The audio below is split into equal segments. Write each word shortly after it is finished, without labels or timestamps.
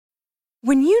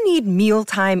When you need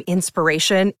mealtime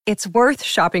inspiration, it's worth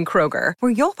shopping Kroger,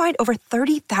 where you'll find over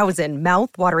 30,000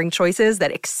 mouth-watering choices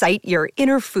that excite your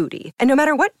inner foodie. And no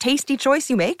matter what tasty choice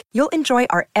you make, you'll enjoy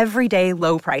our everyday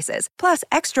low prices, plus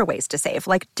extra ways to save,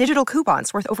 like digital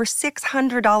coupons worth over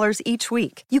 $600 each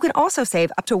week. You can also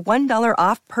save up to $1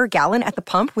 off per gallon at the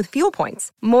pump with fuel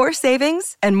points. More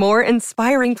savings and more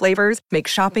inspiring flavors make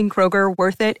shopping Kroger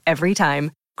worth it every time.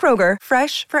 Kroger,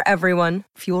 fresh for everyone.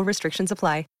 Fuel restrictions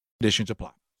apply. Conditions apply.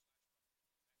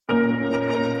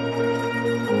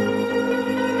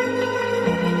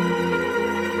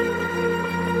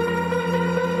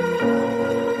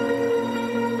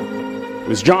 It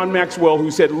was John Maxwell who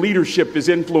said leadership is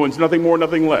influence, nothing more,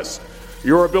 nothing less.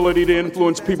 Your ability to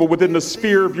influence people within the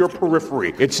sphere of your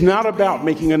periphery. It's not about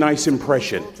making a nice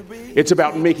impression. It's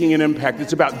about making an impact.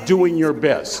 It's about doing your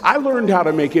best. I learned how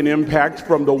to make an impact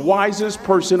from the wisest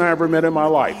person I ever met in my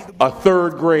life, a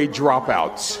third grade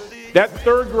dropout. That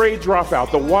third grade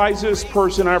dropout, the wisest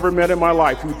person I ever met in my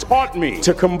life, who taught me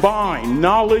to combine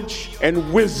knowledge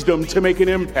and wisdom to make an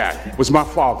impact, was my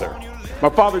father. My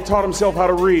father taught himself how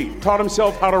to read, taught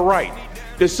himself how to write,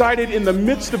 decided in the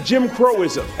midst of Jim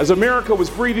Crowism, as America was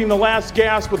breathing the last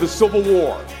gasp of the Civil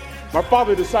War, my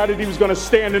father decided he was going to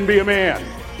stand and be a man.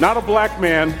 Not a black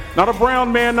man, not a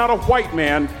brown man, not a white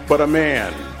man, but a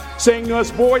man. Saying to us,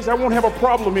 boys, I won't have a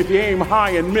problem if you aim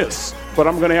high and miss, but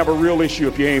I'm going to have a real issue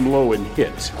if you aim low and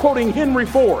hit. Quoting Henry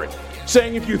Ford,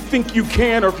 saying if you think you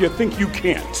can or if you think you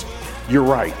can't, you're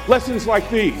right. Lessons like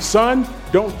these, son,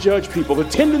 don't judge people. The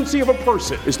tendency of a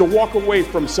person is to walk away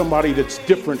from somebody that's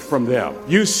different from them.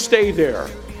 You stay there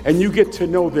and you get to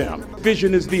know them.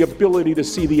 Vision is the ability to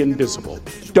see the invisible.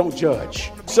 Don't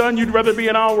judge. Son, you'd rather be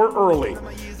an hour early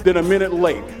than a minute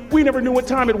late. We never knew what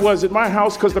time it was at my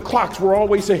house because the clocks were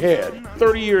always ahead.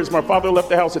 30 years, my father left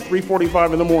the house at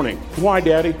 3:45 in the morning. Why,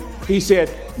 Daddy? He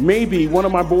said, maybe one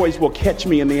of my boys will catch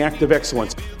me in the act of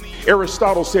excellence.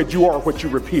 Aristotle said you are what you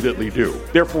repeatedly do.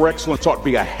 Therefore, excellence ought to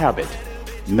be a habit,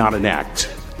 not an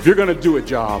act. If you're going to do a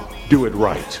job, do it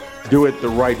right. Do it the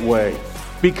right way.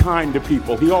 Be kind to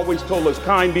people. He always told us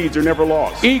kind deeds are never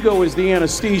lost. Ego is the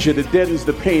anesthesia that deadens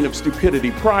the pain of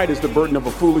stupidity. Pride is the burden of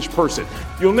a foolish person.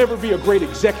 You'll never be a great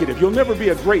executive. You'll never be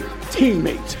a great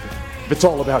teammate if it's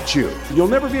all about you. You'll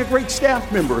never be a great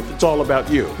staff member if it's all about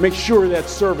you. Make sure that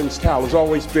servant's towel is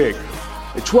always big.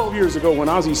 12 years ago, when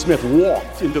Ozzie Smith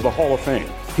walked into the Hall of Fame,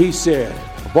 he said,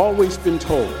 I've always been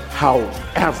told how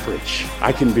average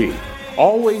I can be.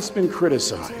 Always been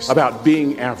criticized about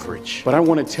being average. But I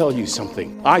want to tell you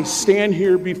something. I stand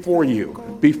here before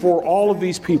you, before all of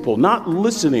these people, not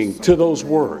listening to those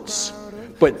words,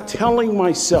 but telling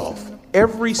myself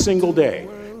every single day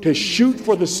to shoot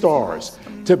for the stars,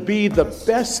 to be the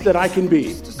best that I can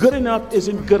be. Good enough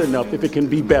isn't good enough if it can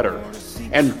be better.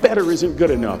 And better isn't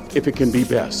good enough if it can be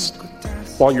best.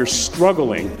 While you're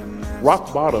struggling,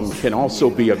 rock bottom can also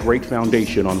be a great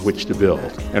foundation on which to build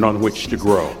and on which to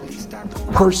grow.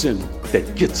 Person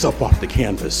that gets up off the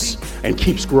canvas and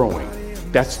keeps growing,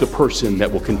 that's the person that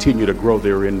will continue to grow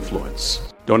their influence.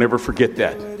 Don't ever forget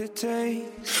that. Whatever it takes,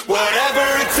 'cause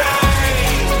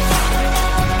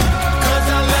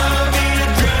I love the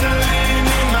adrenaline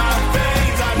in my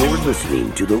veins. You're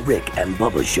listening to The Rick and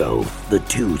Bubba Show, the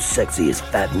two sexiest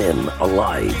fat men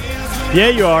alive. Yeah,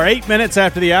 you are. 8 minutes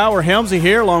after the hour. Helmsy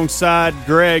here alongside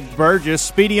Greg Burgess.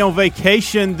 Speedy on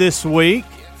vacation this week.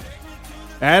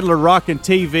 Adler Rockin'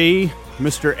 TV,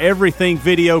 Mr. Everything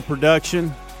Video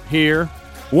Production here.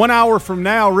 1 hour from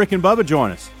now, Rick and Bubba join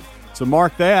us. So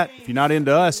mark that. If you're not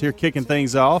into us here kicking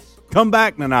things off, come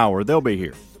back in an hour. They'll be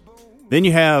here. Then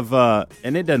you have,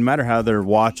 and it doesn't matter how they're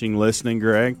watching, listening,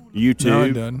 Greg,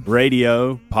 YouTube,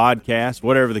 radio, podcast,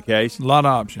 whatever the case. A lot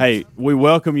of options. Hey, we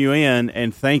welcome you in,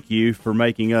 and thank you for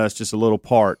making us just a little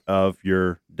part of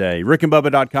your day.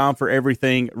 RickandBubba.com for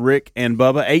everything Rick and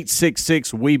Bubba.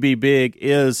 866-WE-BE-BIG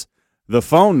is the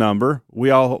phone number. We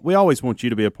always want you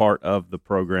to be a part of the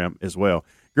program as well.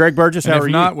 Greg Burgess, how are you?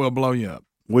 If not, we'll blow you up.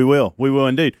 We will. We will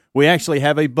indeed. We actually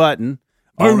have a button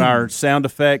on our sound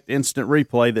effect instant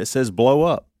replay that says blow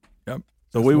up. Yep.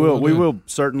 So we will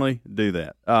certainly do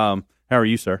that. How are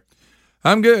you, sir?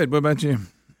 I'm good. What about you?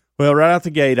 Well, right out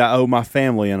the gate, I owe my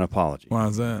family an apology. Why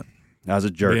is that? I was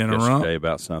a jerk yesterday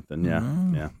about something.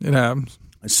 Yeah. It happens.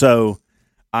 So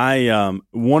I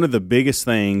one of the biggest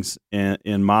things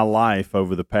in my life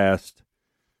over the past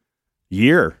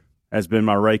year has been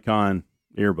my Raycon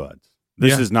earbuds.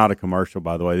 This is not a commercial,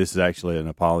 by the way. This is actually an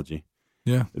apology.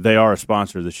 Yeah. They are a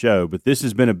sponsor of the show, but this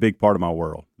has been a big part of my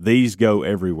world. These go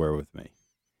everywhere with me.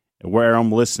 where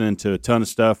I'm listening to a ton of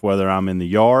stuff, whether I'm in the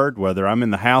yard, whether I'm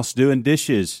in the house doing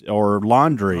dishes or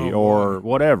laundry or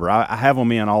whatever. I have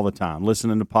them in all the time,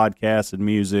 listening to podcasts and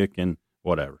music and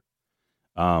whatever.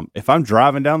 If I'm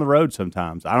driving down the road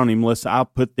sometimes, I don't even listen. I'll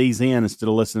put these in instead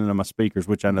of listening to my speakers,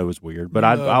 which I know is weird, but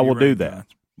I will do that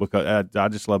because I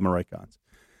just love my Raycons.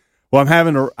 Well,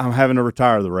 I'm having to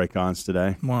retire the Raycons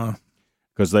today. Why?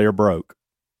 Because they are broke.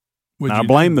 I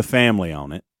blame the family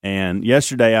on it. And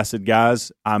yesterday I said,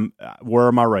 guys, where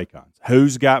are my Raycons?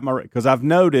 Who's got my? Because I've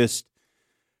noticed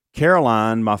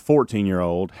Caroline, my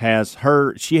 14-year-old,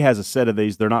 she has a set of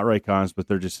these. They're not Raycons, but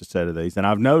they're just a set of these. And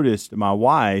I've noticed my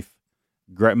wife,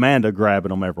 Amanda,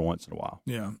 grabbing them every once in a while.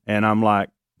 Yeah. And I'm like,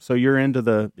 so you're into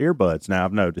the earbuds now,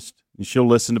 I've noticed. And she'll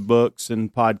listen to books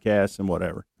and podcasts and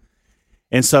whatever.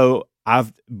 And so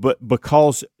but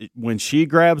because when she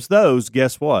grabs those,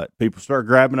 guess what? People start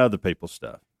grabbing other people's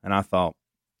stuff. And I thought,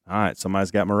 all right,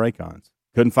 somebody's got my Raycons.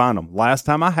 Couldn't find them. Last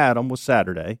time I had them was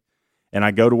Saturday, and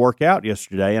I go to work out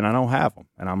yesterday, and I don't have them.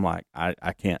 And I'm like,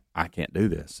 I can't do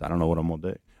this. I don't know what I'm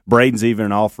gonna do. Braden's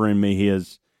even offering me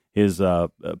his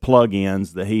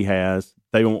plug-ins that he has.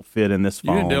 They won't fit in this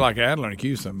phone. You didn't do like Adler and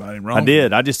accuse somebody wrong. I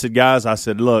did. I just said, guys, I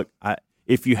said, look,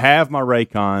 if you have my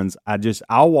Raycons,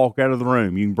 I'll walk out of the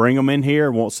room. You can bring them in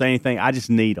here. Won't say anything. I just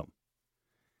need them.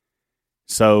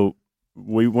 So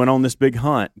we went on this big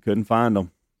hunt. Couldn't find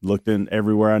them. Looked in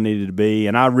everywhere I needed to be.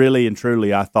 And I really and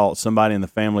truly, I thought somebody in the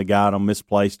family got them,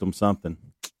 misplaced them, something.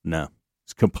 No,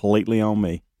 it's completely on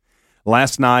me.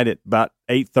 Last night at about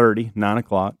 8:30, 9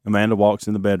 o'clock, Amanda walks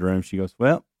in the bedroom. She goes,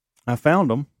 well, I found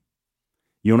them.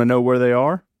 You want to know where they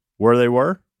are? Where they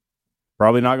were?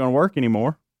 Probably not going to work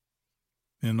anymore.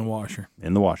 In the washer.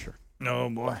 In the washer. Oh,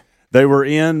 boy. They were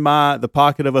in the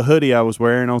pocket of a hoodie I was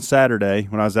wearing on Saturday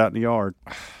when I was out in the yard.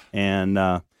 And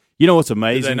you know what's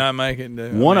amazing? Did they not make it?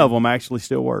 One of them actually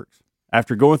still works.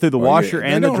 After going through the washer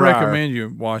and the dryer. They don't recommend you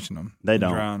washing them. They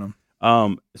don't. Drying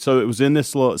them. So it was in this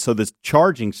so this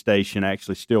charging station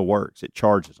actually still works. It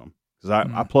charges them. Because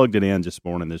I plugged it in this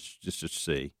morning just to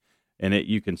see. And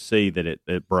you can see that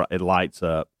it lights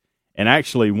up. And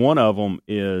actually, one of them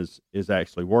is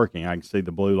actually working. I can see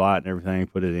the blue light and everything.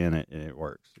 Put it in it, and it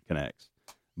works. It connects.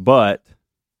 But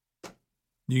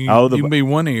you can be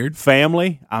one-eared.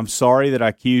 Family, I'm sorry that I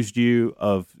accused you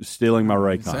of stealing my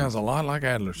Raycons. Sounds a lot like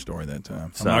Adler's story that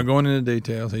time. I'm not going into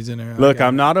details. He's in there. Look,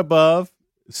 I'm not above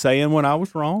saying when I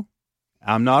was wrong.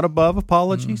 I'm not above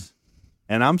apologies,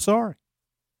 and I'm sorry.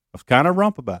 I was kind of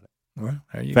rump about it. Well,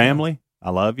 there you Family, I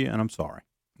love you, and I'm sorry.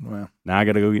 Well, now I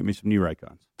got to go get me some new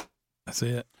Raycons. That's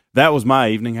it. That was my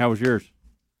evening. How was yours?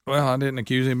 Well, I didn't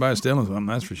accuse anybody of stealing something,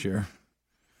 that's for sure.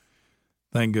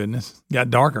 Thank goodness. Got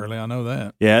dark early, I know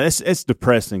that. Yeah, it's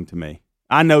depressing to me.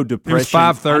 I know depression. It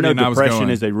was 5:30 and I was depression going.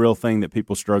 is a real thing that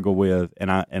people struggle with,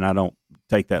 and I don't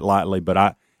take that lightly.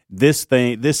 But this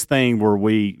thing where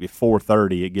at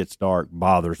 4:30 it gets dark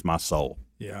bothers my soul.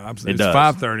 Yeah, it's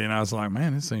 5:30, and I was like,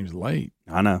 man, this seems late.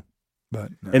 I know. But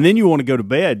no. And then you want to go to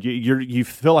bed. You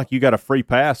feel like you got a free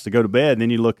pass to go to bed, and then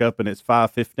you look up and it's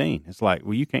 5:15. It's like,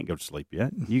 well, you can't go to sleep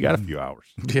yet. You got a few hours.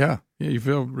 Yeah, you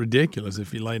feel ridiculous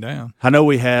if you lay down. I know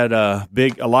we had a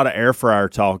lot of air fryer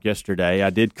talk yesterday.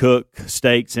 I did cook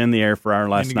steaks in the air fryer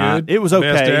last night. Good? It was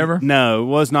okay. Best ever? No, it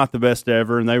was not the best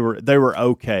ever, and they were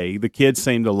okay. The kids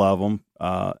seemed to love them.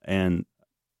 And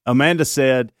Amanda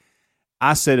said,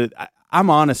 I said it. I'm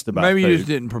honest about Maybe food. You just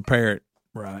didn't prepare it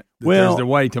right. Well, there's the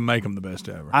way to make them the best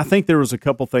ever. I think there was a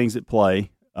couple things at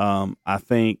play. I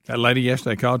think that lady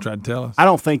yesterday called, tried to tell us. I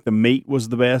don't think the meat was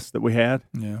the best that we had.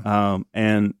 Yeah. I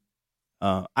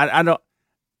don't.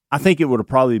 I think it would have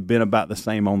probably been about the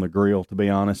same on the grill, to be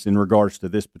honest, in regards to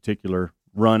this particular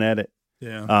run at it.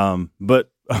 Yeah. But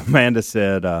Amanda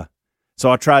said,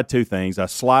 so I tried two things. I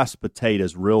sliced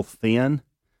potatoes real thin,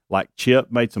 like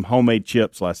made some homemade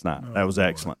chips last night. That was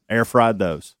excellent. Air fried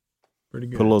those. Pretty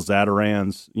good. Put a little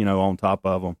Zatarans, on top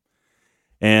of them.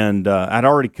 And I'd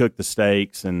already cooked the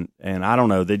steaks, and I don't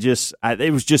know.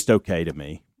 It was just okay to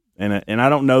me. And I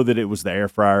don't know that it was the air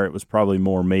fryer. It was probably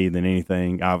more me than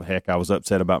anything. I was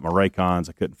upset about my Raycons.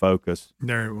 I couldn't focus.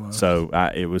 There it was. So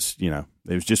it was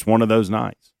just one of those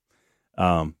nights.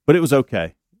 But it was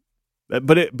okay.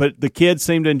 But the kids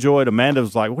seemed to enjoy it. Amanda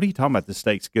was like, "What are you talking about? The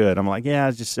steak's good." I'm like, "Yeah,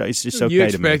 it's just okay to me." You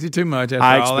expected too much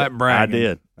after all that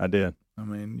bragging. I did. I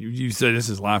mean, you said this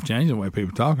is life changing the way people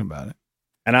are talking about it.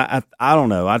 And I don't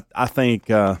know. I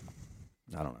think I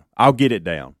don't know. I'll get it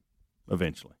down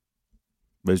eventually.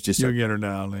 But it's just you'll get her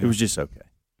down. It was just okay.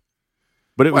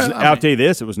 But it was. I'll tell you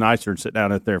this: it was nicer to sit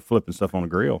down out there flipping stuff on a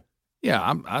grill.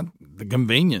 Yeah, the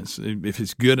convenience if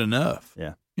it's good enough.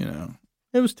 Yeah,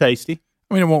 it was tasty.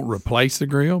 I mean, it won't replace the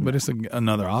grill, but it's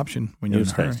another option when you're in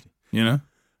a hurry. You know?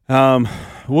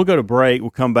 We'll go to break.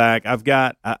 We'll come back.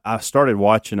 I started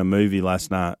watching a movie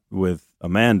last night with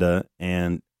Amanda,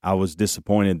 and I was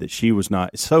disappointed that she was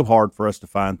not. It's so hard for us to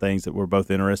find things that we're both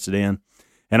interested in.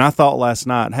 And I thought last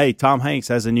night, hey, Tom Hanks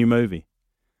has a new movie.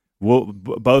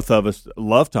 Both of us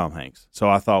love Tom Hanks. So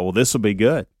I thought, well, this will be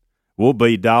good. We'll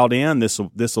be dialed in. This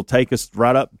will take us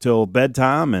right up till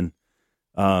bedtime. And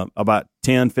about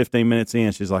 10, 15 minutes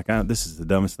in, she's like, this is the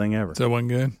dumbest thing ever. So it wasn't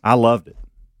good? I loved it.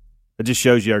 It just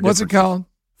shows you our difference. What's it called?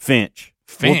 Finch.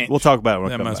 Finch. We'll talk about it when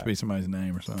I That come must back. be somebody's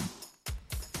name or something.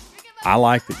 I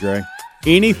liked it, Greg.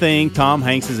 Anything Tom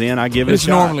Hanks is in, I give it a shot. It's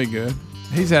normally good.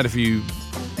 He's had a few,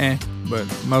 but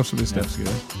most of his stuff's good.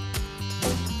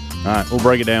 All right, we'll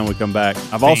break it down when we come back.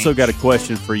 I've also got a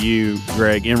question for you,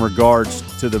 Greg, in regards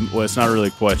to well, it's not really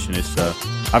a question. It's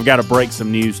I've got to break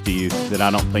some news to you that I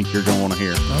don't think you're going to want to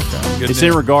hear. Okay. Good it's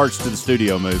in regards to the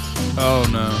studio move. Oh,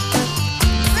 no.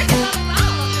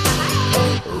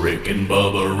 Rick and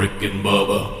Bubba, Rick and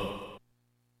Bubba.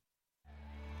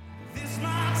 This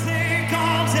might take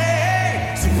all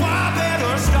day, so I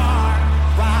better start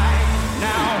right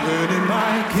now. But it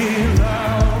might get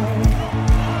low.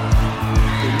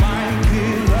 It might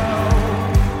get low.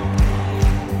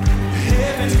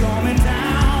 Heaven's coming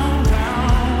down,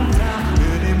 down, down.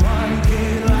 But it might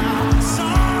get loud.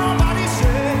 Somebody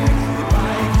say it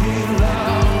might get low.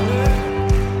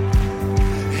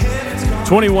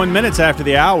 21 minutes after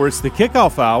the hour, it's the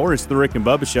kickoff hour. It's the Rick and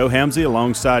Bubba Show. Helmsy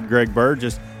alongside Greg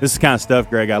Burgess. This is the kind of stuff,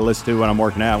 Greg, I listen to when I'm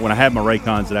working out. When I have my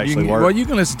Raycons that actually work. Well, you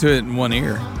can listen to it in one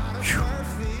ear.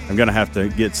 I'm going to have to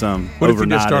get some What overnighted. if you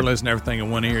just start listening to everything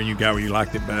in one ear and you got where you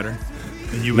liked it better?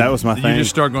 And that was my thing. You just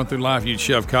start going through life, you'd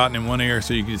shove cotton in one ear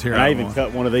so you could just hear and it. I even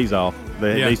cut one of these off,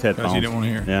 these headphones. You didn't want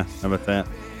to hear. Yeah, how about that?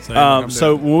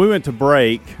 So when we went to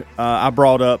break, I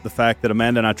brought up the fact that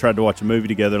Amanda and I tried to watch a movie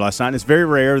together last night. And it's very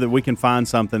rare that we can find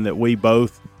something that we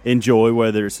both enjoy,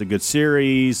 whether it's a good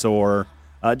series or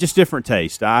just different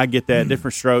taste. I get that.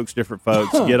 Different strokes, different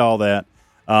folks, get all that.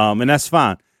 And that's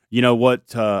fine. You know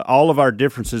what? All of our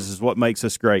differences is what makes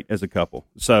us great as a couple.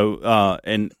 So,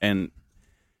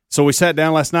 so we sat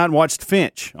down last night and watched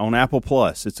Finch on Apple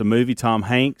Plus. It's a movie, Tom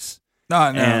Hanks. No.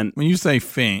 And when you say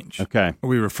finch, okay, are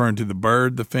we referring to the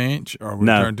bird, the finch, or are we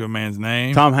referring to a man's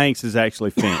name? Tom Hanks is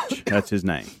actually Finch. That's his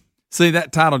name. See,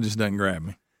 that title just doesn't grab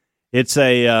me. It's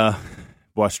a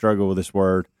boy, I struggle with this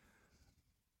word.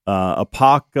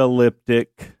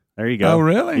 Apocalyptic. There you go. Oh,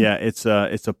 really? Yeah, it's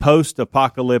a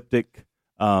post-apocalyptic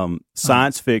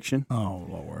science fiction. Oh,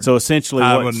 Lord! So essentially,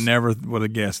 I would never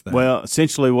have guessed that. Well,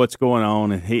 essentially, what's going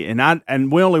on,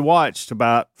 and we only watched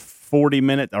about 40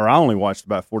 minutes, or I only watched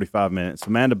about 45 minutes.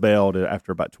 Amanda bailed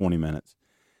after about 20 minutes.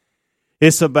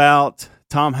 It's about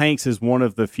Tom Hanks is one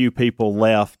of the few people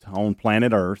left on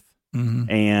planet Earth,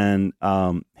 and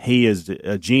he is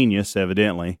a genius,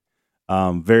 evidently.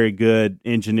 Very good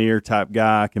engineer type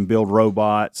guy, can build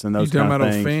robots and those kind of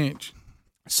things. You're talking about old Finch.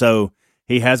 So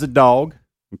he has a dog,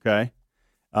 okay,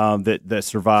 that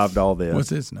survived all this. What's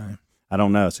his name? I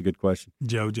don't know. It's a good question.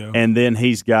 JoJo. And then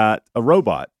he's got a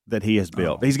robot that he has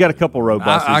built. He's got a couple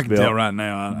robots I he's can built. tell right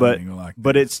now.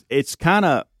 But it's kind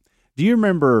of. Do you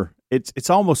remember? It's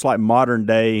almost like modern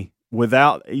day.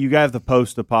 Without you have the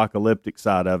post-apocalyptic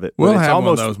side of it. We'll it's have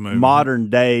almost one of those movies. Modern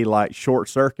day, like Short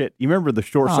Circuit. You remember the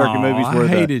Short Circuit movies where I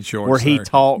hated Short where he Circuit.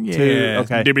 talked to. Yes.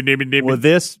 Okay. Dibby, dibby, dibby. Well,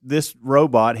 this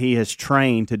robot he has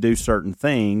trained to do certain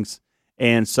things,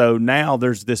 and so now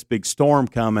there's this big storm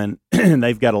coming, and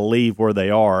they've got to leave where they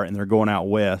are, and they're going out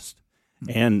west,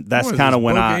 and that's kind of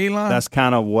when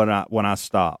I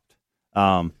stopped.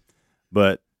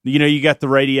 But. You know, you got the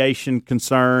radiation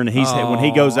concern. When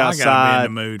he goes outside. I gotta be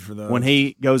in the mood for those. When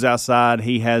he goes outside,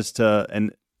 he has to,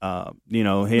 and he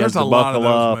has to buckle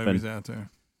up. Movies out there.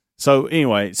 So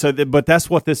anyway, but that's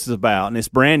what this is about, and it's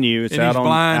brand new. It's and out he's on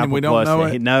blind Apple and we don't Plus. know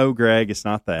it? No, Greg, it's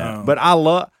not that. Oh. But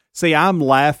I'm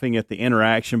laughing at the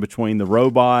interaction between the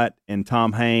robot and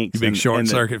Tom Hanks. You big Short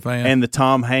Circuit fan, and the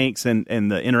Tom Hanks and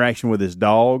the interaction with his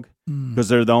dog. Because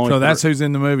they're the only. So that's who's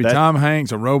in the movie: Tom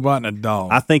Hanks, a robot, and a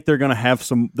dog. I think they're going to have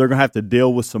some. They're going to have to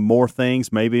deal with some more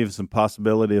things. Maybe even some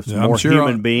possibility of some more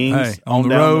human beings. Hey, on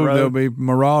the road, there'll be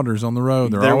marauders on the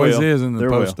road. There always is in the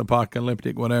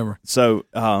post-apocalyptic whatever. So,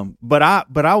 but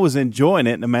I was enjoying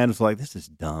it, and Amanda's like, "This is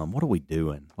dumb. What are we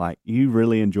doing? Like, you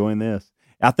really enjoying this?"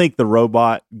 I think the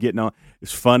robot getting on.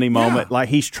 It's a funny moment. Yeah. Like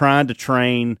he's trying to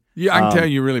train. Yeah, I can tell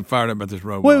you're really fired up about this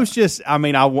robot. Well, it was just. I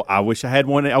mean, I wish I had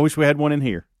one. I wish we had one in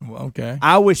here. Well, okay.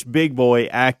 I wish Big Boy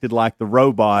acted like the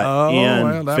robot.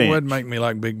 That Finch. would make me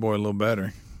like Big Boy a little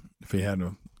better if he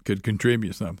could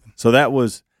contribute something. So that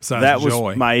was Besides that was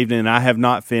joy. my evening. I have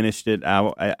not finished it.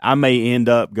 I may end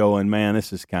up going, man,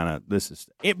 this is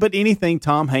it. But anything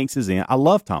Tom Hanks is in, I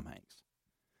love Tom Hanks,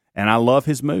 and I love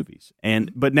his movies.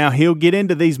 But now he'll get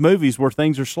into these movies where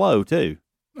things are slow too.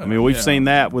 I mean, we've seen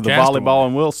that with the volleyball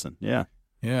and Wilson. Yeah.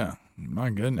 Yeah. My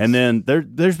goodness. And then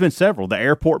there's been several. The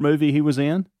airport movie he was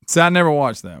in. See, I never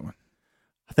watched that one.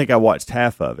 I think I watched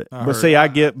half of it. I'll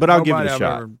give it a shot.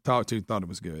 Ever talked to thought it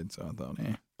was good, so I thought,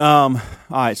 yeah. All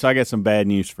right, so I got some bad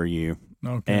news for you.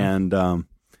 Okay. And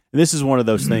this is one of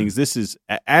those things. This is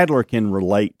Adler can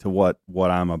relate to what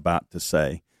I'm about to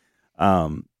say.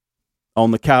 On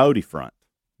the Coyote front,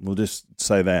 we'll just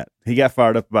say that he got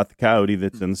fired up about the Coyote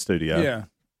that's in the studio. Yeah.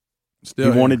 He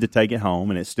wanted to take it home,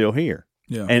 and it's still here.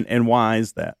 Yeah. And why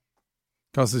is that?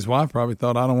 Because his wife probably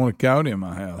thought, I don't want a coyote in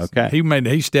my house. Okay.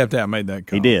 He stepped out and made that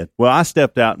call. He did. Well, I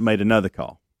stepped out and made another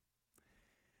call.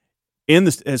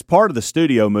 As part of the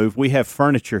studio move, we have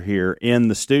furniture here in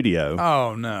the studio.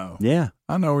 Oh, no. Yeah.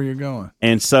 I know where you're going.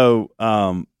 And so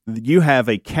you have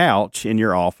a couch in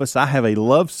your office. I have a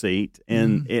love seat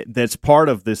that's part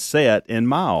of this set in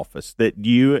my office that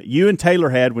you and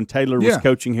Taylor had when Taylor was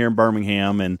coaching here in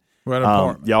Birmingham, and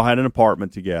y'all had an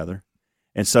apartment together.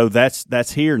 And so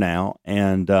that's here now,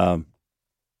 and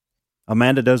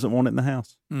Amanda doesn't want it in the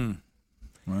house. Well,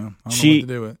 I don't know what to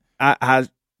do with it.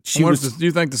 Do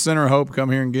you think the Center of Hope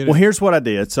come here and get it? Well, here's what I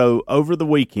did. So over the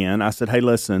weekend, I said, hey,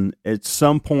 listen, at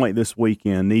some point this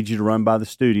weekend, I need you to run by the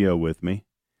studio with me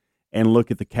and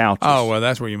look at the couches. Oh, well,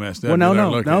 that's where you messed up. Well,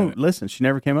 no. Listen, she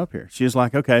never came up here. She was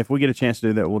like, okay, if we get a chance to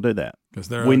do that, we'll do that.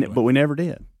 But we never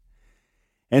did.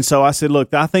 And so I said,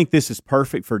 look, I think this is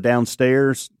perfect for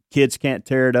downstairs. Kids can't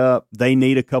tear it up. They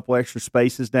need a couple extra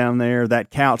spaces down there.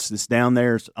 That couch that's down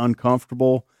there is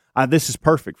uncomfortable. This is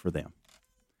perfect for them.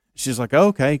 She's like,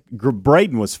 okay.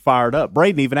 Braden was fired up.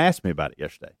 Braden even asked me about it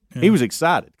yesterday. Yeah. He was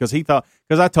excited because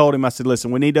I told him, I said, listen,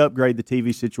 we need to upgrade the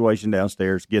TV situation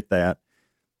downstairs, get that.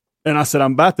 And I said,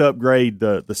 I'm about to upgrade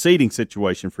the seating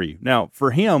situation for you. Now,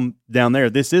 for him down there,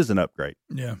 this is an upgrade.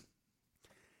 Yeah.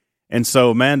 And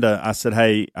so, Amanda, I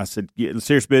said,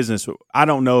 serious business. I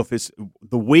don't know if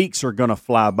the weeks are going to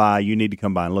fly by. You need to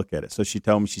come by and look at it. So she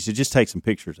told me, she said, just take some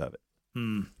pictures of it.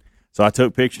 So I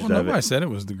took pictures of it. Nobody said it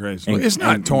was the greatest. It's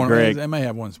not torn. Greg, they may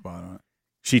have one spot on it.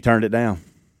 She turned it down.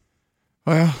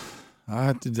 Well, I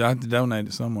have to donate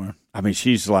it somewhere. I mean,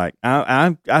 she's like,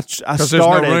 I because there's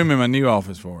no room in my new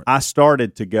office for it. I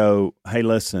started to go, hey,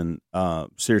 listen,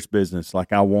 serious business.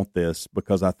 Like, I want this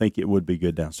because I think it would be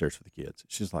good downstairs for the kids.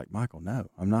 She's like, Michael, no,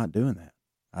 I'm not doing that.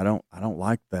 I don't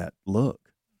like that look.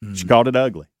 She called it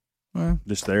ugly. Well,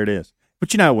 just there it is.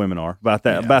 But you know how women are about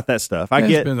that stuff.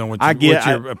 It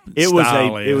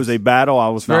was a battle. I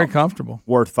was very comfortable.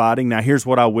 Worth fighting. Now, here's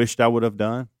what I wished I would have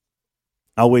done.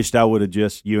 I wished I would have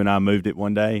just, you and I moved it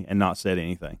one day and not said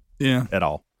anything. Yeah. At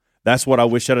all. That's what I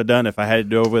wish I'd have done if I had to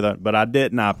do it with it. But I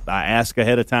didn't. I asked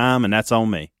ahead of time, and that's on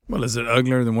me. Well, is it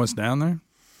uglier than what's down there?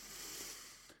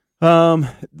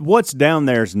 What's down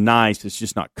there is nice. It's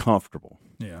just not comfortable.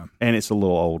 Yeah. And it's a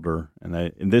little older. And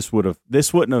this would have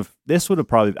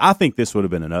probably, I think this would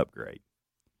have been an upgrade.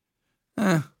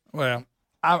 Well,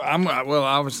 I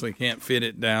obviously can't fit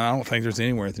it down. I don't think there's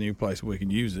anywhere at the new place we can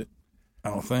use it. I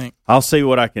don't think. I'll see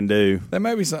what I can do. There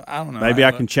may be some. I don't know. Maybe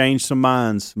I can change some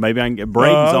minds. Maybe I can get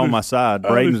Braden's on my side.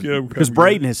 Because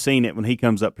Braden has seen it when he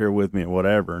comes up here with me and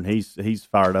whatever, and he's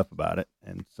fired up about it.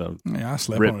 And so I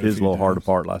slept ripped on it his little heart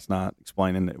apart last night,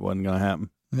 explaining that it wasn't going to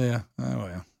happen. Yeah. Oh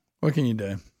well. What can you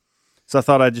do? So I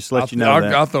thought I'd just let you know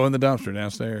that. I'll throw in the dumpster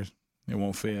downstairs. It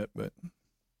won't fit, but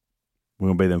we're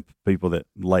gonna be the people that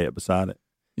lay it beside it.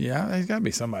 Yeah, there's got to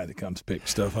be somebody that comes pick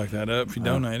stuff like that up if you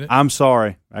donate it. I'm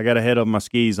sorry. I got ahead of my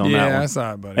skis on that one. Yeah, that's all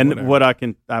right, buddy. And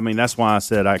whatever. That's why I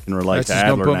said I can relate to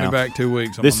Adler now. That's just going to put me back 2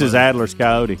 weeks. This is Adler's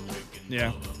Coyote.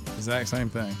 Yeah, exact same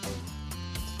thing.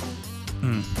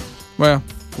 Well,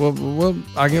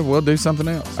 we'll do something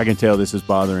else. I can tell this is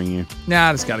bothering you. Nah,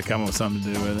 I just got to come up with something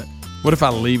to do with it. What if I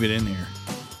leave it in here?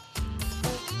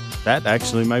 That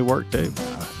actually may work, too.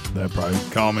 They'll probably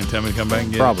call me and tell me to come back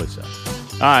and get it. Probably so.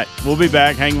 All right, we'll be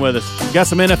back. Hang with us. We got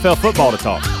some NFL football to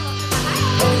talk.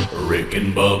 Rick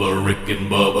and Bubba, Rick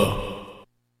and Bubba.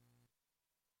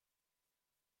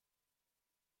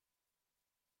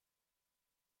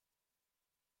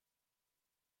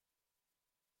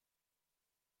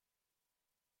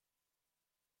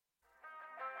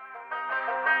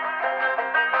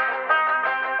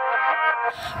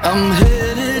 I'm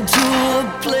headed to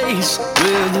a place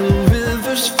where the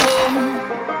rivers flow.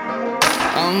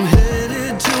 I'm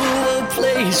headed to a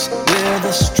place where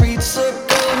the streets are gold.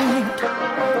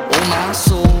 Oh, my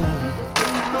soul,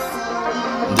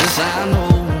 this I know.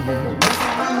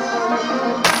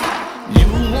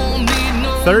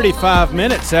 35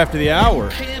 minutes after the hour.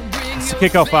 It's the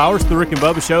kickoff hours, the Rick and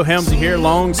Bubba Show. Helmsy here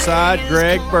alongside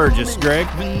Greg Burgess. Greg?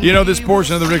 You know, this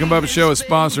portion of the Rick and Bubba Show is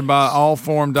sponsored by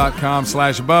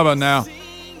allform.com/Bubba. Now,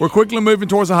 we're quickly moving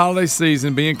towards the holiday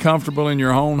season. Being comfortable in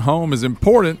your own home is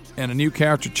important, and a new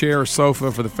couch or chair or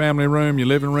sofa for the family room, your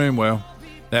living room, well,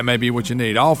 that may be what you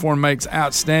need. Allform makes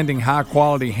outstanding,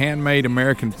 high-quality, handmade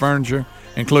American furniture,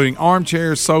 including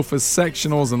armchairs, sofas,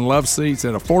 sectionals, and love seats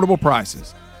at affordable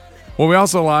prices. What we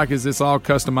also like is it's all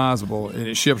customizable, and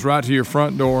it ships right to your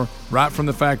front door, right from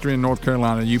the factory in North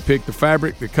Carolina. You pick the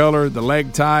fabric, the color, the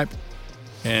leg type,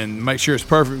 and make sure it's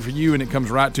perfect for you, and it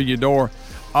comes right to your door.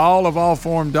 All of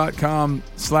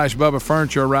allform.com/Bubba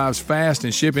furniture arrives fast,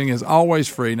 and shipping is always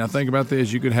free. Now think about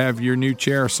this. You could have your new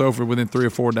chair or sofa within 3 or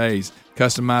 4 days.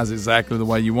 Customize exactly the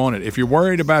way you want it. If you're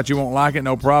worried about you won't like it,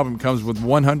 no problem. It comes with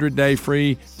 100-day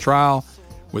free trial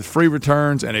with free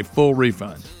returns and a full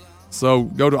refund. So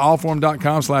go to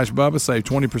allform.com/Bubba, save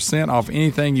 20% off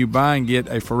anything you buy and get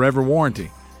a forever warranty.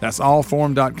 That's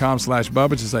allform.com/Bubba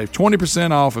to save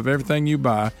 20% off of everything you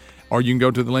buy. Or you can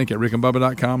go to the link at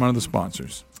rickandbubba.com under the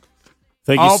sponsors.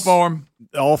 Allform.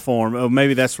 Allform. Oh,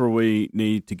 maybe that's where we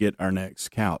need to get our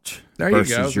next couch. There you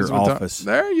versus go. Your office.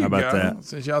 There you How about go. that?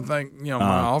 Since y'all think, my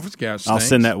office couch stinks. I'll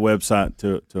send that website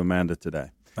to Amanda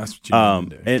today. That's what you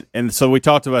need to do. And so we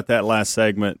talked about that last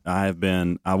segment. I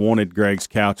wanted Greg's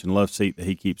couch and love seat that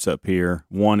he keeps up here.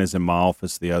 One is in my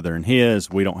office, the other in his.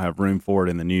 We don't have room for it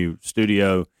in the new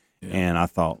studio. Yeah. And I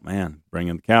thought, man,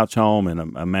 bringing the couch home, and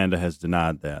Amanda has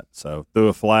denied that. So threw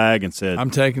a flag and said,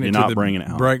 "I'm taking it to the bringing it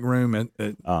home. Break room at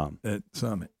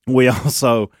Summit." We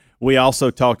also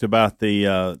talked about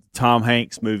the Tom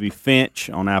Hanks movie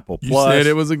Finch on Apple Plus. You said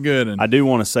it was a good one. I do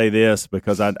want to say this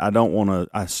because I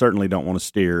certainly don't want to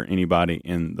steer anybody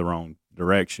in the wrong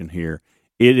direction here.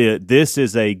 This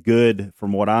is a good,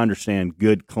 from what I understand,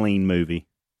 good, clean movie.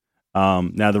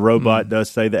 Now the robot does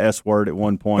say the S word at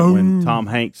one point when Tom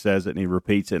Hanks says it, and he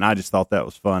repeats it, and I just thought that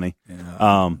was funny.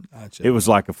 Yeah, it was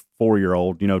like a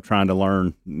 4-year-old, trying to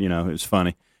learn. It was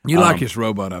funny. You like this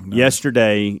robot? I've known.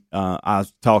 Yesterday, I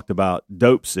talked about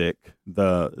Dope Sick,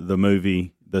 the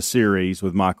movie, the series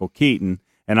with Michael Keaton,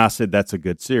 and I said that's a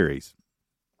good series.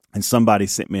 And somebody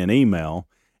sent me an email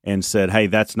and said, "Hey,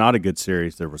 that's not a good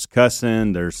series. There was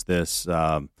cussing. There's this."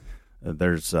 Look,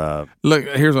 here's what I've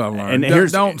learned.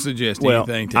 And don't suggest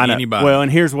anything to anybody. Well,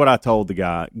 and here's what I told the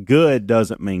guy: good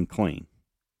doesn't mean clean.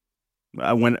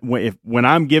 When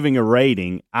I'm giving a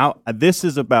rating, this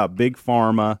is about big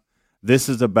pharma. This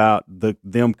is about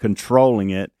them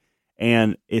controlling it,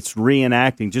 and it's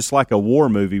reenacting just like a war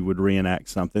movie would reenact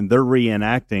something. They're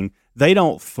reenacting. They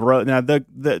don't throw now.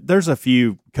 There's a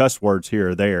few cuss words here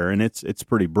or there, and it's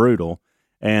pretty brutal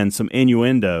and some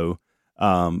innuendo.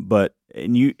 But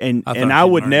I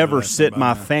would never sit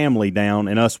my family down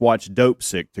and us watch Dope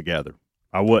Sick together.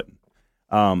 I wouldn't.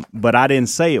 But I didn't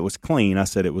say it was clean. I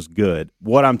said it was good.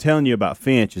 What I'm telling you about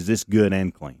Finch is this good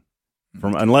and clean.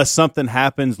 Unless something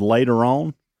happens later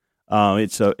on,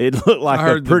 it looked like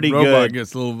a pretty good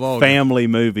family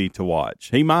movie to watch.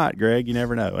 He might, Greg. You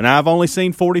never know. And I've only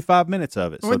seen 45 minutes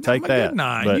of it, so take that.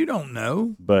 But, you don't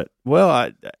know. But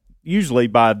usually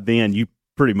by then you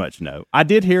pretty much know. I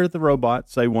did hear the robot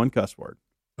say one cuss word.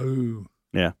 Ooh.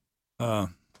 Yeah.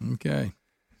 Okay.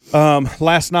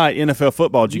 Last night, NFL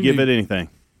football, did you give it anything?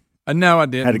 No, I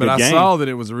didn't, but I game. saw that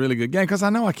it was a really good game because I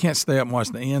know I can't stay up and watch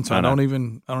the end, so I don't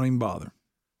even bother.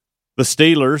 The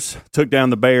Steelers took down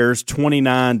the Bears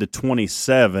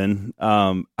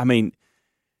 29-27.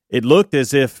 It looked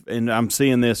as if, and I'm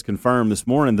seeing this confirmed this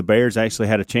morning, the Bears actually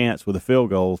had a chance with a field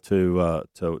goal to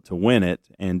win it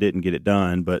and didn't get it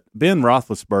done. But Ben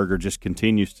Roethlisberger just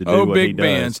continues to do what he does. Big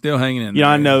Ben, still hanging in there.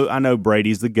 I know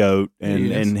Brady's the GOAT,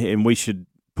 and we should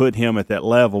put him at that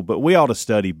level, but we ought to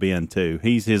study Ben too.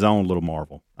 He's his own little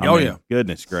marvel.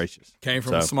 Goodness gracious. Came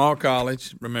from a small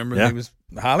college. Remember, he was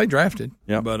highly drafted.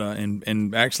 Yeah, but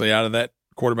and actually out of that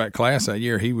quarterback class that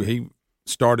year, he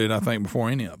started, I think, before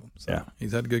any of them. So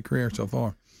he's had a good career so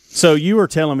far. So you were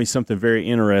telling me something very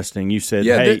interesting. You said,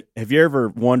 "Hey, have you ever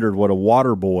wondered what a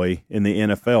water boy in the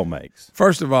NFL makes?"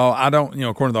 First of all, I don't.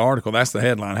 According to the article, that's the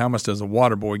headline. How much does a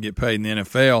water boy get paid in the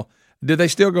NFL? Do they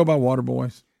still go by water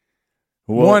boys?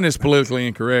 Well, one is politically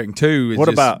incorrect, and two is what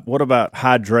about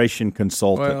hydration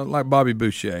consultant? Well, like Bobby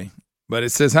Boucher. But it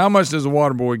says, how much does a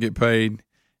water boy get paid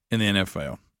in the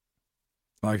NFL?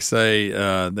 Like, say,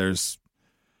 there's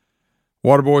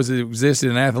water boys that existed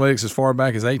in athletics as far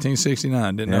back as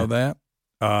 1869. Didn't know that.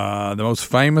 The most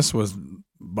famous was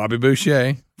Bobby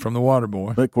Boucher from the water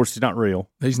boy. But, of course, he's not real.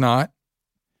 He's not.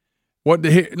 Let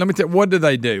me tell you, what do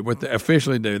they do? What they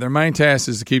officially do? Their main task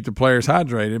is to keep the players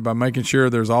hydrated by making sure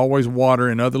there's always water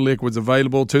and other liquids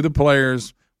available to the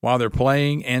players while they're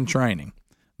playing and training.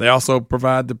 They also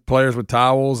provide the players with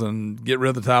towels and get rid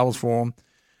of the towels for them.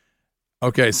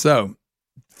 Okay, so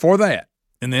for that,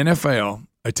 in the NFL,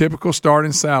 a typical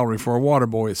starting salary for a water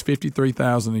boy is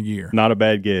 $53,000 a year. Not a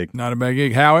bad gig. Not a bad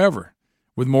gig. However,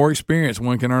 with more experience,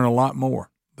 one can earn a lot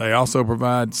more. They also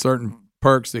provide certain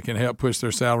perks that can help push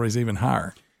their salaries even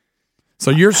higher.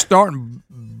 So you're starting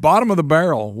bottom of the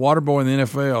barrel, water boy in the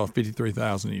NFL,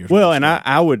 $53,000 a year. Well, and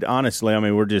I would honestly, I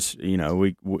mean, we're just,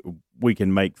 we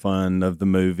can make fun of the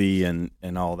movie and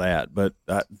all that, but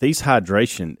these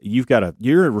hydration,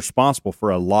 you're responsible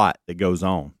for a lot that goes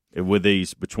on with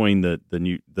these, between the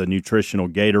nutritional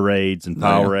Gatorades and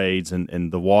Powerades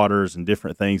and the waters and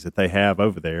different things that they have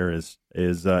over there is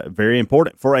very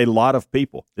important for a lot of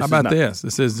people. How about this?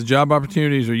 It says the job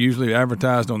opportunities are usually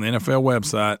advertised on the NFL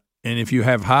website, and if you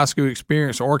have high school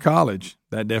experience or college,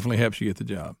 that definitely helps you get the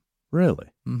job. Really?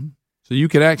 Mm-hmm. So you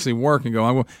could actually work and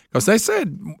go, because they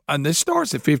said, and this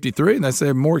starts at 53, and they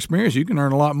said more experience, you can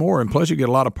earn a lot more, and plus you get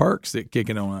a lot of perks that kick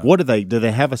it on up. What do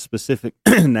they have a specific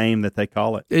name that they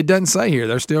call it? It doesn't say here.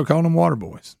 They're still calling them water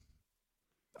boys.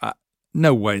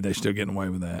 No way they're still getting away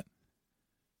with that.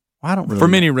 I don't really For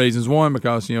many reasons. One,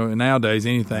 because, nowadays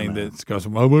anything that's because,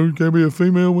 it can't be a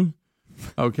female one.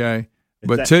 Okay.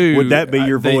 But two, would that be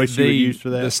your voice you would use for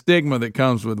that? The stigma that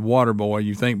comes with water boy,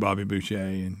 you think Bobby Boucher,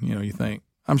 and, you think,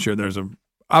 I'm sure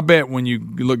I bet when you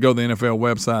go to the NFL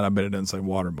website, I bet it doesn't say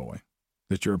water boy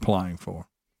that you're applying for.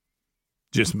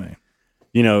 Just me.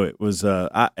 It was,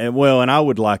 and I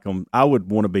would like them, I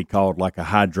would want to be called like a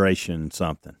hydration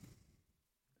something.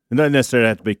 It doesn't necessarily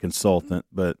have to be consultant,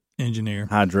 but engineer.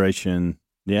 Hydration,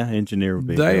 engineer would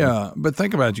be. But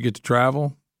think about it, you get to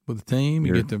travel with the team.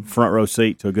 You get to front row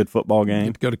seat to a good football game.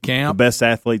 You get to go to camp. The best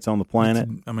athletes on the planet.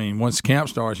 Once camp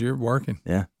starts, you're working.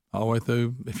 Yeah. All the way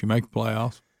through if you make the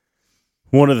playoffs.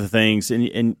 One of the things,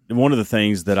 and one of the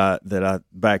things that I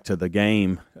back to the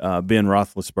game, Ben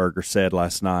Roethlisberger said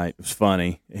last night, it was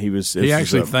funny. He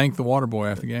actually thanked the water boy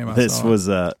after the game. This was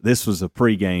a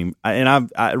pregame,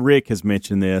 and Rick has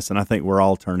mentioned this, and I think we're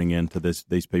all turning into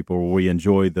these people where we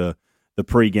enjoy the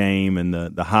pregame and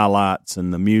the highlights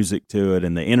and the music to it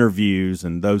and the interviews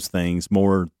and those things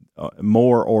more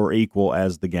or equal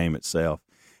as the game itself.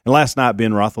 And last night,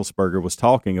 Ben Roethlisberger was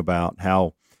talking about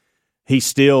how he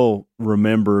still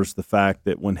remembers the fact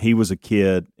that when he was a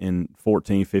kid, in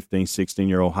 14, 15,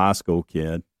 16-year-old high school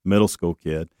kid, middle school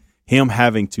kid, him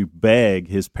having to beg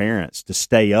his parents to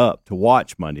stay up to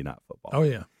watch Monday Night Football. Oh,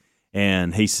 yeah.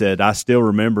 And he said, I still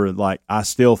remember, I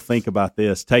still think about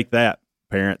this. Take that,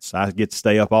 parents. I get to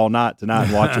stay up all night tonight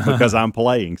and watch it because I'm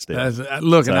playing still.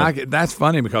 That's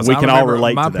funny because we can all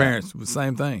relate my to that. parents, the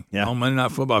same thing. Yeah. On Monday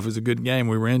Night Football, if it was a good game,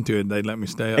 we were into it, they'd let me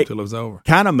stay up till it was over.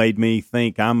 Kind of made me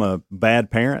think I'm a bad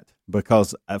parent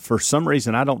because for some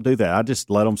reason I don't do that. I just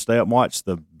let them stay up and watch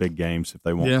the big games if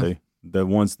they want to. The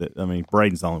ones that,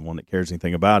 Braden's the only one that cares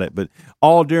anything about it. But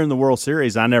all during the World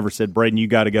Series, I never said, Braden, you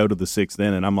got to go to the sixth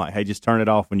inning. I'm like, hey, just turn it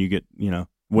off when you get,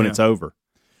 when it's over.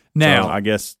 Now, so I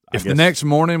guess the next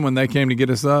morning when they came to get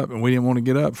us up and we didn't want to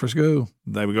get up for school,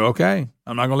 they would go, okay,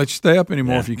 I'm not going to let you stay up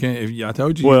anymore if you can't. If I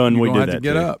told you, and you're we going to did have to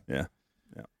that get too. up.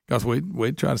 Yeah. Because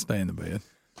we'd try to stay in the bed.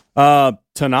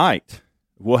 Tonight,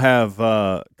 we'll have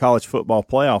college football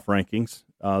playoff rankings.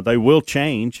 They will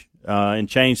change and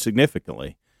change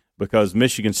significantly because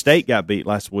Michigan State got beat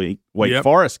last week. Wake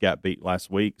Forest got beat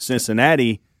last week.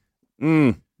 Cincinnati,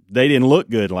 they didn't look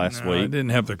good last week. They didn't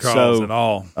have the cause at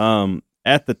all.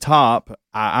 At the top,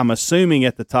 I'm assuming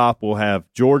at the top we'll have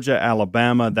Georgia,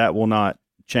 Alabama. That will not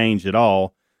change at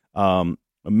all.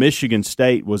 Michigan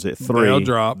State was at 3.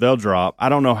 They'll drop. I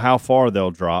don't know how far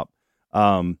they'll drop.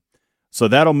 So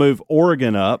that'll move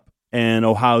Oregon up and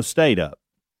Ohio State up.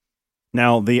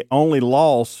 Now, the only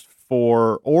loss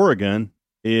for Oregon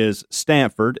is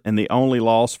Stanford, and the only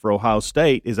loss for Ohio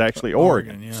State is actually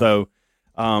Oregon. Yeah. So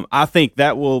I think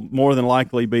that will more than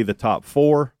likely be the top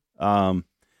 4.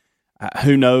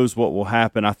 Who knows what will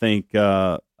happen? I think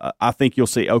you'll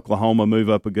see Oklahoma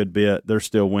move up a good bit. They're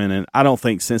still winning. I don't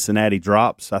think Cincinnati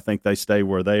drops. I think they stay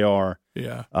where they are.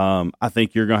 Yeah. I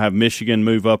think you're going to have Michigan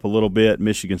move up a little bit,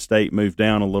 Michigan State move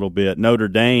down a little bit. Notre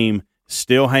Dame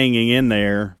still hanging in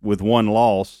there with one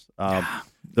loss.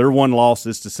 Their one loss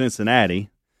is to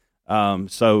Cincinnati. I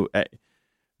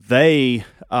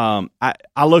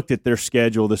looked at their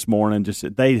schedule this morning.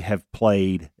 Just they have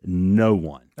played no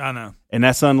one. I know, and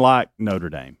that's unlike Notre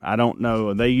Dame. I don't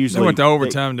know. They usually went to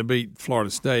overtime to beat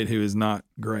Florida State, who is not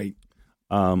great.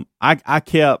 I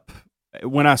kept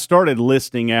when I started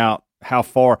listing out how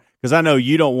far because I know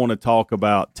you don't want to talk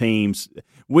about teams.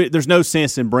 There's no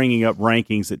sense in bringing up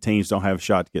rankings that teams don't have a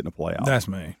shot to get in the playoff. That's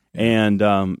me. Yeah. And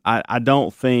I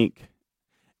don't think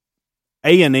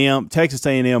Texas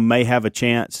A&M may have a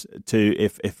chance to,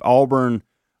 if Auburn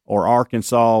or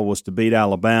Arkansas was to beat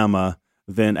Alabama,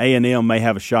 then A&M may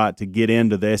have a shot to get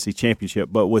into the SEC championship.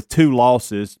 But with 2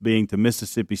 losses being to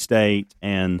Mississippi State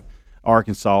and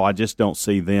Arkansas, I just don't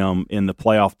see them in the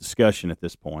playoff discussion at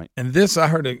this point. And this, I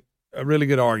heard a really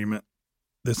good argument.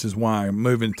 This is why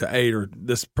moving to 8, or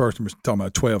this person was talking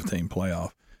about a 12-team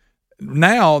playoff.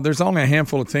 Now there's only a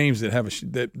handful of teams that have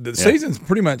the season's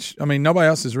pretty much. I mean, nobody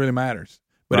else's really matters.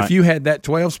 But if you had that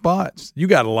 12 spots, you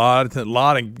got a lot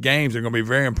of games that are going to be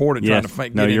very important trying to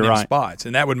get in them spots,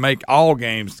 and that would make all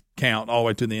games count all the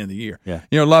way to the end of the year. Yeah.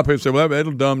 A lot of people say, well,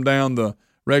 it'll dumb down the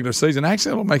regular season.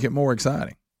 Actually, it'll make it more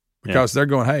exciting because they're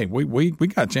going, hey, we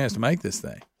got a chance to make this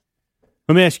thing.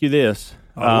 Let me ask you this.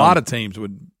 A lot of teams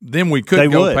would – then we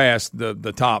could go past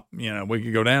the top. We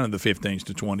could go down to the 15s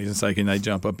to 20s and say, can they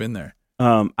jump up in there?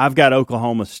 I've got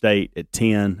Oklahoma State at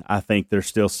 10. I think they're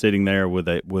still sitting there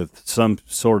with some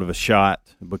sort of a shot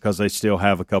because they still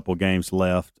have a couple games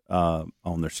left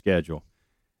on their schedule.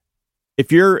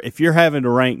 If you're having to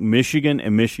rank Michigan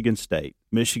and Michigan State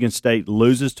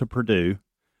loses to Purdue.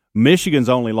 Michigan's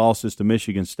only losses to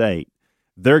Michigan State.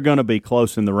 They're going to be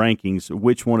close in the rankings.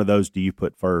 Which one of those do you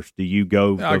put first? Do you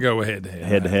go? I'll go head to head.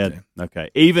 Head to head.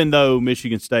 Okay. Even though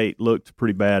Michigan State looked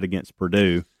pretty bad against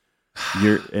Purdue.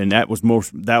 And that was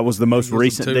the most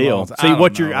recent deal. See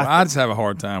what you're. I just have a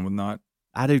hard time with not.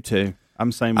 I do too. I'm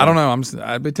the same. I don't know.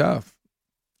 I'd be tough.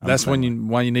 That's why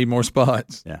you need more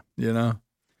spots. Yeah.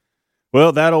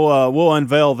 Well, we'll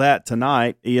unveil that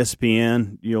tonight.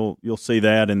 ESPN. You'll see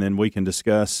that, and then we can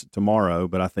discuss tomorrow.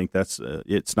 But I think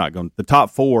it's not going. The top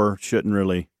 4 shouldn't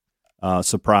really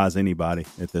surprise anybody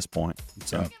at this point.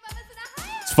 So.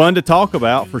 It's fun to talk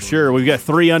about for sure. We've got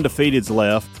 3 undefeateds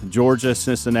left: Georgia,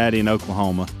 Cincinnati, and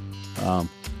Oklahoma.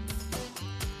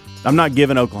 I'm not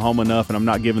giving Oklahoma enough, and I'm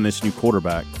not giving this new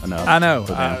quarterback enough. I know.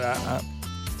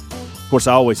 Of course,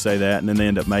 I always say that, and then they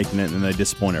end up making it, and they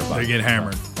disappoint everybody. They get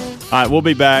hammered. All right, we'll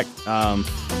be back.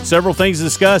 Several things to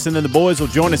discuss, and then the boys will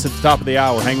join us at the top of the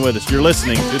hour. Hang with us. You're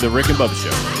listening to the Rick and Bubba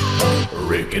Show.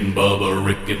 Rick and Bubba,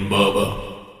 Rick and Bubba.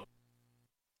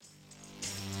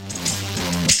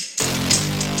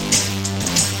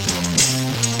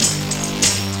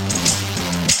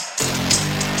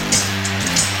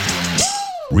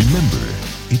 Remember,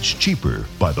 it's cheaper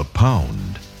by the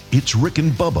pound. It's Rick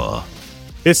and Bubba.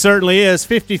 It certainly is.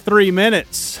 53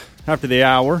 minutes after the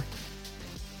hour.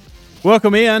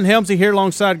 Welcome in. Helmsy here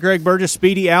alongside Greg Burgess.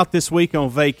 Speedy out this week on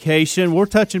vacation. We're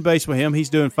touching base with him. He's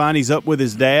doing fine. He's up with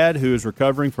his dad, who is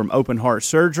recovering from open heart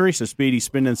surgery. So Speedy's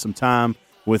spending some time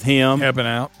with him. Helping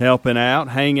out,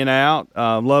 hanging out,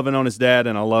 loving on his dad,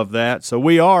 and I love that. So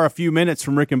we are a few minutes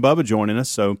from Rick and Bubba joining us.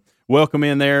 So welcome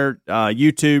in there,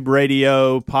 YouTube,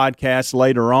 radio, podcast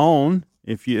later on,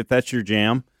 if that's your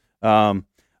jam. My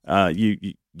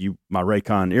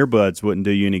Raycon earbuds wouldn't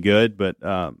do you any good, but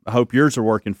I hope yours are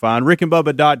working fine.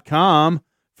 RickandBubba.com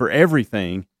for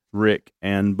everything Rick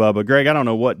and Bubba. Greg, I don't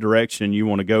know what direction you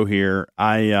want to go here.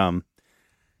 I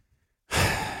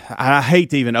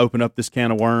hate to even open up this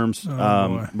can of worms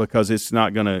because it's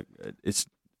not going to – it's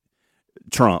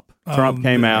Trump. Trump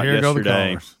came out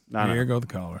yesterday. Here go the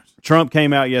callers. Trump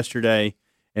came out yesterday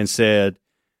and said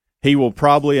he will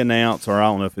probably announce, or I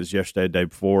don't know if it's yesterday or the day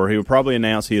before, he will probably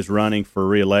announce he is running for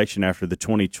re-election after the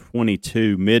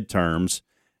 2022 midterms.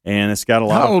 And it's got a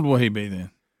lot. How old will he be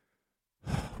then?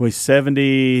 He's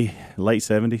 70, late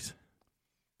 70s.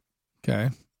 Okay.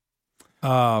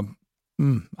 I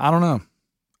don't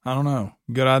know.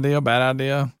 Good idea, bad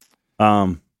idea?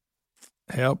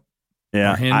 Help?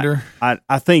 Yeah, or hinder?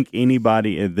 I think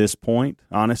anybody at this point,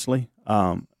 honestly,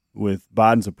 with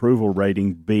Biden's approval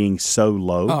rating being so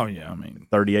low. Oh, yeah,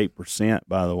 38%,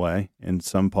 by the way, in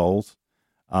some polls.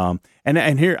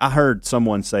 And here I heard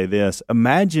someone say this.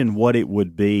 Imagine what it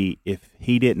would be if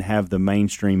he didn't have the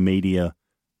mainstream media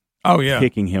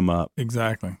picking him up.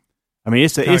 Exactly. I mean,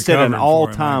 it's at an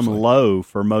all-time low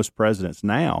for most presidents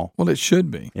now. Well, it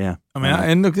should be. Yeah. I mean,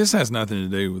 and look, this has nothing to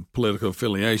do with political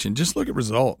affiliation. Just look at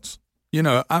results.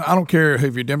 I don't care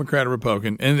if you're Democrat or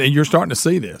Republican, and you're starting to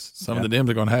see this. Some of the Dems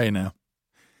are going, hey, now.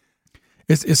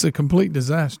 It's a complete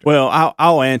disaster. Well,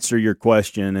 I'll answer your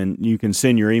question, and you can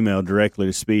send your email directly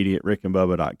to Speedy at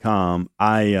rickandbubba.com.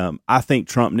 I think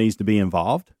Trump needs to be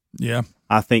involved. Yeah.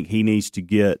 I think he needs to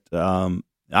get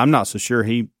I'm not so sure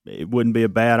it wouldn't be a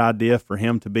bad idea for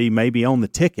him to be maybe on the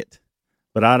ticket,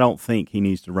 but I don't think he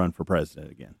needs to run for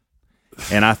president again.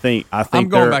 And I think I'm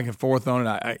going back and forth on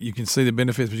it. You can see the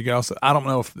benefits, but you can also, I don't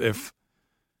know if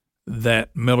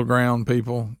that middle ground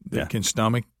people that can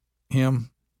stomach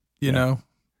him, you know.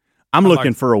 I'm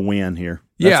looking for a win here.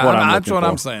 That's what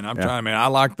I'm saying. I'm trying. I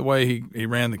like the way he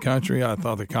ran the country. I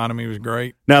thought the economy was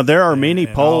great. Now there are many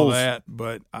polls, all that,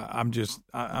 but I'm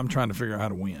trying to figure out how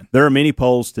to win. There are many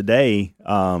polls today,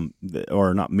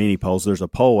 or not many polls. There's a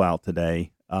poll out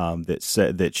today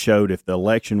that showed if the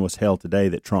election was held today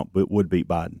that Trump would beat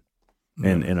Biden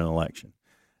in an election.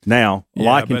 Now a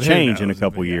lot can change in a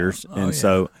couple years,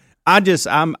 so I'm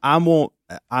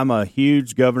a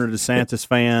huge Governor DeSantis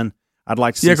fan. I'd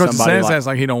like to see somebody DeSantis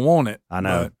like he don't want it. I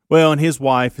know. Well, and his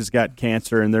wife has got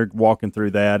cancer, and they're walking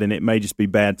through that, and it may just be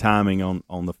bad timing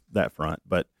on that front.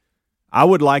 But I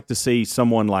would like to see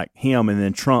someone like him, and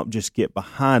then Trump just get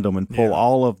behind them and pull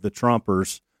all of the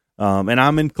Trumpers. And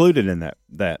I'm included in that.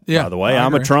 By the way,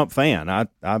 I'm a Trump fan. I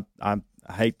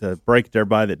hate to break it to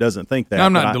everybody that doesn't think that. No,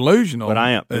 I'm not delusional, but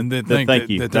I am. And they think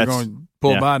that they're going to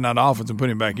pull Biden out of office and put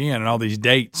him back in, and all these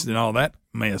dates and all that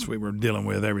mess we were dealing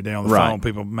with every day on the phone.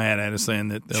 People mad at us saying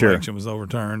that the election was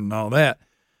overturned and all that.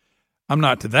 I'm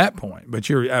not to that point, but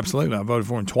you're absolutely. I voted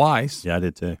for him twice. Yeah, I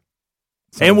did too.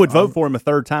 So, and would vote for him a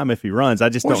third time if he runs. I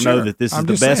just don't know that this is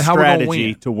the best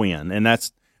strategy to win, and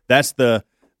that's the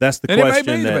question. It may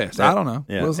be the best. I don't know.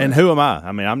 Yeah. We'll and who am I?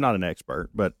 I mean, I'm not an expert,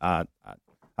 but I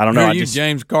don't know.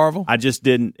 James Carville? I just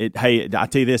didn't. Hey, I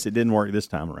tell you this, it didn't work this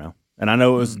time around. And I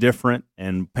know it was different,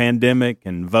 and pandemic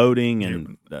and voting,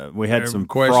 and we had some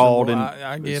fraud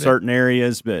in certain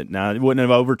areas, but now it wouldn't have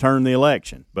overturned the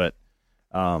election. But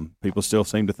people still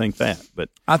seem to think that. But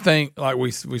I think, like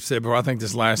we said before, I think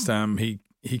this last time he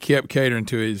kept catering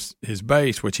to his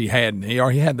base, which he hadn't. He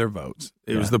already had their votes.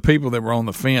 It was the people that were on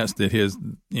the fence that his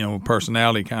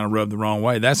personality kind of rubbed the wrong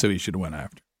way. That's who he should have went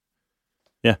after.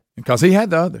 Yeah, because he had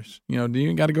the others.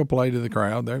 You got to go play to the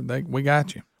crowd. We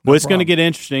got you. Well, it's going to get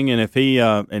interesting, and if he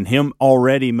and him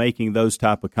already making those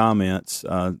type of comments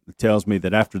tells me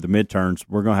that after the midterms,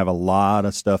 we're going to have a lot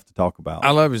of stuff to talk about.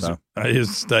 I love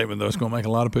his statement, though. It's going to make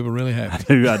a lot of people really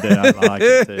happy. I do. I like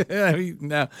it,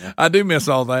 too. I do miss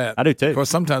all that. I do, too. Of course,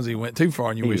 sometimes he went too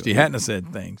far, and you wished he hadn't have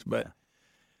said things. But,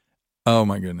 oh,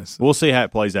 my goodness. We'll see how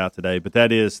it plays out today. But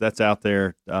that's out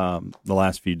there the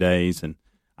last few days, and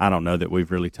I don't know that we've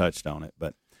really touched on it.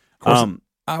 But of course,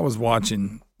 I was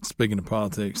watching – speaking of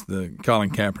politics, the Colin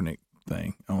Kaepernick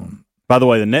thing on. By the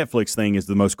way, the Netflix thing is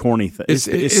the most corny thing.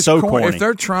 It's so corny. If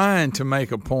they're trying to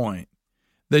make a point,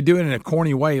 they do it in a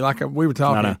corny way. Like we were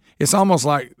talking, No. It's almost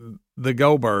like the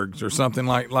Goldbergs or something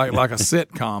like a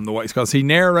sitcom. The way it's because he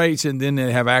narrates and then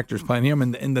they have actors playing him,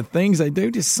 and the things they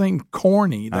do just seem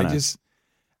corny. They just.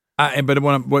 But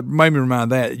what made me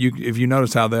remind that if you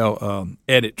notice how they'll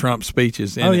edit Trump's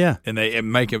speeches, and they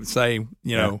make it say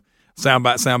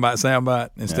soundbite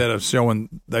instead of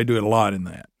showing. They do it a lot in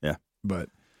that. Yeah, but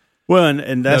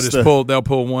and that's they'll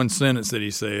pull one sentence that he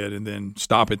said and then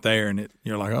stop it there, and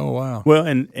you're like, oh wow. Well,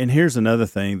 and here's another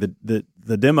thing: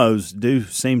 the demos do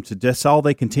seem to just all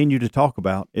they continue to talk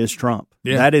about is Trump.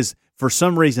 Yeah. That is for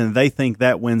some reason they think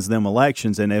that wins them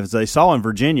elections, and as they saw in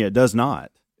Virginia, it does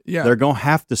not. Yeah, they're going to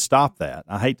have to stop that.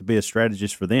 I hate to be a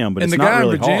strategist for them, but it's not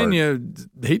really hard. And the guy in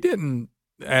Virginia, he didn't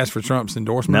ask for Trump's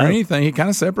endorsement or anything. He kind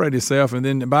of separated himself, and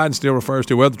then Biden still refers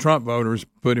to, the Trump voters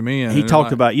put him in. He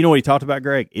talked about, what he talked about,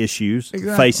 Greg? Issues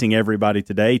facing everybody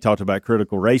today. He talked about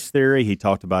critical race theory. He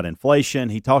talked about inflation.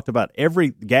 He talked about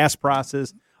gas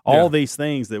prices, all these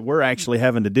things that we're actually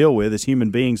having to deal with as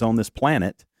human beings on this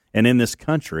planet and in this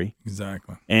country.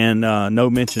 Exactly. And no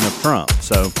mention of Trump.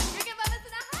 So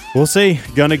we'll see.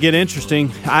 Gonna get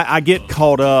interesting. I get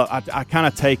caught up. I kind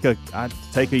of take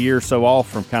a year or so off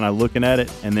from kind of looking at it,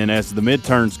 and then as the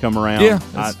midterms come around,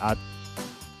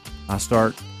 I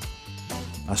start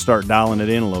dialing it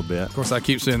in a little bit. Of course, I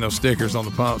keep seeing those stickers on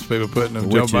the pumps people putting of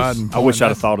Joe Biden. I wish I'd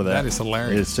have thought of that. That is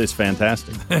hilarious. It's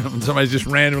fantastic. Somebody's just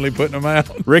randomly putting them out.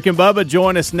 Rick and Bubba,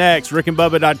 join us next.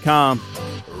 RickandBubba.com.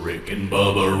 Rick and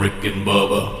Bubba, Rick and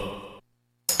Bubba.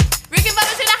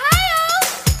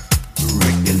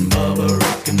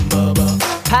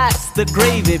 Pass the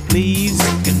gravy, please.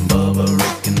 Rick and Bubba.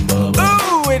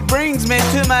 Ooh, it brings me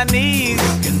to my knees.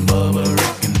 Rick and Bubba.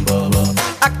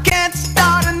 I can't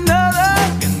start another.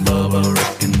 Rick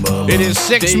and Bubba. It is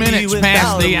 6 minutes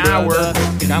past the hour.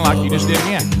 Kind of like you just did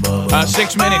again.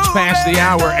 6 minutes past the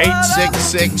hour.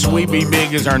 866 We Be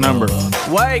Big is our number.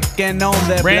 Waking on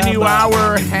that Brand new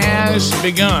hour has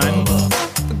begun.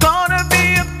 Gonna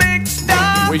be a big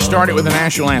star. We started with the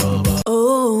national anthem.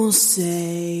 Oh,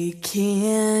 say,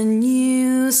 can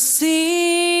you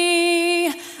see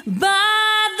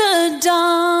by the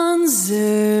dawn's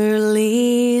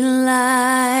early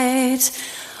light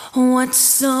what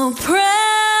so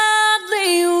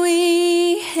proudly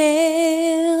we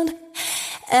hailed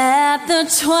at the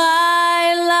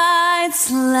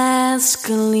twilight's last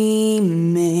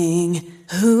gleaming,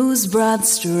 whose broad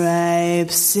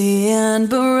stripes and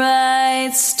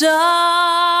bright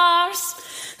stars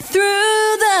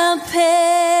through the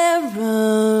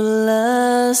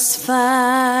perilous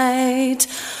fight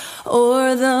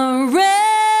o'er the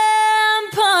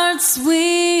ramparts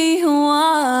we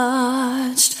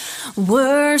watched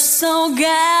were so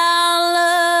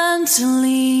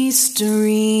gallantly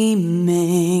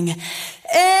streaming,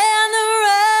 and the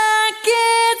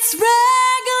rockets regular,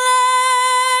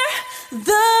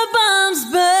 the bombs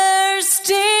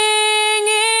bursting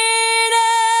in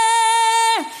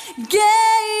air,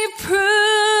 gave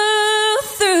proof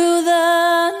through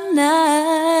the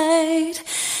night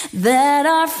that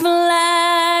our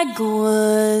flag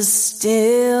was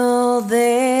still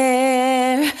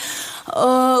there.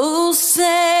 Oh,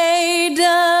 say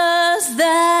does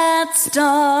that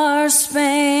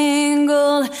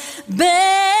star-spangled banner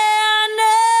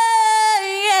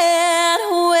yet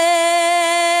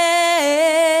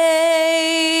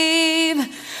wave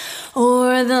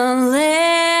o'er the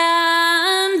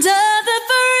land of the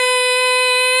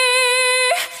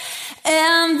free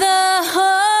and the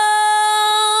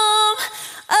home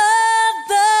of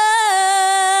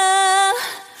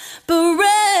the brave.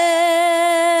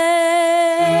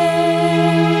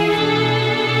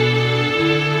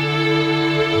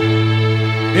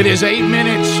 It is 8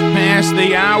 minutes past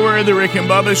the hour of the Rick and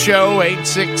Bubba Show.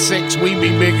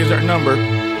 866-WE-BE-BIG is our number.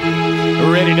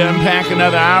 We're ready to unpack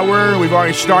another hour. We've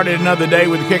already started another day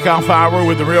with the kickoff hour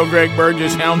with the real Greg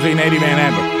Burgess, Helmsy, and Eddie Van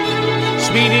Adler.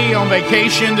 Speedy on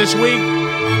vacation this week,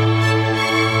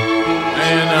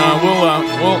 and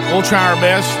we'll try our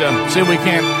best to see if we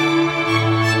can't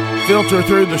filter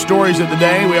through the stories of the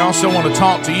day. We also want to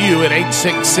talk to you at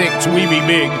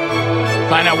 866-WE-BE-BIG.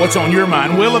 Find out what's on your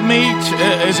mind. Will of Meat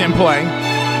is in play.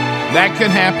 That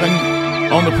could happen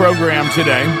on the program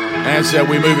today as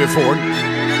we move it forward.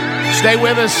 Stay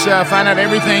with us. Find out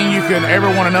everything you could ever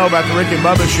want to know about the Rick and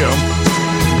Bubba Show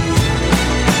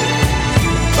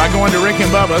by going to Rick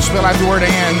and Bubba, spell out the word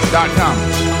and.com.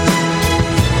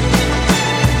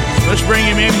 Let's bring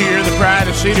him in here, the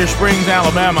pride of Cedar Springs,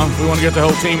 Alabama. We want to get the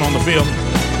whole team on the field.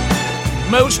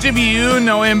 Most of you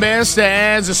know him best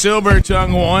as the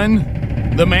Silver-Tongued One,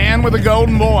 the man with a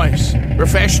golden voice,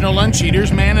 professional lunch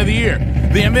eaters, man of the year,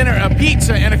 the inventor of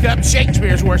pizza and a cup of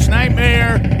Shakespeare's worst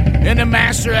nightmare, and the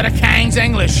master of the King's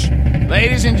English.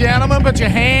 Ladies and gentlemen, put your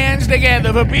hands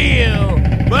together for Bill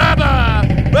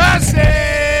Bubba Bussey!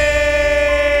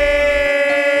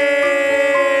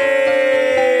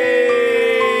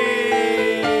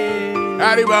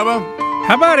 Howdy, Bubba.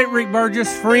 How about it, Rick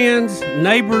Burgess? Friends,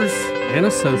 neighbors, and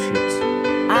associates.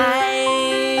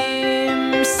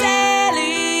 I'm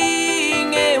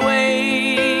sailing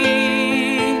away.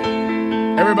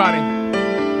 Everybody.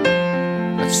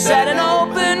 Let's set an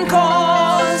open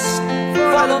course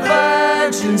for the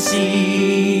virgin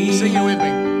sea. Sing it with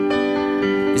me.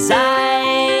 'Cause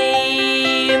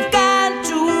I've got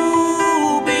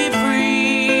to be free.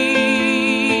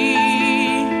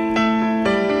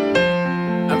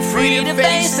 I'm free to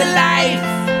face the life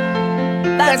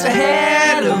that's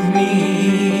ahead of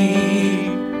me.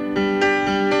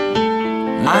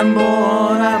 I'm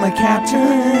born, I'm a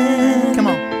captain. Come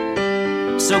on.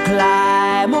 So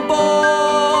climb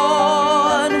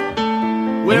aboard.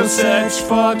 We'll search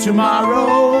for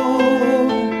tomorrow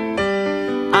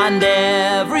on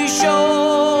every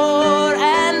shore,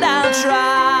 and I'll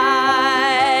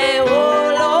try,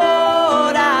 oh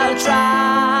Lord, I'll try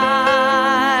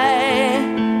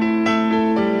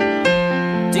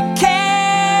to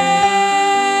carry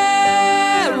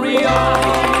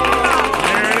on.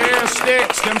 There it is,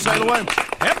 Sticks. Come sail away.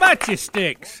 How about you,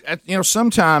 Sticks? You know,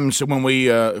 sometimes when we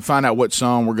find out what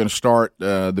song we're going to start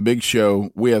the big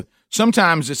show with,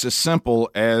 sometimes it's as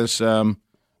simple as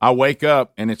I wake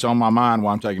up and it's on my mind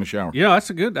while I'm taking a shower. Yeah,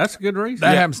 that's a good reason.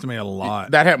 That happens to me a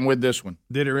lot. That happened with this one.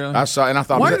 Did it really? I saw, and I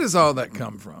thought, where does all that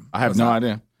come from? I have no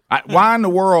idea. Why in the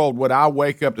world would I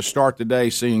wake up to start the day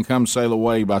singing "Come Sail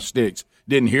Away" by Styx?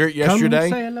 Didn't hear it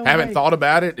yesterday. Haven't thought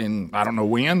about it, and I don't know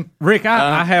when. Rick,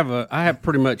 I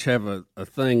pretty much have a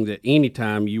thing that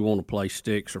anytime you want to play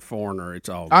Styx or Foreigner, it's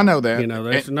all good. I know that. You know,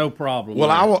 there's no problem.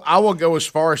 Well, I will go as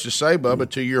far as to say, Bubba,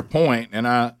 to your point, and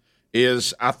I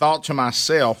thought to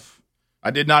myself,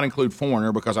 I did not include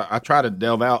Foreigner because I try to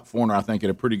delve out Foreigner, I think, at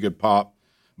a pretty good pop.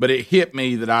 But it hit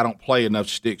me that I don't play enough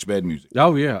Styx bed music.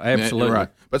 Oh, yeah, absolutely. Right.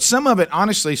 But some of it,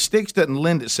 honestly, Styx doesn't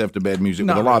lend itself to bed music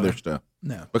with a lot of their stuff.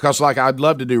 No. Because, like, I'd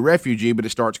love to do Refugee, but it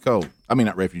starts cold. I mean,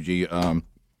 not Refugee,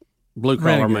 Blue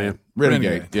Collar Man.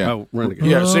 Renegade. Yeah. Oh, Renegade.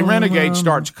 Yeah. See, Renegade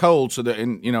starts cold, so that,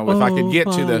 and if I could get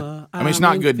to the, I mean, it's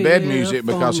not good bed music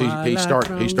because he starts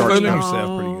Fooling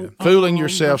yourself pretty good. Fooling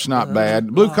yourself's not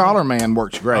bad. Blue Collar Man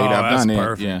works great. Oh, I've done that's it.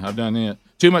 perfect. Yeah, I've done it.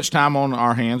 Too much time on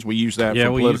our hands. We use that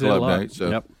for we use it political a lot. updates. So.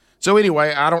 Yep. So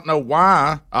anyway, I don't know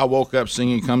why I woke up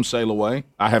singing "Come Sail Away."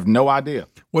 I have no idea.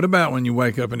 What about when you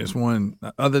wake up and it's one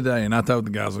other day, and I told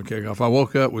the guys on kickoff, I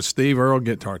woke up with Steve Earle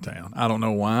Guitar Town. I don't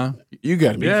know why. You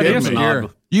got to be kidding me.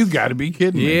 You got to be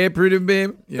kidding me. Yeah, pretty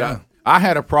big. Yeah. I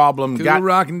had a problem. Cool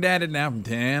rockin' daddy now from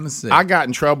Tennessee. I got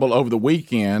in trouble over the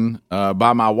weekend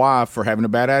by my wife for having a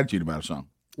bad attitude about a song.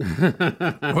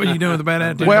 What are you doing with the bad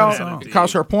attitude? Well,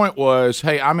 because her point was,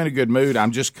 hey, I'm in a good mood.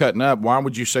 I'm just cutting up. Why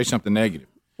would you say something negative?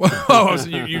 Oh, so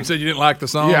you said you didn't like the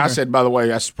song? Yeah, I said, by the way,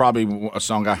 that's probably a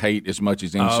song I hate as much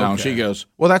as any song. Okay. She goes,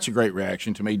 well, that's a great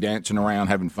reaction to me dancing around,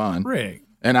 having fun. Rick.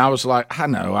 And I was like, I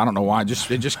know. I don't know why. It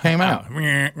just came out.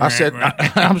 I said,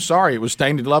 I'm sorry. It was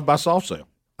Tainted Love by Soft Cell.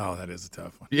 Oh, that is a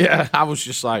tough one. Yeah, I was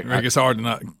just like, Rick, it's hard to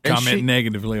not comment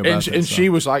negatively about that. And song. she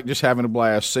was like just having a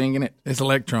blast singing it. It's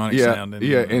electronic sound.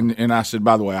 And I said,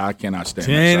 by the way, I cannot stand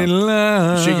Tainted that song.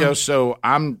 Love. She goes, so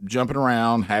I'm jumping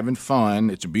around, having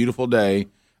fun. It's a beautiful day.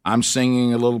 I'm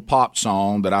singing a little pop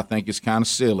song that I think is kind of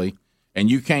silly, and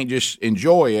you can't just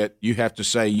enjoy it. You have to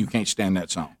say you can't stand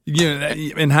that song. Yeah,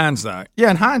 in hindsight.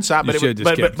 Yeah, in hindsight, but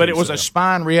it was a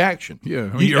spine reaction.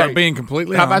 Yeah, you're being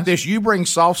completely How honest. about this? You bring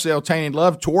Soft Cell Tainted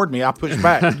Love toward me, I push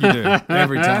back. You do,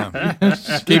 every time.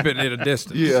 Keep it at a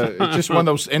distance. Yeah, it's just one of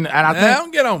those. And I think,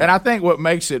 don't get on me. And I think what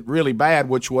makes it really bad,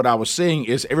 which what I was seeing,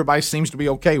 is everybody seems to be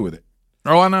okay with it.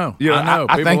 Oh, I know. You know, I know.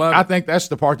 People love it. I think that's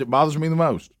the part that bothers me the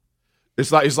most.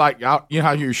 It's like you know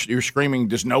how you're screaming,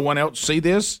 does no one else see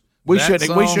this? We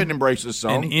shouldn't embrace this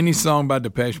song. And any song by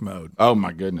Depeche Mode. Oh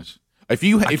my goodness! I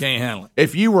can't handle it.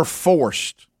 If you were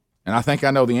forced, and I think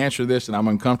I know the answer to this, and I'm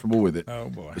uncomfortable with it. Oh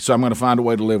boy! So I'm going to find a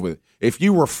way to live with it. If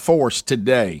you were forced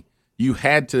today, you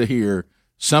had to hear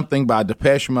something by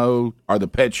Depeche Mode or the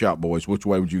Pet Shop Boys. Which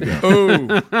way would you go?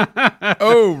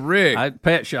 Oh, Rick!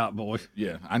 Pet Shop Boys.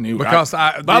 Yeah, I knew because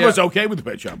Bubba's okay with the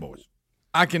Pet Shop Boys.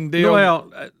 I can deal. Well,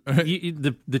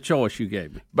 the choice you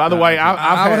gave me. By the way,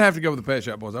 I would have to go with the Pet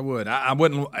Shop Boys. I would. I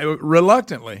wouldn't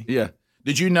reluctantly. Yeah.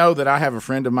 Did you know that I have a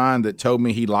friend of mine that told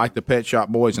me he liked the Pet Shop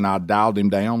Boys, and I dialed him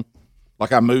down?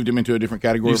 Like I moved him into a different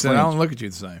category. You of said friends. I don't look at you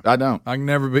the same. I don't. I can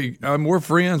never be. We're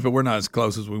friends, but we're not as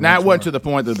close as we. Now once it wasn't were. to the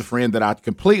point that the friend that I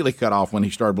completely cut off when he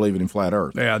started believing in flat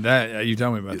Earth. Yeah, that you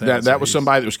told me about that. That was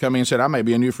somebody that was coming and said, "I may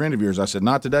be a new friend of yours." I said,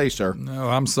 "Not today, sir." No,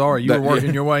 I'm sorry. You were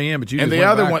working your way in, but you. And just the went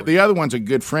other backwards. the other one's a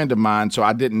good friend of mine, so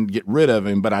I didn't get rid of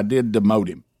him, but I did demote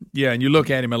him. Yeah, and you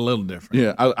look at him a little different.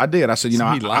 Yeah, I did. I said, So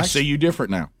he I likes see you different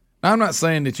now. I'm not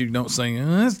saying that you don't sing.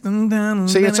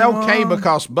 See, it's okay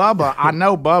because Bubba, I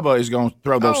know Bubba is going to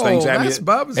throw those things at me. That's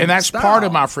Bubba's and that's style. part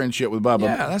of my friendship with Bubba.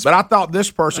 Yeah, but I thought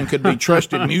this person could be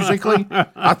trusted musically.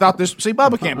 I thought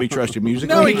Bubba can't be trusted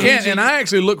musically. No, he can't. And I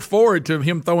actually look forward to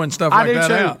him throwing stuff like that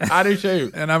out. I do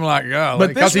too. And I'm like, oh, But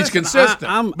because he's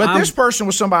consistent. This person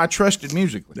was somebody I trusted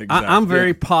musically. I'm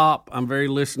very pop. I'm very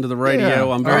listen to the radio.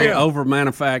 Yeah. I'm very over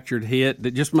manufactured hit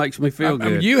that just makes me feel good. I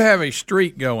mean, you have a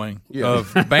streak going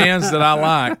of bands that I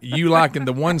like. You liking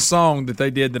the one song that they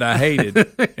did that I hated,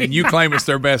 and you claim it's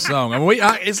their best song. I mean,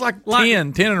 it's like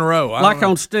 10 in a row. Like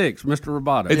on Sticks, Mr.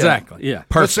 Roboto. Exactly. Yeah.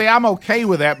 But see, I'm okay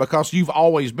with that because you've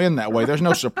always been that way. There's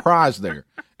no surprise there.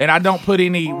 And I don't put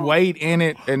any weight in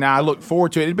it, and I look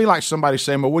forward to it. It'd be like somebody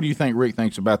saying, well, what do you think Rick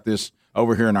thinks about this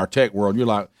over here in our tech world? You're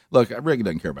like, look, Rick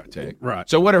doesn't care about tech. Right.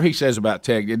 So whatever he says about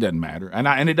tech, it doesn't matter.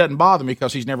 And it doesn't bother me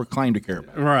because he's never claimed to care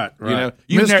about it. Right. You know,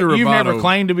 Mr. you've never Roboto.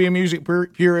 claimed to be a music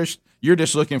purist. You're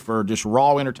just looking for just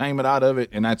raw entertainment out of it,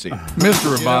 and that's it.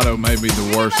 Mr. Roboto may be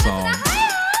the worst song.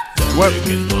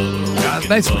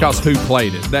 That's because who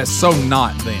played it. That's so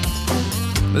not them.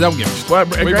 But don't get me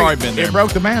started. We've already been there. It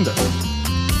broke the band up.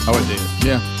 Oh, it did.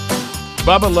 Yeah.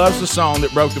 Bubba loves the song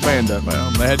that broke the band up. Well,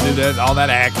 they had to do that, all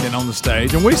that acting on the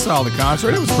stage, and we saw the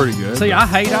concert. It was pretty good. See,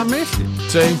 I missed it.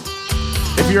 See,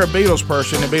 if you're a Beatles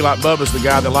person, it'd be like Bubba's the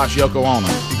guy that likes Yoko Ono.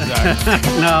 Exactly.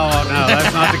 No,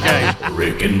 that's not the case.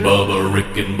 Rick and Bubba,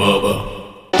 Rick and Bubba.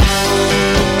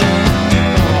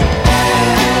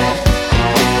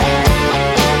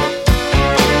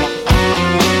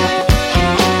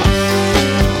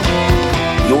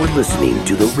 You're listening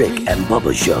to The Rick and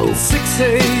Bubba Show. 6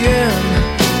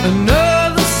 a.m.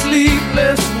 Another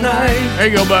sleepless night. There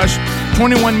you go, Bush.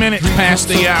 21 minutes past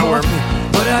the hour.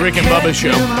 Rick and Bubba Show.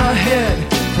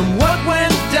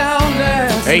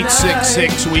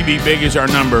 866 We Be Big is our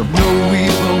number. All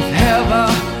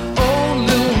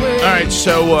right,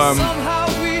 so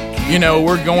You know,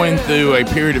 we're going through a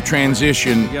period of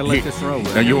transition. You gotta let this roll.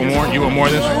 You want more? You want more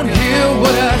of this? Hear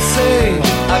what I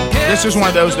say. This is one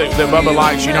of those that Bubba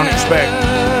likes. You don't expect.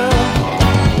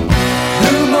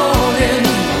 New morning,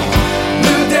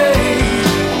 new day.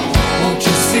 Won't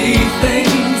you see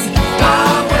things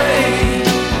my way?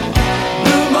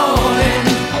 New morning,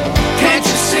 can't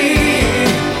you see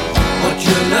what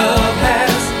your love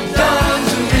has done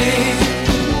to me?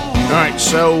 All right,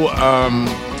 so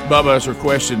Bubba has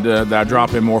requested that I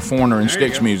drop in more Foreigner and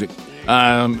Styx music.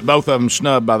 Both of them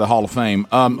snubbed by the Hall of Fame.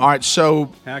 All right,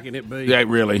 so how can it be? Yeah,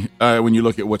 really. When you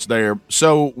look at what's there,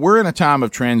 so we're in a time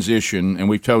of transition, and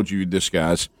we've told you this,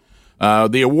 guys.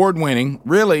 The award-winning,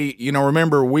 really, you know,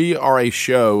 remember we are a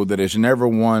show that has never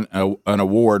won an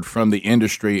award from the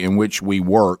industry in which we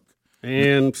work.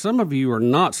 And some of you are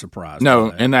not surprised.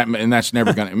 No, and that's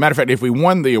never going to. Matter of fact, if we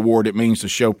won the award, it means the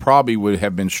show probably would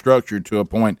have been structured to a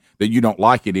point that you don't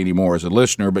like it anymore as a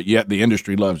listener, but yet the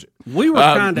industry loves it. We were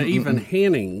kind of even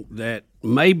hinting that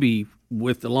maybe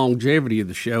with the longevity of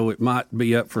the show, it might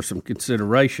be up for some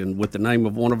consideration with the name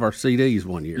of one of our CDs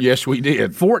one year. Yes, we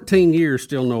did. 14 years,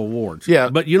 still no awards. Yeah.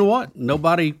 But you know what?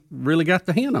 Nobody really got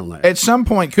the hint on that. At some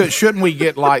point, shouldn't we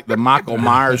get like the Michael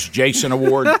Myers Jason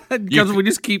Award? Because we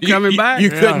just keep coming back. You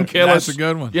couldn't kill us. That's a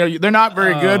good one. Yeah, they're not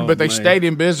very good, but they stayed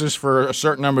in business for a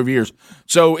certain number of years.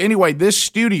 So anyway, this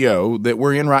studio that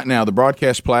we're in right now, the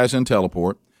Broadcast Plaza and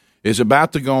Teleport, is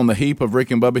about to go on the heap of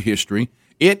Rick and Bubba history.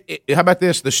 How about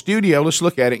this? The studio, let's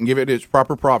look at it and give it its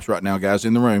proper props right now, guys,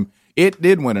 in the room. It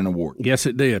did win an award. Yes,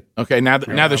 it did. Okay, now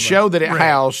the show that it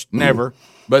housed, never,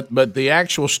 but the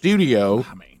actual studio.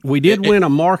 We did win a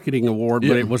marketing award,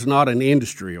 but it was not an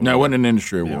industry award. No, it wasn't an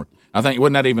industry award. I think,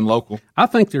 wasn't that even local? I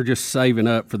think they're just saving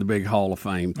up for the big Hall of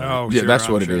Fame thing. Oh, Yeah, sure, that's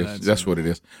I'm what sure it is. That's what it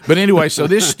is. But anyway, so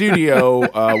this studio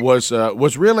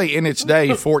was really in its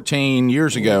day 14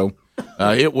 years ago.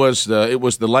 It was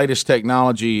the latest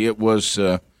technology. It was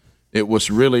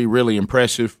really, really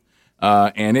impressive.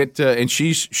 And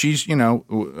she's you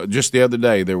know, just the other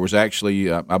day there was actually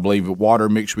I believe water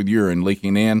mixed with urine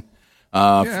leaking in.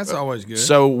 Yeah, that's always good.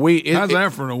 So how's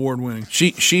that for an award-winning?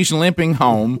 She's limping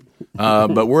home,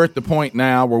 but we're at the point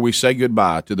now where we say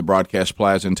goodbye to the Broadcast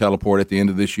Plaza and Teleport at the end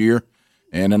of this year,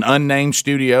 and an unnamed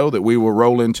studio that we will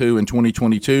roll into in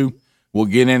 2022. We'll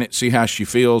get in it, see how she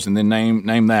feels, and then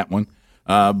name that one.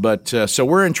 So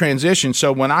we're in transition.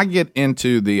 So when I get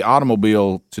into the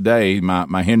automobile today,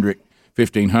 my Hendrick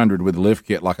 1500 with the lift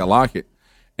kit like I like it,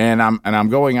 and I'm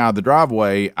going out of the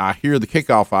driveway, I hear the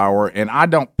kickoff hour, and I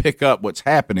don't pick up what's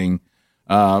happening.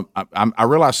 I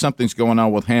realize something's going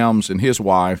on with Helms and his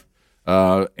wife,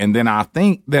 and then I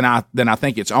think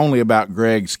it's only about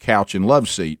Greg's couch and love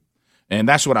seat, and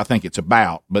that's what I think it's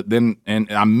about. But then, and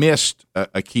I missed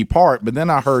a key part. But then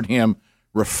I heard him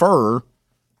refer.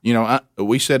 You know,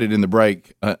 we said it in the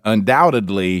break.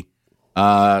 Undoubtedly,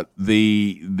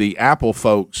 the Apple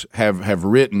folks have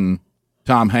written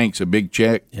Tom Hanks a big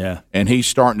check. Yeah, and he's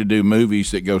starting to do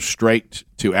movies that go straight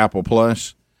to Apple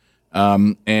Plus.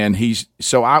 And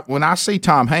when I see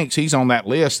Tom Hanks, he's on that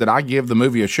list that I give the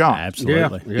movie a shot.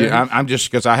 Absolutely. Yeah. I'm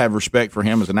just because I have respect for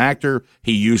him as an actor.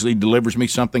 He usually delivers me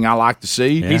something I like to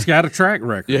see. Yeah. He's got a track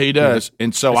record. Yeah, he does.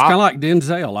 And so it's kind of like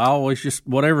Denzel. I always just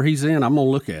whatever he's in, I'm gonna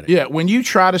look at it. Yeah, when you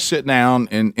try to sit down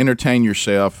and entertain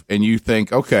yourself, and you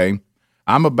think, okay,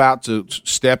 I'm about to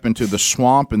step into the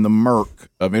swamp and the murk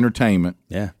of entertainment.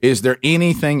 Yeah. Is there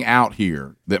anything out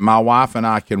here that my wife and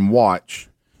I can watch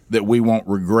that we won't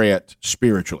regret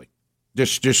spiritually?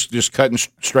 Just cutting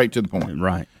straight to the point.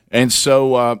 Right. And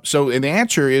so and the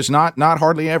answer is not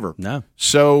hardly ever. No.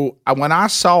 So when I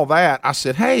saw that, I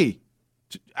said, hey,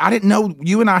 I didn't know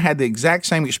you and I had the exact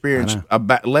same experience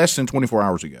about less than 24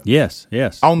 hours ago. Yes.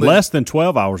 Less than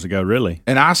 12 hours ago, really.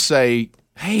 And I say,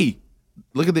 hey,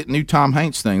 look at that new Tom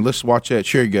Hanks thing. Let's watch that.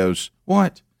 Sherry goes,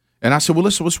 what? And I said, well,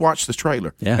 let's watch this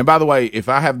trailer. Yeah. And by the way, if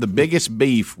I have the biggest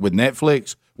beef with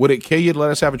Netflix, would it kill you to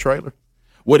let us have a trailer?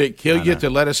 Would it kill you to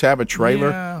let us have a trailer?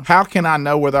 Yeah. How can I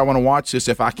know whether I want to watch this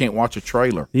if I can't watch a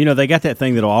trailer? You know, they got that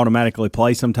thing that'll automatically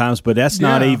play sometimes, but that's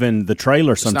not even the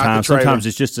trailer sometimes. Sometimes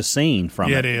it's just a scene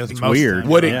from it. It is. It's Most weird.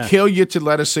 Would it kill you to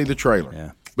let us see the trailer?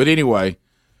 Yeah. But anyway,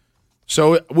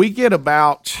 so we get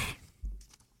about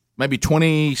maybe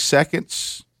 20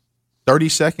 seconds, 30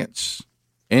 seconds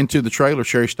into the trailer.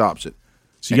 Sherry stops it.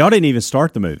 So y'all didn't even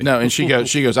start the movie. No, and she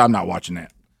goes, I'm not watching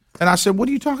that. And I said, what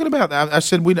are you talking about? I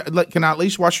said, can I at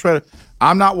least watch the trailer?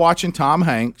 I'm not watching Tom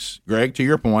Hanks, Greg, to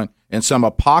your point, in some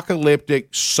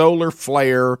apocalyptic solar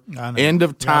flare, end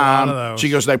of time. She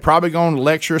goes, they probably going to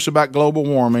lecture us about global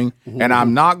warming, and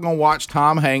I'm not going to watch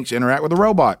Tom Hanks interact with a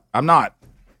robot. I'm not.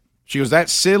 She goes,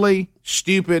 that's silly,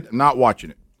 stupid, I'm not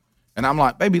watching it. And I'm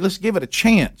like, baby, let's give it a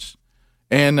chance.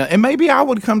 And maybe I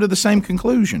would come to the same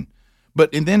conclusion.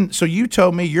 So you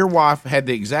told me your wife had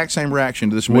the exact same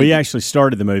reaction to this movie. We actually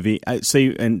started the movie.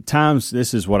 See, and times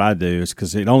this is what I do is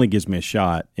because it only gives me a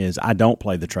shot. Is I don't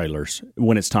play the trailers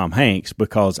when it's Tom Hanks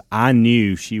because I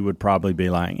knew she would probably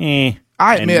be like, eh.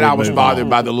 I admit I was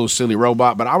bothered by the little silly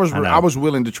robot, but I was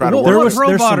willing to try to work. What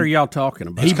robot are y'all talking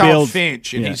about? He's called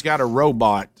Finch, and he's got a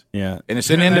robot. Yeah, and it's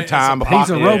an end of time.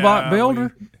 He's a robot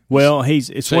builder. Well,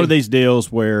 it's one of these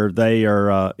deals where they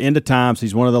are end of times.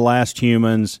 He's one of the last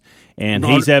humans, and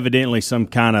he's evidently some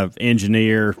kind of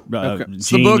engineer. It's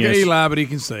the book of Eli, but he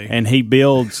can see. And he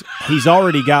builds. He's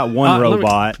already got one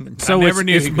robot. So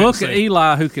it's book of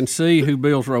Eli who can see who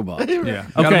builds robots. Yeah.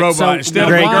 Okay. Robot. So instead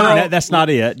Greg, of a girl, that's not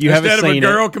it. You haven't seen it. Instead of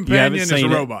a girl companion, it's a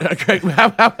robot. Greg, wait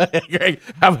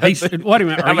a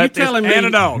minute. Are you telling me? And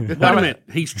a dog. Wait a minute.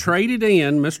 He's traded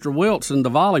in Mr. Wilson,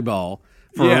 the volleyball.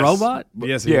 For a robot?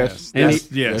 Yes. Yes.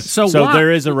 So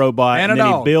there is a robot, and then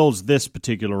he builds this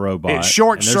particular robot. It's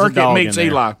Short Circuit meets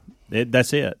Eli.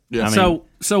 That's it. Yeah.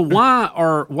 So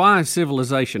why is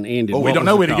civilization ended? Well, we don't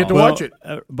know. We didn't get to watch it.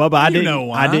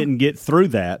 Bubba, I didn't get through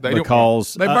that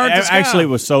because they burned the sky. Actually it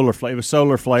was solar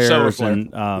flares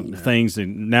and things,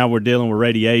 and now we're dealing with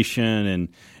radiation. And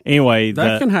anyway,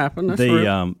 that can happen. That's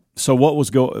real. So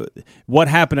what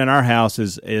happened in our house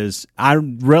is I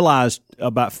realized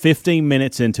about 15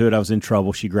 minutes into it I was in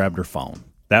trouble. She grabbed her phone.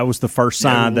 That was the first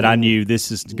sign that I knew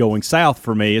this is going south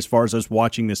for me as far as us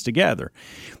watching this together.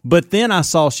 But then I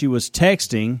saw she was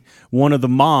texting one of the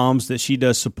moms that she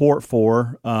does support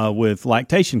for with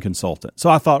lactation consultant.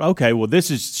 So I thought, okay, well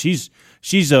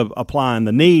she's applying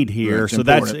the need here. So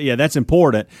that's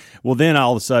important. Well, then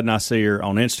all of a sudden I see her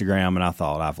on Instagram and I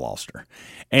thought I've lost her.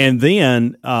 And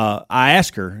then I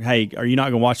asked her, hey, are you not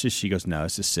going to watch this? She goes, no,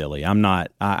 this is silly.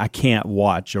 I can't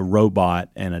watch a robot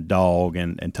and a dog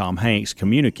and Tom Hanks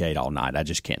communicate all night. I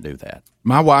just can't do that.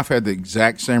 My wife had the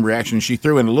exact same reaction. She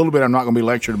threw in a little bit. I'm not going to be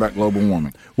lectured about global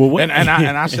warming. Well, and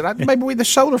I said, maybe with the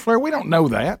solar flare, we don't know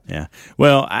that. Yeah.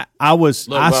 Well, I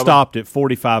stopped at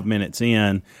 45 minutes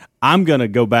in. I'm going to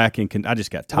go back and I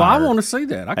just got tired. Well, I want to see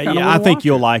that. I think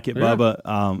you'll like it, Bubba.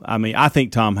 I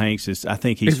think Tom Hanks is. I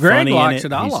think he's funny Greg likes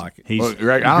in it. I like it.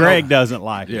 Greg doesn't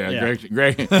like it. Yeah.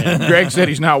 Greg said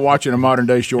he's not watching a modern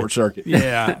day Short Circuit.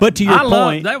 Yeah, but to your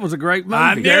point, that was a great movie.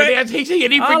 I knew it.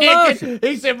 He predicted.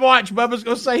 He said, "Watch, Bubba's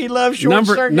going to say he loves Short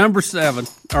Circuit." Number 7.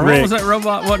 Or what was that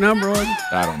robot? What number was it?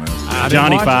 I don't know.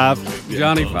 Johnny 5.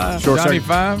 Johnny 5. Johnny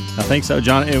 5. I think so.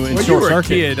 Johnny. Well, you were a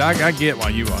kid. I get why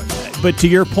you watched that. But to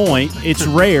your point, it's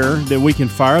rare that we can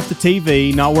fire up the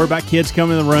TV, not worry about kids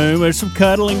coming in the room. There's some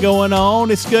cuddling going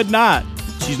on. It's good night.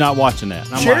 She's not watching that.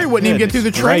 Sherry wouldn't even get through the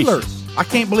trailer. I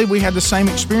can't believe we had the same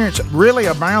experience, really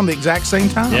around the exact same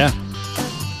time. Yeah.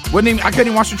 I couldn't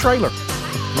even watch the trailer.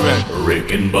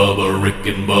 Rick and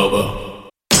Bubba.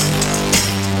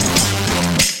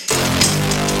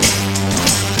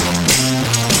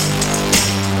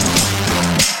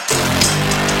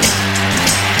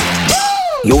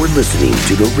 You're listening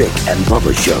to The Rick and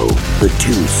Bubba Show, the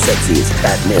 2 sexiest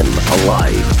fat men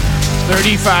alive.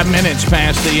 35 minutes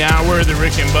past the hour of The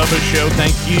Rick and Bubba Show.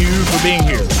 Thank you for being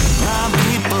here.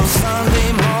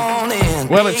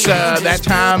 Well, it's that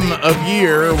time of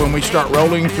year when we start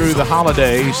rolling through the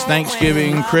holidays,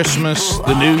 Thanksgiving, Christmas,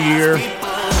 the New Year.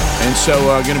 And so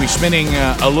going to be spending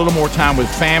a little more time with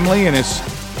family. And as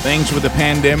things with the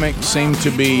pandemic seem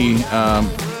to be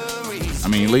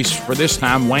at least for this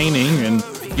time, waning and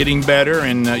getting better,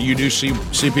 and you do see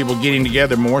people getting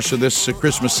together more. So this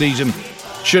Christmas season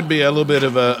should be a little bit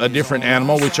of a different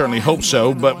animal. We certainly hope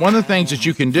so. But one of the things that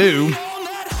you can do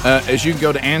is you can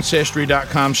go to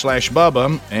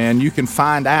Ancestry.com/Bubba, and you can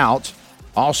find out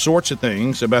all sorts of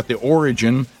things about the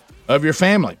origin of your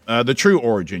family, the true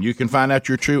origin. You can find out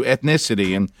your true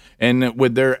ethnicity, and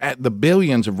with the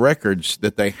billions of records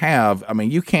that they have,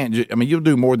 you can't. You'll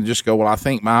do more than just go, well, I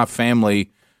think my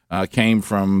family came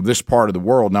from this part of the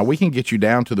world. Now we can get you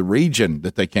down to the region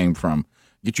that they came from,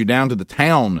 get you down to the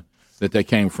town that they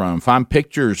came from, find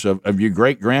pictures of your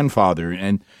great grandfather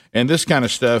and this kind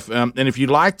of stuff. And if you'd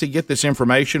like to get this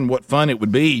information, what fun it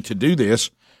would be to do this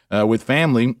with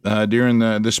family during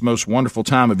this most wonderful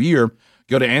time of year.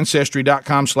 Go to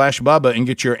Ancestry.com/Bubba and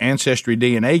get your Ancestry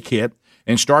DNA kit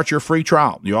and start your free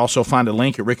trial. You'll also find a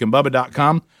link at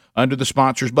rickandbubba.com under the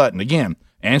sponsors button. Again,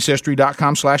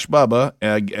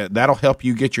 Ancestry.com/Bubba. That'll help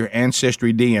you get your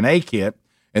Ancestry DNA kit,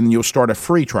 and then you'll start a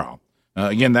free trial.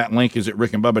 Again, that link is at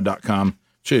rickandbubba.com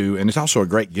too, and it's also a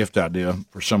great gift idea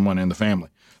for someone in the family.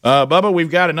 Bubba,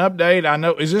 we've got an update. I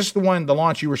know. Is this the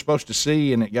launch you were supposed to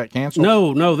see and it got canceled?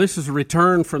 No. This is a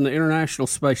return from the International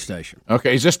Space Station.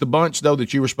 Okay. Is this the bunch, though,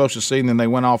 that you were supposed to see and then they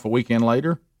went off a weekend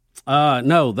later?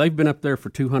 No, they've been up there for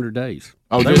 200 days.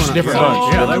 Oh, this is a different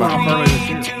bunch. Yeah, they went off early this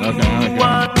year. Okay.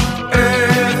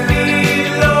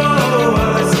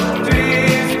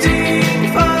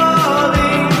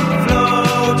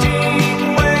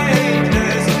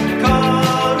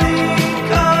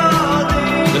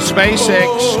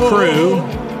 SpaceX crew,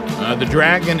 the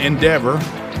Dragon Endeavour,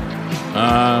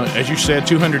 as you said,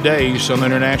 200 days on the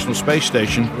International Space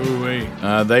Station.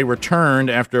 They returned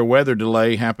after a weather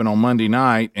delay happened on Monday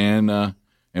night, and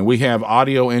we have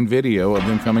audio and video of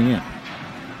them coming in.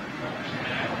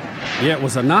 Yeah, it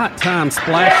was a nighttime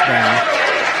splashdown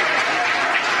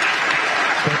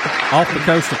off the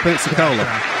coast of Pensacola.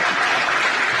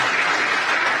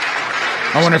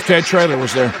 I wonder if Ted Traylor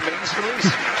was there.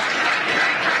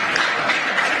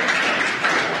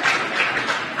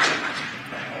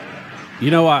 You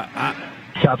know,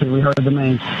 Copy, we heard the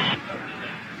name.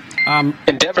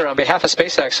 Endeavour, on behalf of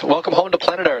SpaceX, welcome home to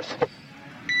planet Earth.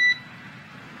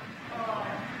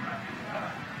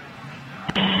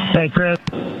 Hey, Chris,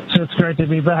 it's great to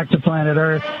be back to planet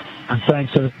Earth.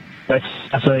 Thanks to the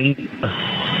NASA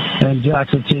and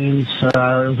JAXA teams. It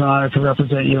was an honor to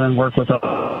represent you and work with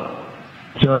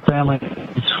your family.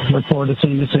 Look forward to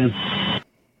seeing you soon.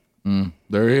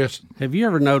 There he is. Have you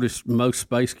ever noticed most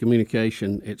space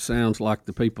communication, it sounds like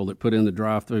the people that put in the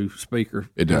drive-through speaker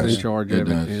is in charge of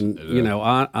it? And, you know,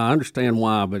 I understand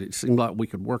why, but it seemed like we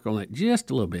could work on that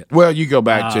just a little bit. Well, you go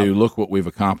back to, look what we've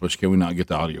accomplished. Can we not get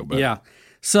the audio better? Yeah.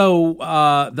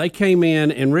 So they came in,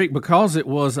 and Rick, because it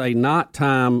was a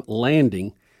nighttime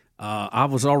landing, I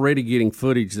was already getting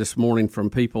footage this morning from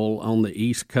people on the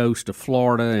east coast of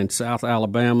Florida and South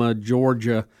Alabama,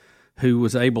 Georgia, who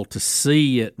was able to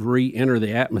see it re-enter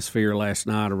the atmosphere last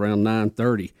night around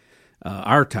 9:30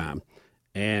 our time.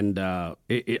 And, I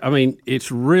mean,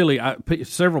 it's really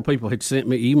several people had sent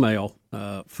me email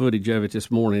footage of it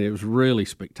this morning. It was really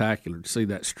spectacular to see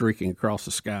that streaking across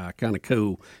the sky. Kind of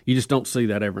cool. You just don't see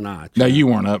that every night. Now, you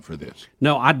weren't up for this.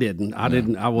 No, I didn't.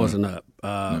 I wasn't up.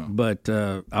 But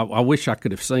I wish I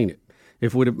could have seen it.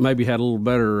 If we'd have maybe had a little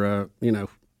better,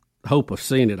 hope of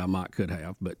seeing it, could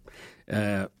have. But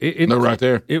they're right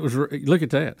there. It was. Look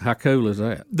at that. How cool is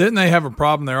that? Didn't they have a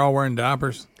problem? They're all wearing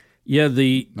diapers. Yeah,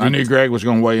 I knew Greg was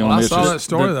going to weigh on this. I saw that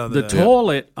story the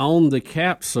toilet on the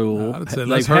capsule.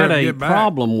 They've had a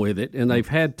problem with it, and they've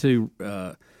had to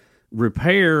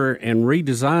repair and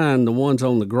redesign the ones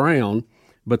on the ground.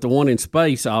 But the one in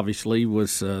space obviously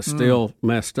was still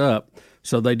messed up.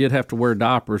 So they did have to wear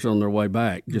diapers on their way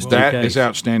back. That is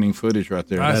outstanding footage right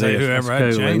there. I say whoever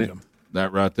had to change them.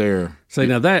 That right there. See,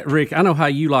 now that, Rick, I know how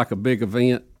you like a big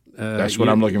event. That's what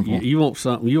I'm looking for. You want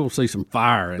something. You will see some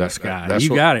fire in the sky. You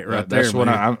got it right there.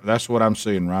 That's what I'm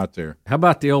seeing right there. How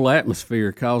about the old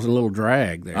atmosphere causing a little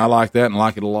drag there? I like that and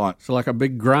like it a lot. It's like a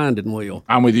big grinding wheel.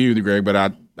 I'm with you, Greg, but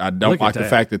I don't like the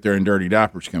fact that they're in dirty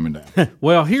diapers coming down.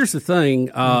 Well, here's the thing.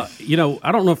 I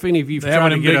don't know if any of you've tried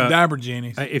to get big diaper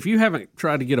genies. If you haven't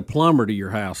tried to get a plumber to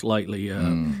your house lately,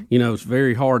 it's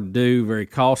very hard to do, very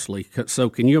costly. So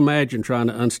can you imagine trying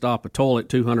to unstop a toilet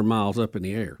 200 miles up in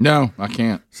the air? No, I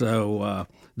can't. So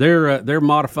they're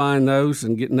modifying those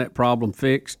and getting that problem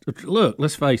fixed. Look,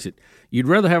 let's face it. You'd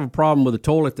rather have a problem with the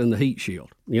toilet than the heat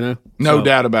shield, No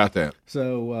doubt about that.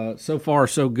 So so far,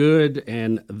 so good,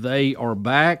 and they are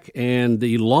back. And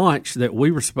the launch that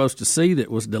we were supposed to see that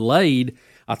was delayed,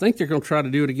 I think they're going to try to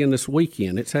do it again this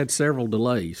weekend. It's had several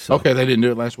delays. So. Okay, they didn't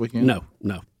do it last weekend?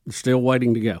 No. Still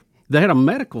waiting to go. They had a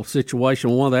medical situation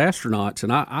with one of the astronauts,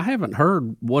 and I haven't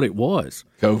heard what it was.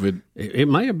 COVID. It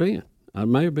may have been. I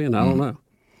don't know.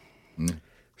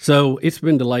 So it's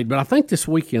been delayed, but I think this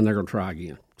weekend they're going to try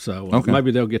again. So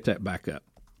maybe they'll get that back up.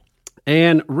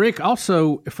 And, Rick,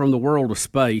 also from the world of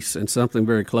space, and something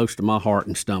very close to my heart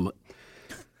and stomach,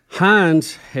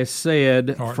 Heinz has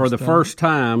said for the first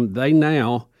time they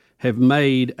now have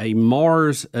made a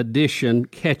Mars edition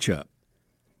ketchup.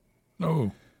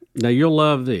 Oh. Now, you'll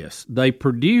love this. They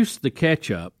produced the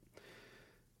ketchup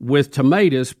with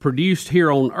tomatoes produced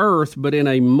here on Earth, but in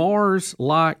a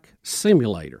Mars-like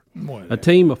simulator. A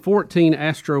team of 14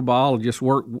 astrobiologists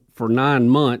worked for 9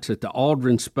 months at the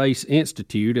Aldrin Space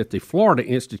Institute at the Florida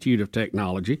Institute of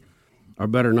Technology, or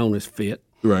better known as FIT.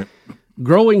 Right.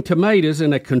 Growing tomatoes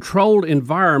in a controlled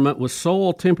environment with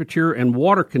soil temperature and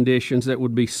water conditions that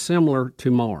would be similar to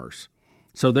Mars.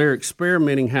 So they're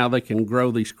experimenting how they can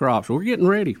grow these crops. We're getting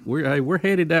ready. We're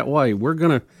headed that way. We're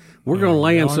gonna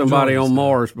land somebody on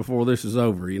Mars before this is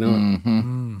over.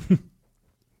 Mm-hmm.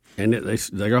 And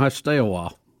they're gonna have to stay a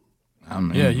while. I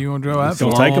mean, Yeah, you gonna drive. It's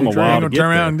gonna take them a while You're to gonna get turn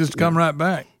around there. and just come right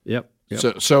back. Yep.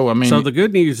 So I mean, so the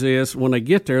good news is when they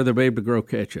get there, they'll be able to grow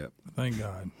ketchup. Thank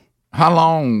God. how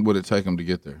long would it take them to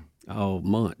get there? Oh,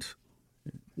 months.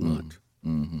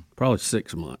 Probably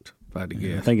 6 months, if I had to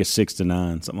guess. I think it's 6 to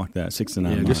 9, something like that. 6 to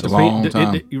 9 Yeah, months. just a long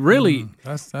time. It really,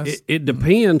 That's it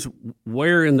depends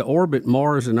where in the orbit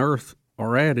Mars and Earth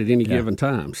are at any given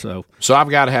time. So I've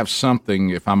got to have something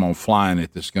if I'm on flying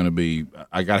it that's going to be.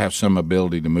 I got to have some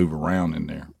ability to move around in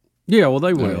there. yeah, well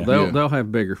they will. Yeah. They'll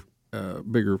have bigger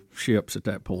ships at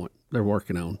that point. They're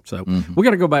working on. So we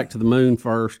got to go back to the moon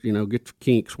first. Get the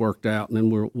kinks worked out, and then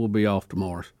we'll be off to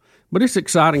Mars. But it's an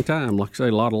exciting time. Like I say,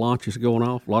 a lot of launches going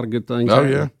off, a lot of good things. Oh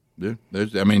happening. yeah.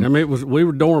 There's, we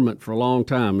were dormant for a long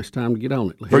time. It's time to get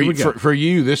on it. Here we go. For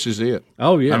you, this is it.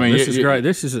 Oh yeah, this is you- great.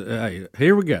 This is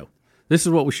here we go. This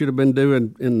is what we should have been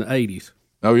doing in the 80s.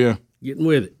 Oh yeah, Getting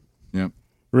with it. yeah.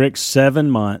 Rick, 7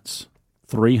 months,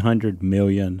 300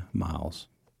 million miles.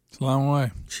 It's a long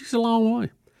way. It's a long way.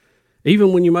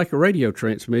 Even when you make a radio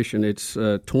transmission, it's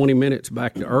 20 minutes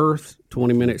back to Earth,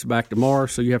 20 minutes back to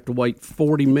Mars, so you have to wait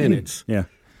 40 minutes Yeah.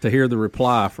 to hear the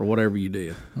reply for whatever you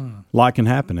did. A lot can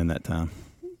happen in that time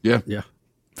Yeah. Yeah.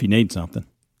 if you need something.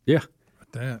 Yeah.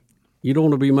 That. You don't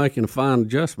want to be making a fine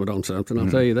adjustment on something, I'll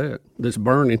tell you that. That's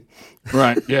burning.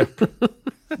 Right. Yeah.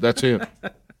 That's it.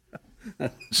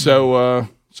 So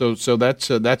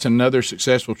that's another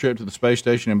successful trip to the space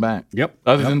station and back. Yep.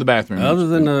 Other than the bathroom. Other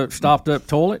than the stopped up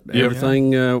toilet,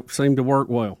 everything seemed to work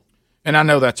well. And I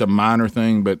know that's a minor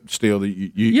thing, but still,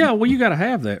 Yeah, well, you got to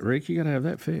have that, Rick. You got to have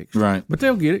that fixed. Right. But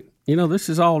they'll get it. This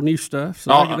is all new stuff,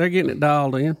 so they're getting it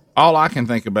dialed in. All I can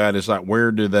think about is like,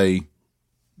 what do they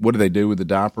do with the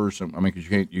diapers? I mean, because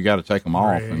you got to take them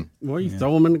off. And Well, you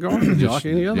throw them in the garbage like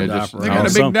any other diaper. They got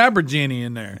a big diaper genie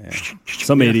in there.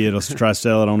 Some idiot will try to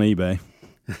sell it on eBay.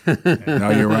 no,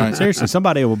 you're right. Seriously,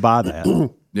 somebody will buy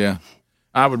that. Yeah,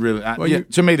 I would really.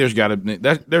 To me, there's got to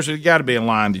be a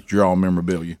line that you draw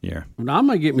memorabilia. Yeah. Well, I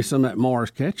may get me some of that Mars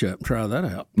ketchup and try that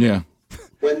out. Yeah.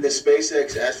 When the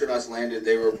SpaceX astronauts landed,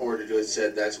 they reported to it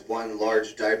said that's one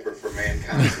large diaper for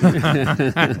mankind.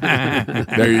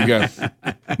 There you go.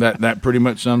 That pretty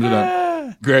much sums it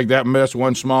up. Greg, that mess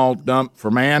one small dump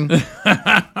for man. Oh,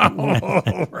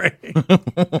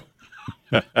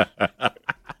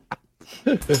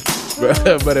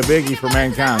 but a biggie for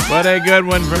mankind. What a good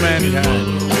one for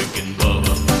mankind.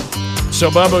 So,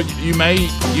 Bubba,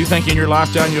 you think in your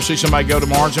lifetime you'll see somebody go to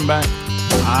Mars and back?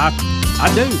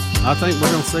 I do. I think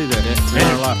we're going to see that in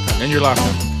our lifetime. In your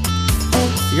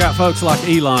lifetime. You got folks like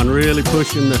Elon really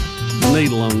pushing the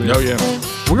needle on this. Oh, yeah.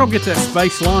 We're going to get that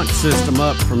space launch system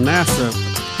up from NASA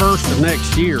first of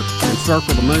next year and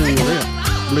circle the moon with it.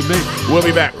 It'll be big. We'll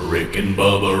be back. Rick and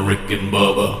Bubba, Rick and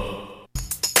Bubba.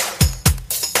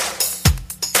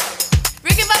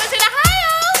 Rick and Bubba's in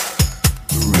Ohio.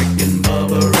 Rick and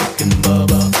Bubba, Rick and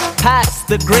Bubba. Pass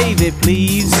the gravy,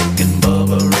 please. Rick and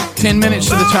Bubba, Rick 10 minutes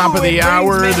to the top of the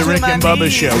hour, the Rick and Bubba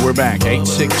Show. We're back.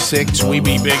 866, we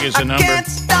be big as a number.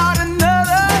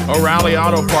 O'Reilly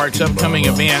Auto Parts, upcoming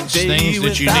events, things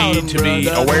that you need to be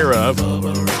aware of.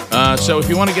 So if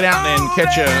you want to get out and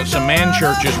catch some man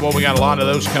churches, well, we got a lot of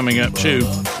those coming up, too.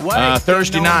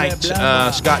 Thursday night,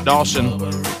 Scott Dawson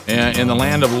in the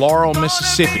land of Laurel,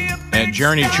 Mississippi at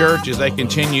Journey Church as they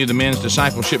continue the men's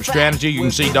discipleship strategy. You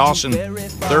can see Dawson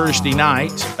Thursday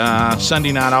night.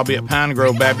 Sunday night, I'll be at Pine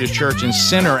Grove Baptist Church in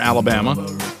Center, Alabama,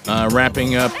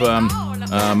 wrapping up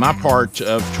my part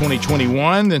of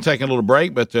 2021, then taking a little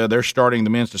break, but they're starting the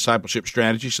men's discipleship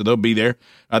strategy, so they'll be there.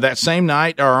 That same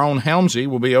night, our own Helmsy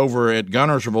will be over at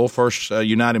Gunnersville First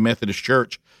United Methodist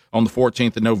Church on the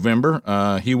 14th of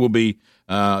November. He will be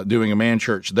doing a man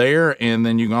church there, and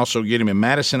then you can also get him in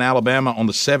Madison, Alabama on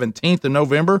the 17th of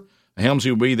November. Helmsy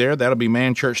will be there. That'll be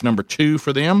man church number 2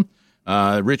 for them.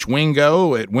 Rich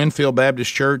Wingo at Winfield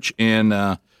Baptist Church in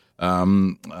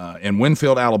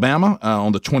Winfield, Alabama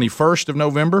on the 21st of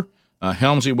November.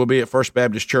 Helmsy will be at First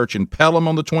Baptist Church in Pelham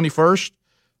on the 21st.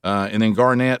 And then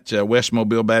Garnett, West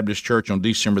Mobile Baptist Church on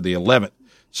December the 11th.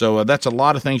 So that's a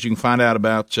lot of things you can find out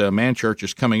about man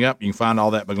churches coming up. You can find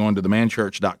all that by going to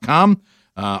themanchurch.com.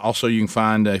 Also, you can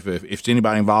find, if it's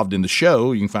anybody involved in the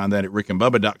show, you can find that at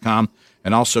rickandbubba.com.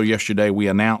 And also yesterday we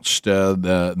announced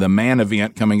the man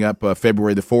event coming up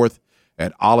February the 4th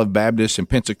at Olive Baptist in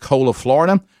Pensacola,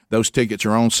 Florida. Those tickets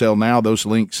are on sale now. Those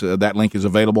links, that link is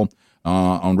available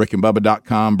on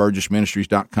rickandbubba.com,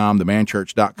 burgessministries.com,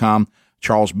 themanchurch.com.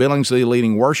 Charles Billingsley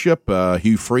leading worship,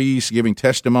 Hugh Freeze giving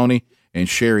testimony, and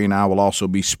Sherry and I will also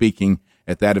be speaking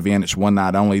at that event. It's one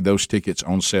night only. Those tickets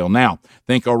on sale now.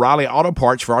 Think O'Reilly Auto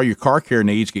Parts for all your car care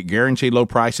needs. Get guaranteed low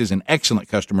prices and excellent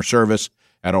customer service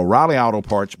at O'Reilly Auto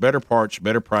Parts. Better parts,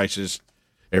 better prices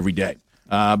every day.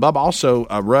 Bubba, also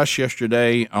a rush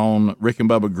yesterday on Rick and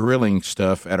Bubba grilling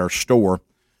stuff at our store.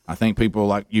 I think people,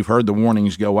 like you've heard the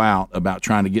warnings go out about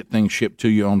trying to get things shipped to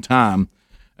you on time.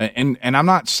 And I'm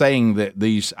not saying that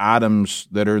these items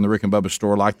that are in the Rick and Bubba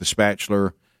store, like the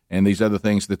spatula and these other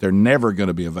things, that they're never going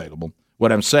to be available.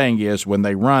 What I'm saying is when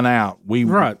they run out, we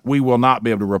will not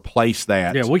be able to replace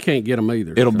that. Yeah, we can't get them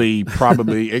either. It'll be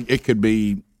probably it could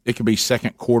be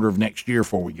second quarter of next year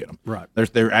before we get them. Right.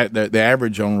 The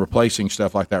average on replacing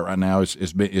stuff like that right now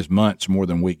is months more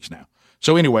than weeks now.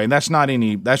 So anyway, that's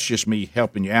just me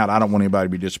helping you out. I don't want anybody to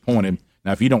be disappointed.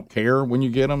 Now, if you don't care when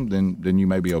you get them, then you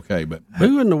may be okay. But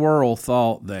who in the world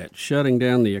thought that shutting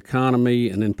down the economy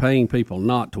and then paying people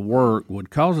not to work would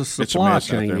cause us supply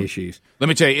chain issues? Let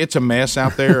me tell you, it's a mess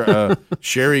out there.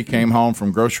 Sherry came home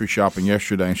from grocery shopping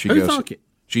yesterday, and she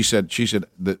She said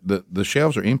the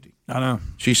shelves are empty. I know.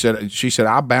 She said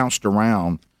I bounced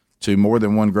around to more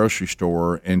than one grocery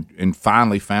store and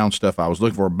finally found stuff I was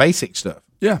looking for, basic stuff.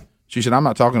 Yeah. She said, I'm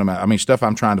not talking about, stuff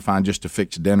I'm trying to find just to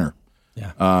fix dinner.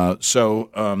 Yeah.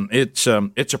 It's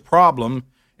a problem,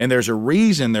 and there's a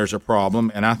reason there's a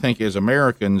problem, and I think as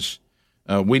Americans,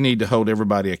 we need to hold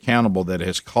everybody accountable that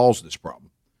has caused this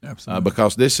problem. Absolutely.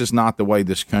 Because this is not the way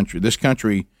this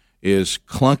country is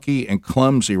clunky and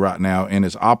clumsy right now and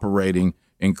is operating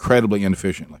incredibly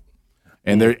inefficiently.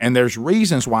 And there's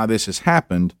reasons why this has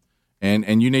happened,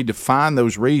 and you need to find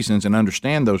those reasons and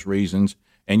understand those reasons,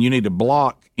 and you need to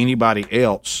block anybody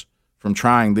else from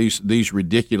trying these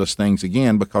ridiculous things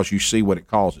again because you see what it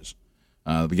causes.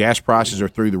 The gas prices are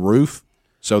through the roof.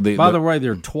 So by the way,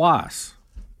 they're twice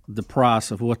the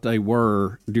price of what they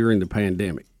were during the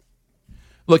pandemic.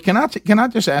 Look, can I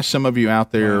just ask some of you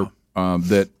out there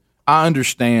that I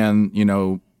understand,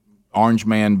 Orange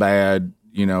Man bad,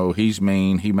 he's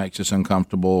mean, he makes us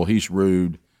uncomfortable, he's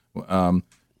rude.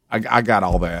 I got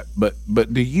all that,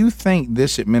 but do you think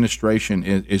this administration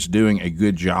is doing a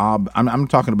good job? I'm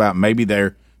talking about maybe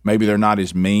they're not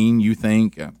as mean. You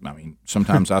think?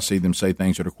 Sometimes I see them say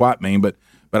things that are quite mean, but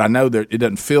I know that it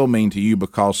doesn't feel mean to you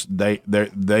because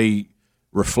they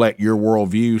reflect your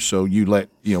worldview. So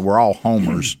we're all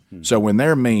homers. So when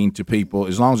they're mean to people,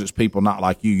 as long as it's people not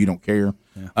like you, you don't care.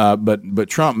 Yeah. But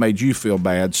Trump made you feel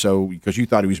bad, so because you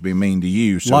thought he was being mean to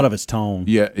you. So, a lot of his tone.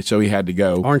 Yeah, so he had to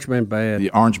go. Orange Man bad.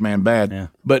 The Orange Man bad. Yeah.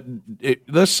 But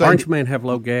let's say Orange Man have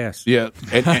low gas. Yeah,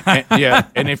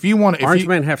 and if you want, Orange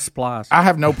Man have supplies. I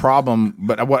have no problem,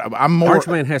 but I'm more. Orange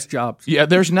Man has jobs. Yeah,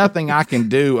 there's nothing I can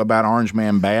do about Orange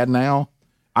Man bad now.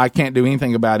 I can't do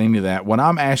anything about any of that. What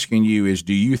I'm asking you is,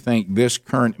 do you think this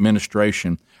current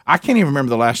administration? I can't even remember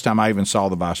the last time I even saw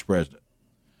the vice president.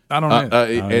 I don't know.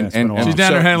 And she's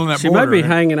down there handling that border. She may be right?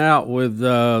 hanging out with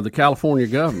the California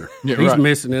governor. Yeah, He's right.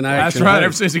 missing in action. That's right.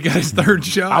 Ever since he got his third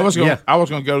shot. I was going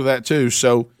to go to that too.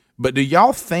 So, but do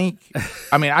y'all think?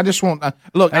 I just want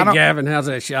look. Hey, Gavin, how's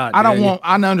that shot? I don't want.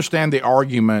 I understand the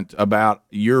argument about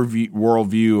your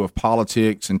worldview of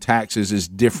politics and taxes is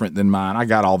different than mine. I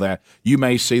got all that. You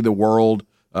may see the world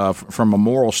from a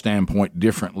moral standpoint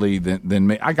differently than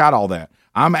me. I got all that.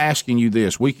 I'm asking you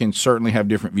this. We can certainly have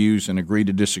different views and agree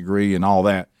to disagree and all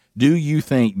that. Do you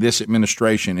think this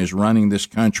administration is running this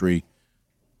country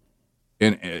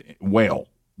well?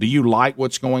 Do you like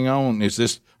what's going on? Is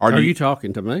this? Are you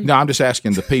talking to me? No, I'm just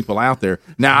asking the people out there.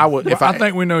 Now, I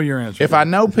think we know your answer. If I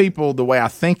know people the way I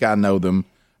think I know them,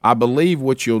 I believe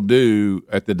what you'll do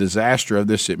at the disaster of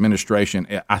this administration.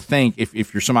 I think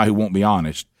if you're somebody who won't be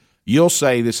honest, you'll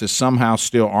say this is somehow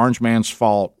still Orange Man's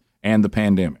fault and the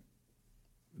pandemic.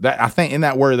 That I think in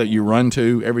that word that you run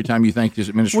to every time you think this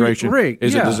administration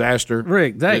is a disaster.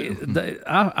 Rick,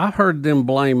 I heard them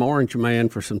blame Orange Man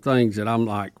for some things that I'm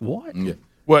like, what? Yeah.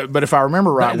 Well, but if I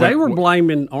remember right, they were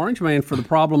blaming Orange Man for the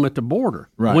problem at the border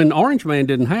when Orange Man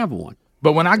didn't have one.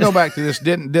 But when I go back to this,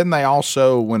 didn't they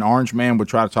also, when Orange Man would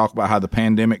try to talk about how the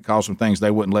pandemic caused some things,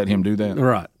 they wouldn't let him do that?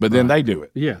 Right. But then they do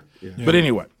it. Yeah. But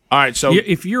anyway. All right, so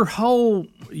if your whole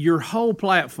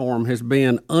platform has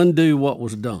been undo what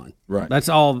was done, right? That's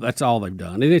all they've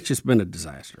done, and it's just been a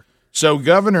disaster. So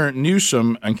Governor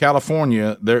Newsom in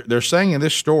California, they're saying in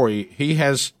this story he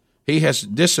has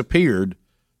disappeared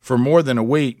for more than a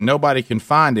week. Nobody can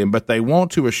find him, but they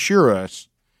want to assure us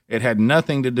it had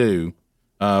nothing to do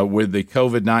with the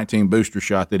COVID-19 booster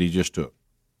shot that he just took.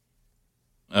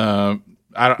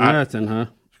 Nothing, huh?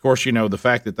 Of course, the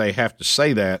fact that they have to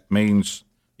say that means.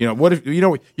 What if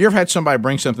you ever had somebody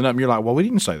bring something up and you're like, well, we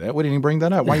didn't say that. We didn't even bring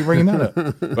that up. Why are you bringing that up?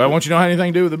 Well, I want you to know how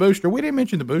anything to do with the booster. We didn't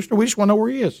mention the booster. We just want to know where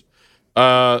he is.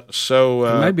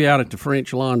 Maybe out at the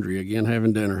French Laundry again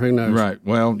having dinner. Who knows? Right.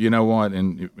 Well, you know what?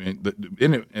 And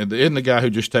isn't the guy who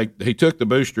just took the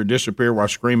booster, disappeared while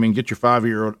screaming, "Get your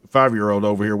 5-year-old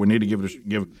over here! We need to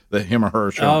give him or her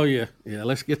a shot." Oh yeah.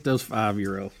 Let's get those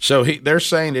 5-year-olds. So they're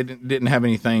saying it didn't have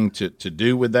anything to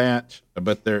do with that,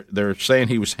 but they're saying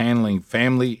he was handling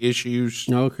family issues.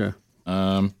 Okay.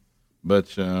 But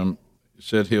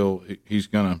said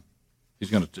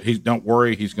don't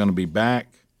worry, he's gonna be back.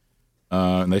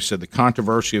 And they said the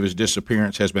controversy of his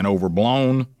disappearance has been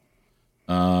overblown,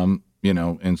 and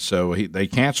so they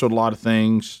canceled a lot of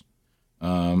things.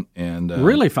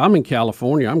 Really, if I'm in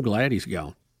California, I'm glad he's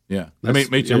gone. Yeah,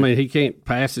 me too. I mean, he can't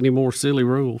pass any more silly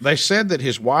rules. They said that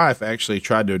his wife actually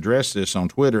tried to address this on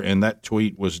Twitter, and that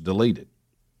tweet was deleted.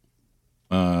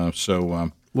 Well,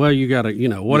 you got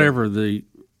to, whatever the,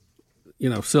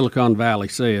 Silicon Valley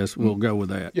says, we'll go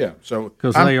with that. Yeah, so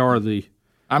because they are the.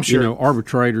 I'm sure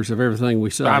arbitrators of everything we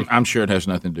say. I'm sure it has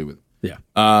nothing to do with it.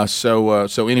 Yeah.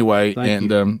 So anyway,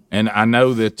 and I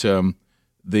know that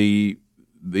the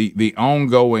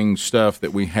ongoing stuff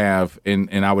that we have,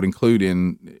 and I would include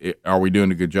in are we doing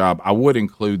a good job? I would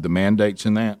include the mandates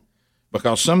in that,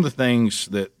 because some of the things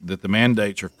that the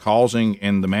mandates are causing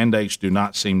and the mandates do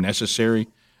not seem necessary.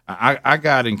 I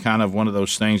got in kind of one of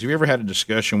those things. Have you ever had a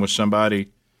discussion with somebody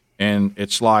and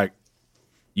it's like,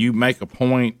 you make a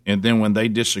point, and then when they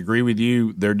disagree with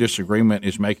you, their disagreement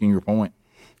is making your point.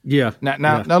 Yeah.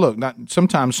 Now, look.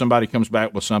 Sometimes somebody comes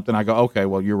back with something. I go, okay,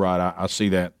 well, you're right. I see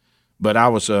that. But I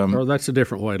was. That's a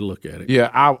different way to look at it.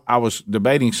 Yeah, I was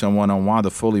debating someone on why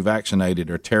the fully vaccinated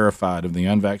are terrified of the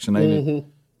unvaccinated.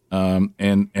 Mm-hmm.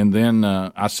 And then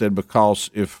I said,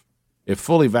 because if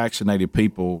fully vaccinated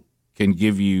people can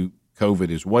give you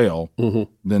COVID as well,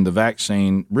 mm-hmm. then the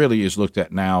vaccine really is looked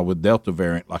at now with Delta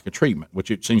variant like a treatment, which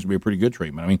it seems to be a pretty good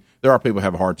treatment. I mean, there are people who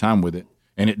have a hard time with it,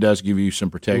 and it does give you some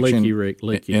protection,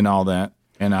 leaky. And all that.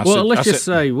 And let's just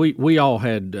say we all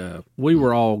had we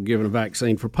were all given a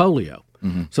vaccine for polio.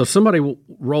 Mm-hmm. So somebody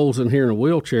rolls in here in a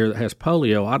wheelchair that has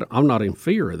polio, I'm not in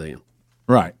fear of them.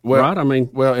 Right. Well, right. I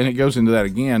mean, and it goes into that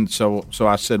again. So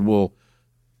I said, well,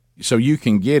 so you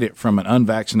can get it from an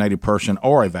unvaccinated person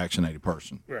or a vaccinated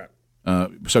person. Right.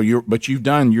 But you've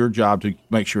done your job to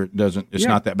make sure it's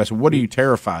not that bad. So what are you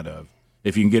terrified of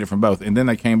if you can get it from both? And then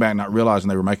they came back not realizing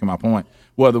they were making my point.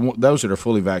 Well, those that are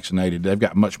fully vaccinated, they've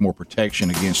got much more protection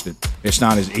against it. It's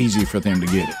not as easy for them to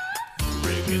get it.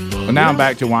 But now I'm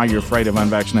back to why you're afraid of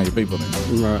unvaccinated people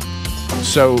then. Right.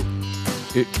 So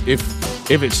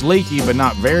if it's leaky but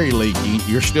not very leaky,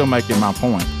 you're still making my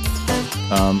point.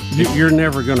 You're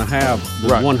never going to have the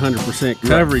 100%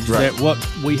 coverage that what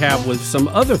we have with some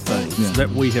other things that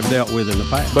we have dealt with in the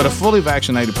past. But a fully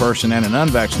vaccinated person and an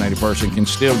unvaccinated person can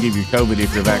still give you COVID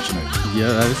if you're vaccinated. Yeah,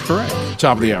 that is correct.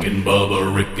 Top of the hour.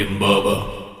 Rick and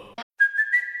Bubba.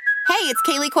 Hey, it's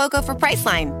Kaylee Cuoco for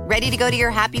Priceline. Ready to go to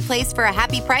your happy place for a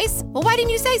happy price? Well, why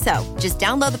didn't you say so? Just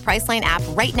download the Priceline app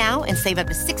right now and save up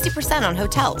to 60% on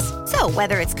hotels. So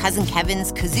whether it's Cousin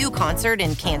Kevin's Kazoo Concert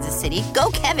in Kansas City,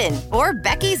 go Kevin, or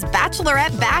Becky's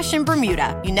Bachelorette Bash in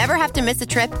Bermuda, you never have to miss a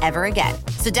trip ever again.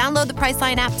 So download the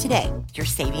Priceline app today. Your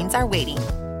savings are waiting.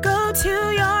 Go to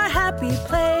your happy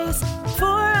place for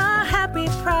a happy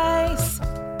price.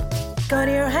 Go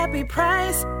to your happy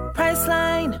price,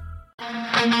 Priceline.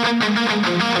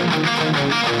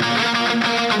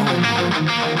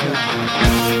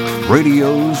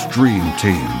 Radio's Dream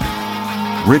Team.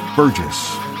 Rick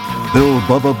Burgess, Bill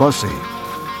Bubba Bussey,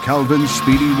 Calvin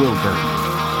Speedy Wilburn,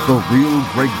 The Real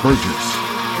Greg Burgess,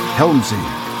 Helmsy,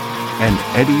 and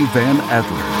Eddie Van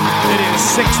Adler. It is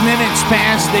 6 minutes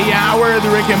past the hour of the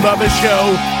Rick and Bubba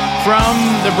Show from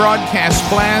the Broadcast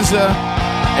Plaza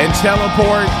and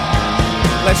Teleport.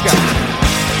 Let's go.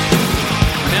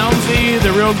 Helmsy,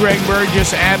 the real Greg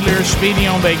Burgess, Adler, Speedy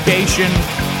on vacation.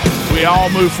 We all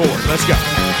move forward. Let's go.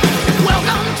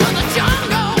 Welcome to the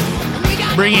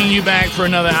jungle. Bringing you back for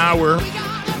another hour.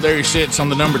 There he sits on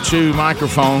the number 2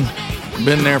 microphone.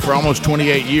 Been there for almost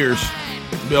 28 years.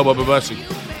 Bill Bubba Bussey.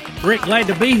 Rick, glad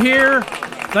to be here.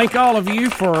 Thank all of you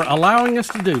for allowing us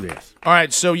to do this. All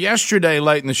right, so yesterday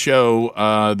late in the show,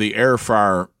 the air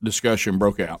fryer discussion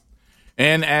broke out.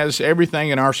 And as everything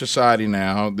in our society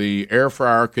now, the air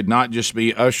fryer could not just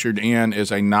be ushered in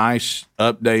as a nice,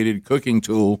 updated cooking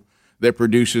tool that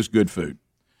produces good food.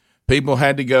 People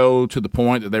had to go to the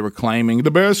point that they were claiming the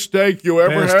best steak you'll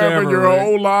ever have in your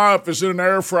whole life is in an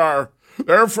air fryer.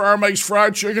 The air fryer makes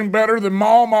fried chicken better than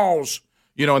Mama's,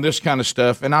 and this kind of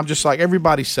stuff. And I'm just like,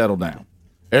 everybody settle down.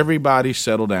 Everybody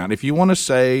settle down. If you want to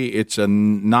say it's a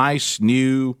nice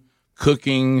new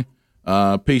cooking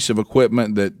piece of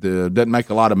equipment that doesn't make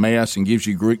a lot of mess and gives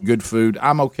you good food,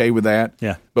 I'm okay with that.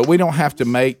 Yeah. But we don't have to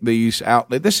make these out.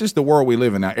 This is the world we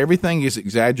live in now. Everything is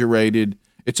exaggerated.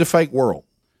 It's a fake world.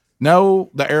 No,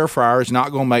 the air fryer is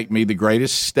not going to make me the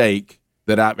greatest steak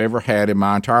that I've ever had in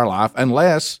my entire life,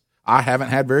 unless I haven't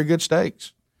had very good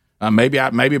steaks.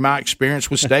 Maybe my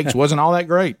experience with steaks wasn't all that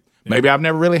great. Maybe I've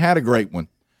never really had a great one.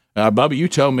 Bubba, you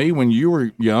told me when you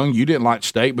were young you didn't like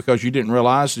steak because you didn't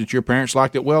realize that your parents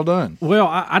liked it well done. Well,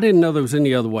 I didn't know there was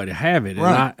any other way to have it. And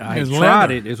Right. I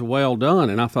tried it as well done,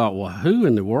 and I thought, well, who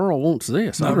in the world wants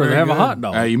this? I'd rather have a hot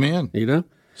dog. Amen. You know?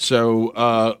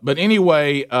 So, but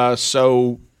anyway,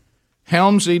 so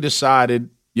Helmsy decided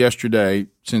yesterday,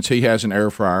 since he has an air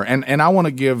fryer, and I want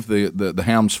to give the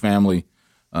Helms family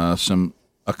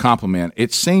a compliment.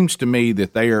 It seems to me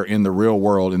that they are in the real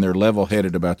world and they're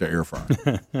level-headed about their air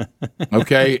fryer.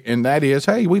 Okay, and that is,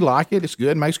 hey, we like it. It's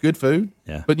good. It makes good food.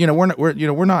 Yeah. But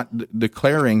we're not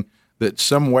declaring that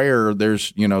somewhere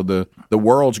there's the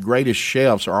world's greatest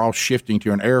chefs are all shifting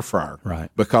to an air fryer, right?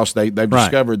 Because they've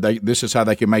discovered this is how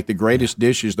they can make the greatest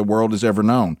dishes the world has ever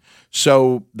known.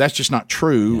 So that's just not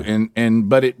true,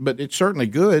 but it's certainly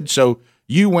good. So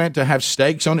you went to have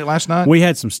steaks on it last night? We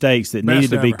had some steaks that Best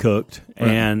needed to be ever. cooked,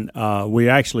 and we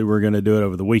actually were going to do it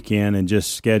over the weekend, and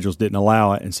just schedules didn't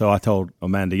allow it. And so I told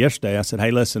Amanda yesterday, I said,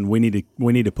 "Hey, listen, we need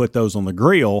to put those on the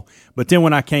grill." But then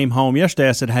when I came home yesterday,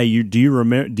 I said, "Hey, do you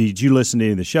remember? Did you listen to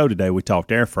any of the show today? We talked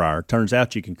air fryer. Turns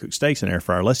out you can cook steaks in air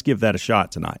fryer. Let's give that a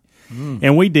shot tonight."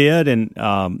 And we did,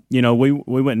 and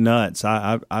we went nuts.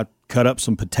 I cut up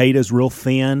some potatoes real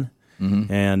thin.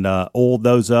 Mm-hmm. And oiled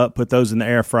those up, put those in the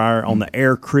air fryer on the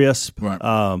air crisp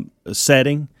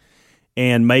setting,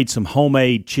 and made some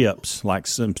homemade chips, like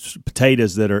some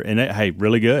potatoes that are in it. Hey,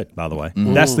 really good, by the way.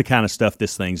 Mm-hmm. That's the kind of stuff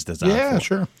this thing's designed for. Yeah,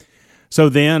 sure. So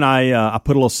then I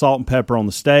put a little salt and pepper on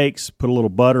the steaks, put a little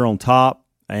butter on top,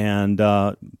 and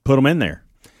put them in there.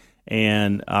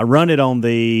 And I run it on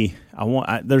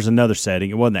there's another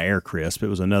setting. It wasn't the air crisp. It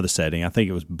was another setting. I think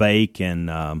it was bake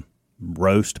and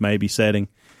roast maybe setting.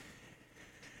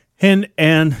 And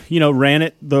ran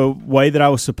it the way that I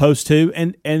was supposed to,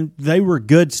 and they were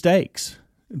good steaks.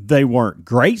 They weren't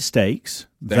great steaks.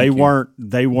 They weren't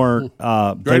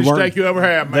Greatest steak you ever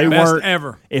had, man. They Best weren't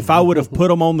ever. If I would have put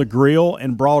them on the grill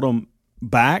and brought them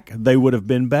back, they would have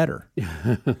been better.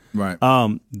 Right.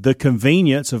 The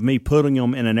convenience of me putting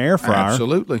them in an air fryer,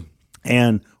 absolutely,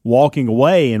 and walking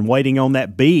away and waiting on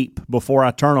that beep before I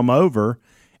turn them over.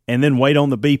 And then wait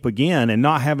on the beep again and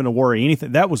not having to worry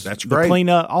anything. That's the great.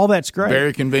 cleanup. All that's great.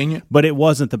 Very convenient. But it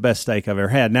wasn't the best steak I've ever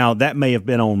had. Now, that may have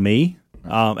been on me.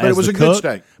 But it was a good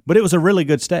steak. But it was a really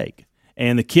good steak.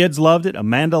 And the kids loved it.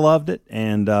 Amanda loved it.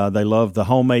 And they loved the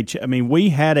homemade. We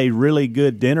had a really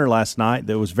good dinner last night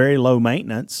that was very low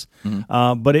maintenance.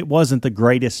 Mm-hmm. But it wasn't the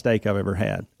greatest steak I've ever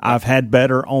had. I've had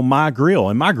better on my grill,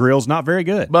 and my grill's not very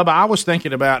good. Bubba, I was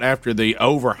thinking about after the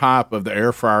overhype of the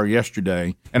air fryer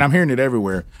yesterday, and I'm hearing it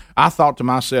everywhere, I thought to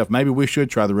myself, maybe we should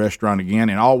try the restaurant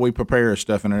again, and all we prepare is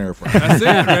stuff in an air fryer. That's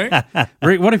it, Rick.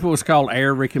 Rick, what if it was called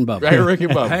Air Rick and Bubba? Air Rick and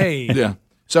Bubba. Hey. Yeah.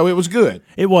 So it was good.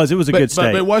 It was a good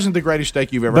steak. But it wasn't the greatest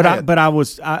steak you've ever had. But I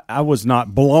was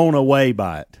not blown away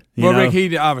by it. Well, Rick,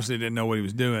 he obviously didn't know what he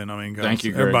was doing. Thank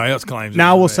you, Greg. Everybody else claims.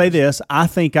 Now, I will say this. I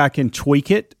think I can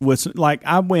tweak it with,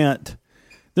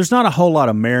 there's not a whole lot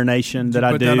of marination that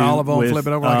I do. Put that olive on, flip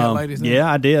it over like that lady said?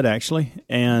 Yeah, I did, actually.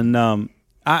 And I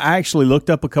actually looked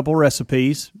up a couple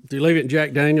recipes. Do you leave it in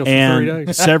Jack Daniels for 3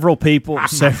 days? Several people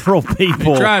He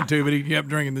tried to, but he kept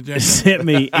drinking the Jack Daniels. Sent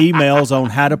me emails on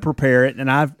how to prepare it,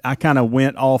 and I kind of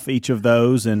went off each of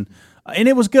those, and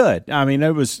it was good.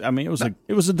 It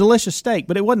was a delicious steak,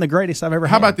 but it wasn't the greatest I've ever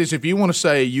had. How about this? If you want to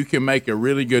say you can make a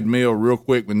really good meal real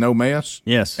quick with no mess,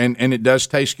 yes, and it does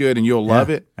taste good, and you'll love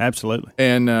it, absolutely.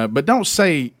 And but don't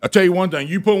say. I'll tell you one thing: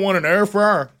 you put one in the air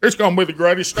fryer, it's going to be the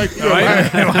greatest steak you ever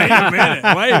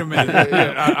had. Wait a minute.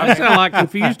 That sounds like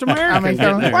confused Americans.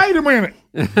 Wait a minute.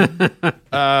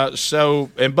 So,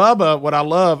 and Bubba, what I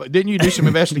love, didn't you do some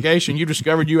investigation? You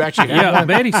discovered you actually have one?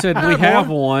 Betty said we have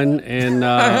one, and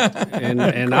I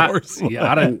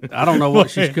don't know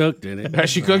what she's cooked in it. Has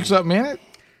she cooked something in it?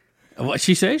 What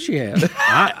she says she has.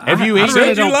 Have you eaten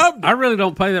it? I really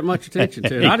don't pay that much attention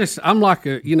to it. I'm like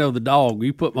the dog.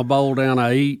 You put my bowl down,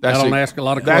 I eat. I don't ask a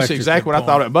lot of questions. That's exactly what I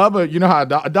thought. Bubba, you know how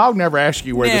a dog never asks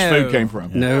you where this food came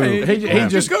from. No,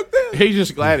 he's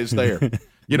just glad it's there.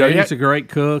 Betty's a great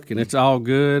cook, and it's all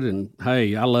good, and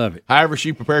hey, I love it. However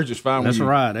she prepares it's fine with you. That's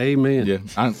right. Amen.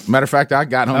 Yeah. Matter of fact, I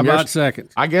got home How about yesterday.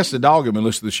 seconds? I guess the dog had been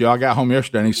listening to the show. I got home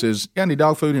yesterday, and he says, got any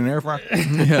dog food in the air fryer?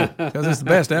 Yeah, because it's the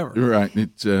best ever. Right.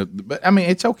 It's but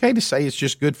it's okay to say it's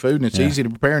just good food, and it's easy to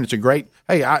prepare, and it's a great,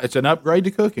 it's an upgrade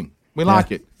to cooking. We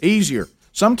like it. Easier.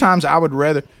 Sometimes I would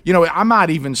rather, I might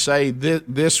even say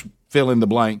this fill in the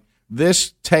blank,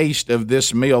 this taste of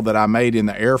this meal that I made in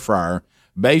the air fryer,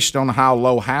 based on how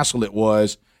low hassle it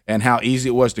was and how easy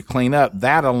it was to clean up,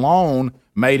 that alone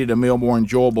made it a meal more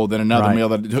enjoyable than another meal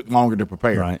that took longer to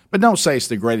prepare. Right. But don't say it's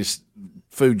the greatest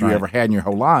food you ever had in your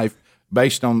whole life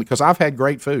because I've had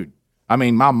great food. I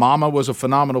mean, my mama was a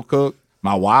phenomenal cook.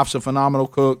 My wife's a phenomenal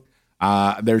cook.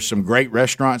 There's some great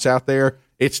restaurants out there.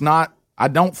 I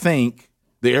don't think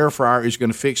the air fryer is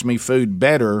going to fix me food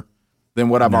better than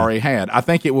what I've already had. I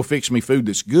think it will fix me food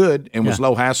that's good and was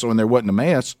low hassle and there wasn't a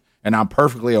mess, and I'm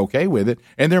perfectly okay with it.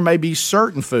 And there may be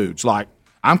certain foods, like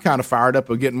I'm kind of fired up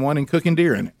of getting one and cooking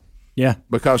deer in it. Yeah,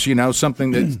 because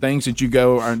things that you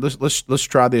go, all right, let's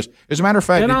try this. As a matter of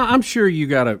fact, and I'm sure you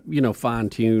got to fine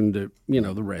tune the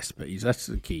recipes. That's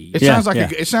the key. It sounds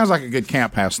like a good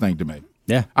camp house thing to me.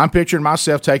 Yeah, I'm picturing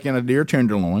myself taking a deer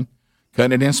tenderloin,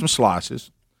 cutting it in some slices,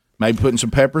 maybe putting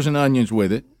some peppers and onions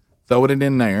with it, throwing it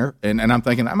in there, and I'm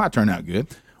thinking that might turn out good.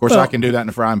 Of course, I can do that in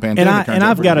the frying pan. And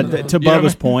I've got to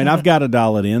Bubba's point, I've got to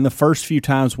dial it in. The first few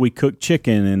times we cooked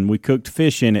chicken and we cooked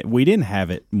fish in it, we didn't have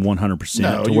it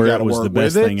 100% to where it was the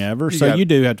best thing ever. So you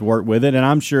do have to work with it, and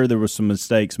I'm sure there was some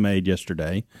mistakes made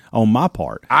yesterday on my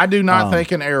part. I do not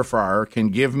think an air fryer can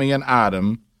give me an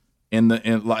item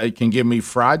it can give me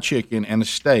fried chicken and a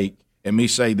steak and me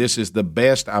say this is the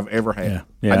best I've ever had.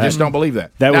 Yeah. I just don't believe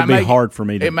that. That would be hard for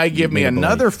me to. It may give me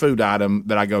another food item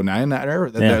that I go, now in that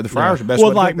area, the fryer's the best.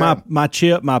 Well, like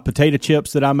my potato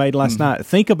chips that I made last night.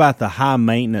 Think about the high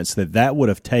maintenance that would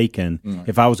have taken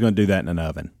if I was going to do that in an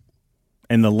oven.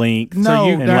 And the length.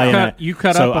 No, you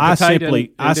cut up a potato.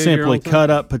 I simply cut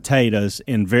up potatoes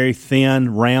in very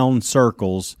thin, round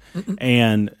circles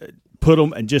and put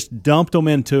them and just dumped them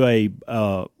into a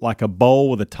bowl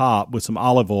with a top with some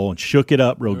olive oil and shook it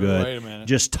up real good. Wait a minute.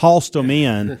 Just tossed them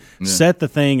in, set the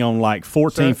thing on like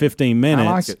 14, 15 minutes.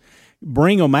 I like it.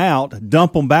 Bring them out,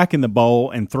 dump them back in the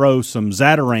bowl, and throw some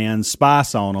Zatarain's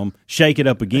spice on them. Shake it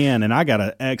up again, and I got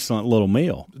an excellent little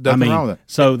meal. Nothing wrong with that.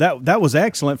 So that was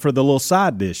excellent for the little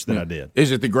side dish that I did.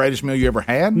 Is it the greatest meal you ever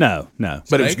had? No.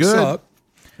 But it's good.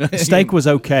 Steak was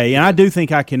okay, and I do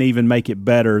think I can even make it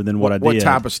better than what I did. What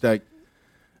type of steak?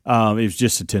 It was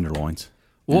just the tenderloins.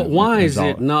 Well, why is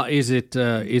it not? Was it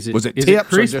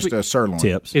tips or just a sirloin?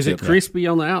 Tips. Is it crispy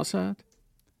on the outside?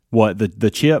 What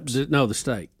the chips? The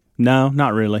steak. No,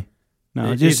 not really.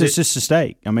 No, it's just a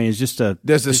steak. I mean, it's just a.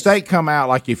 Does the steak come out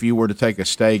like if you were to take a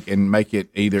steak and make it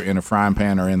either in a frying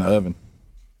pan or in the oven?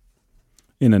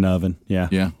 In an oven, yeah.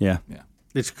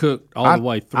 It's cooked all the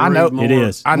way through. I know it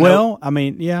is. I know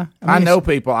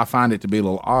people. I find it to be a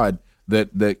little odd that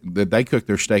they cook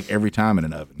their steak every time in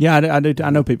an oven. Yeah, I do. I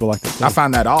know people like that too. I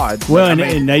find that odd. Well,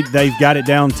 and they've got it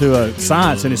down to a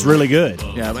science, and it's really good.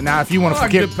 Yeah, but now if you want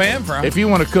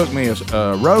to cook me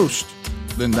a roast,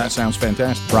 then that sounds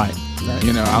fantastic. Right.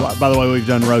 By the way, we've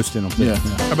done roasting them. Yeah.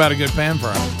 How about a good pan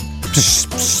fry?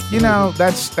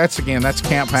 That's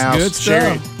camp house. Good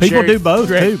stuff. People do both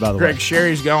too. By the way, Greg,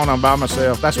 Sherry's going on by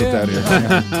myself. That's what that is.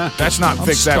 That's not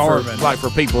fix that for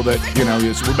people that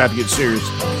we're about to get serious.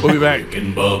 We'll be back. Rick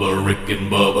and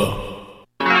Bubba.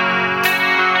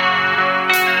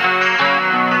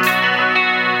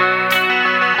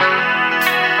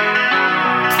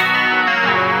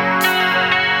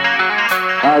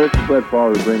 Hi, this is Brett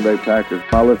Favre of the Green Bay Packers.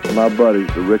 I listen to my buddies,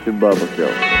 the Rick and Bubba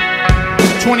Show.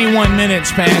 21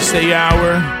 minutes past the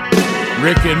hour.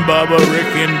 Rick and Bubba. Take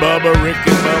me down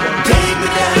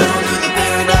to the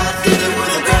paradise city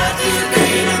with a grassy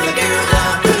green and the girls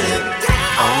are pretty.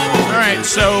 All right,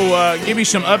 so give you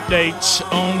some updates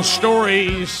on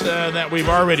stories that we've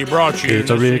already brought you. It's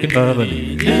a Rick and Bubba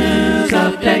news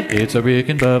update. It's a Rick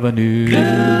and Bubba news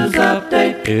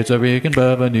update. It's a Rick and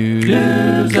Bubba news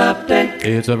update.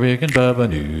 It's a Rick and Bubba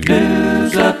news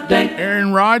update.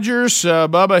 Aaron Rodgers,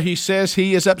 Bubba, he says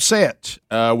he is upset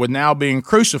with now being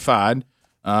crucified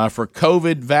for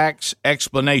COVID vax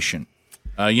explanation.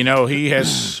 He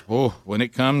has, when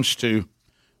it comes to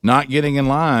not getting in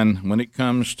line, when it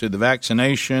comes to the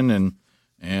vaccination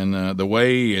and the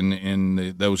way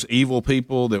and those evil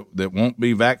people that won't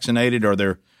be vaccinated or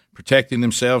they're protecting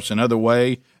themselves another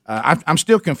way. I'm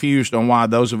still confused on why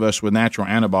those of us with natural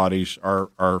antibodies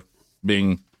are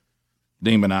being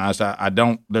demonized. I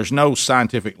don't. There's no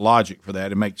scientific logic for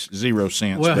that. It makes zero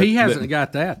sense. Well, he hasn't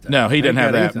got that. No, he doesn't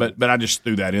have that. But I just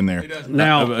threw that in there.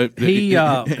 Now he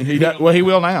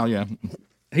will now. Yeah.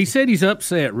 He said he's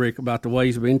upset, Rick, about the way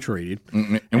he's been treated.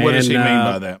 And what does he mean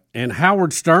by that? And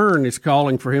Howard Stern is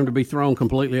calling for him to be thrown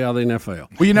completely out of the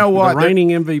NFL. Well, you know what? The reigning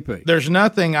MVP. There's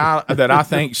nothing that I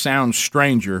think sounds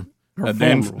stranger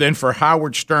than for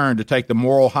Howard Stern to take the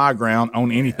moral high ground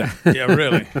on anything. Yeah,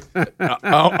 really.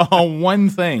 On one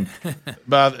thing.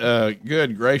 But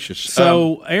good gracious.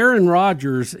 So Aaron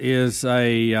Rodgers is he's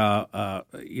a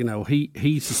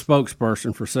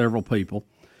spokesperson for several people.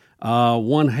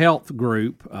 One health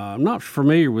group, I'm not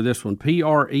familiar with this one,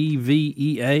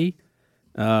 PREVEA,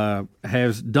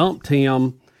 has dumped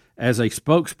him as a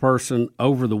spokesperson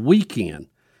over the weekend.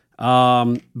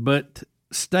 But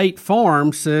State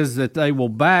Farm says that they will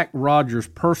back Rodgers'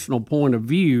 personal point of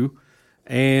view,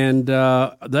 and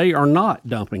they are not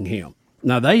dumping him.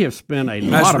 Now, they have spent a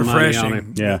lot of money on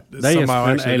him. Yeah. They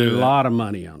have spent a lot of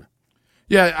money on him.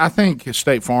 Yeah, I think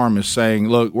State Farm is saying,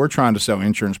 look, we're trying to sell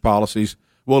insurance policies.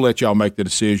 We'll let y'all make the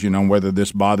decision on whether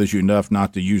this bothers you enough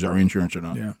not to use our insurance or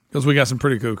not. Yeah, because we got some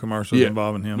pretty cool commercials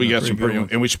involving him. We got some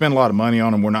and we spend a lot of money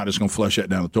on them. We're not just going to flush that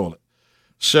down the toilet.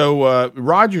 So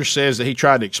Rodgers says that he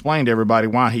tried to explain to everybody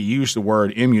why he used the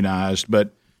word immunized,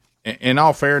 but in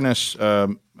all fairness,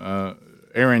 Aaron,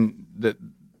 that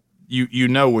you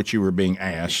know what you were being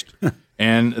asked,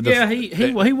 and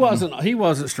he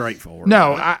wasn't straightforward.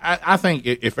 No, I think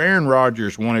if Aaron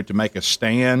Rodgers wanted to make a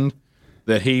stand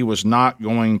that he was not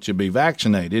going to be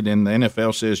vaccinated, and the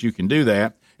NFL says you can do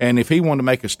that, and if he wanted to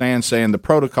make a stand saying the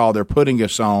protocol they're putting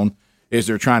us on is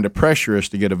they're trying to pressure us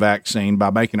to get a vaccine by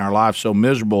making our lives so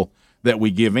miserable that we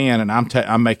give in, and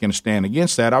I'm making a stand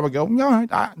against that, I would go, all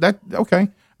right, okay.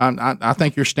 I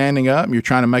think you're standing up and you're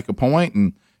trying to make a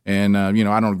point, and I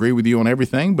don't agree with you on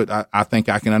everything, but I think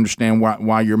I can understand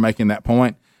why you're making that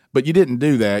point. But you didn't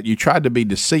do that. You tried to be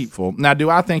deceitful. Now,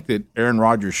 do I think that Aaron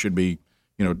Rodgers should be,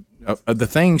 the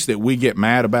things that we get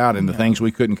mad about and the things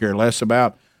we couldn't care less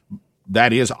about,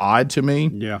 that is odd to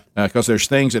me. Yeah. Because there's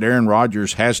things that Aaron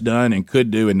Rodgers has done and could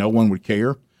do and no one would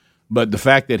care. But the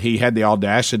fact that he had the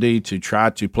audacity to try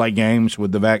to play games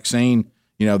with the vaccine,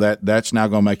 that's now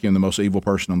going to make him the most evil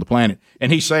person on the planet.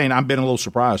 And he's saying, I've been a little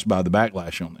surprised by the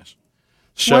backlash on this.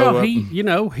 So,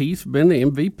 he's been the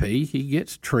MVP. He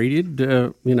gets treated,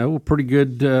 pretty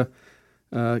good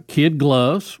kid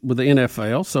gloves with the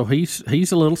NFL. So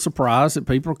he's a little surprised that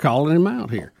people are calling him out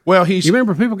here. Well, you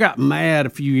remember people got mad a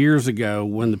few years ago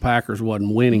when the Packers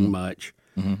wasn't winning much,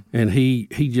 and he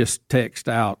just texted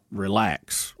out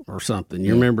 "relax" or something.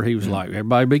 You remember he was like,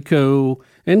 "Everybody be cool,"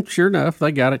 and sure enough,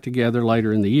 they got it together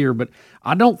later in the year. But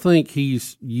I don't think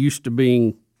he's used to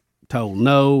being told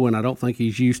no, and I don't think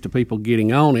he's used to people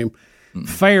getting on him,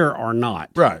 fair or not,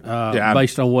 right?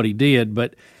 Based on what he did.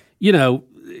 But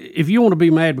if you want to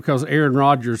be mad because Aaron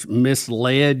Rodgers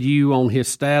misled you on his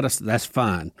status, that's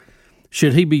fine.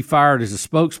 Should he be fired as a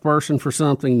spokesperson for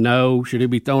something? No. Should he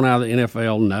be thrown out of the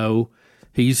NFL? No.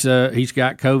 He's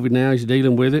got COVID now. He's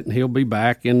dealing with it, and he'll be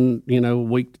back in a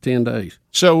week to 10 days.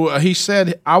 So he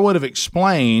said, I would have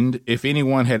explained if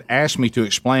anyone had asked me to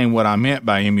explain what I meant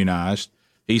by immunized.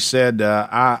 He said,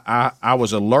 I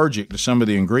was allergic to some of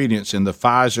the ingredients in the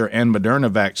Pfizer and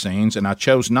Moderna vaccines, and I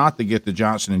chose not to get the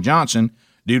Johnson & Johnson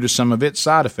due to some of its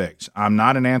side effects. I'm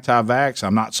not an anti-vax.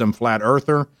 I'm not some flat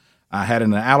earther. I had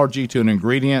an allergy to an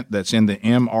ingredient that's in the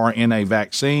mRNA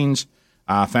vaccines.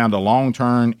 I found a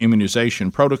long-term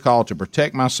immunization protocol to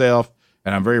protect myself,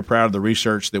 and I'm very proud of the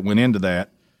research that went into that,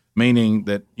 meaning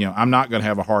that I'm not going to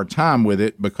have a hard time with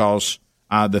it because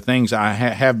the things I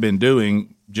have been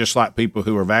doing, just like people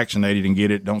who are vaccinated and get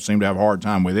it, don't seem to have a hard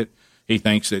time with it. He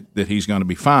thinks that he's going to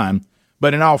be fine.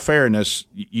 But in all fairness,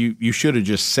 you should have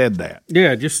just said that.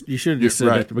 Yeah, you should have just said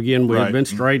that to begin with. Right. Been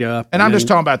straight up. And I'm just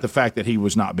talking about the fact that he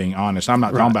was not being honest. I'm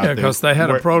not talking about because they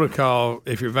had a protocol.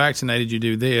 If you're vaccinated, you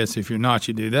do this. If you're not,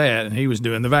 you do that. And he was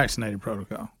doing the vaccinated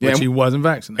protocol, which he wasn't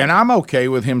vaccinated. And I'm okay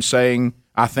with him saying,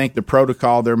 I think the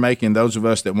protocol they're making, those of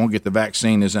us that won't get the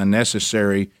vaccine, is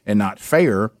unnecessary and not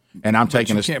fair. And I'm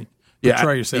taking a stand.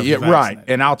 Portray yourself as right.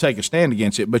 And I'll take a stand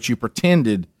against it. But you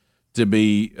pretended to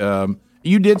be.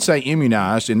 You did say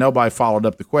immunized, and nobody followed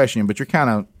up the question. But you're kind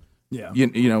of,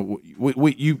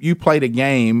 you played a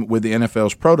game with the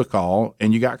NFL's protocol,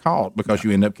 and you got caught because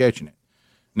you ended up catching it.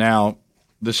 Now,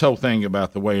 this whole thing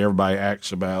about the way everybody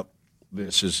acts about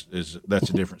this is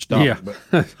that's a different story. Yeah, but,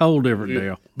 whole different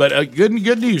deal. But good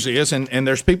news is, and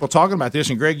there's people talking about this.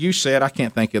 And Greg, you said, I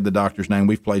can't think of the doctor's name.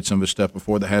 We've played some of his stuff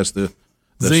before that has the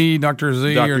Dr.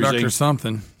 Z or Dr.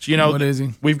 something. So, what is he?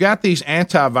 We've got these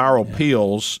antiviral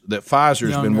pills that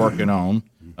Pfizer's been working on,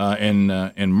 and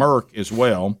Merck as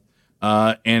well,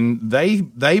 and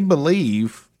they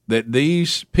believe that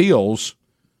these pills,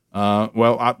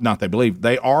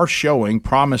 they are showing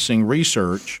promising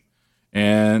research,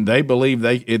 and they believe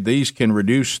these can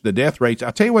reduce the death rates.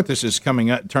 I tell you what, this is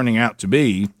turning out to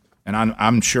be, and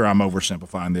I'm sure I'm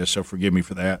oversimplifying this, so forgive me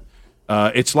for that.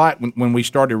 It's like when we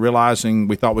started realizing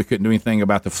we thought we couldn't do anything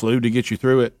about the flu to get you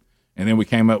through it, and then we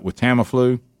came up with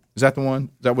Tamiflu. Is that the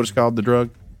one? Is that what it's called, the drug?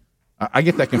 I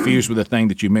get that confused with the thing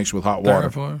that you mix with hot water.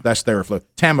 Theraflu? That's Theraflu.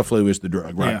 Tamiflu is the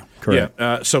drug, right? Yeah, correct.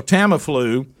 Yeah. So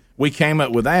Tamiflu, we came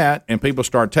up with that, and people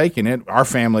started taking it. Our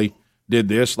family did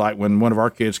this, like when one of our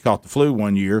kids caught the flu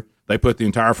one year, they put the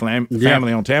entire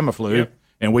family on Tamiflu,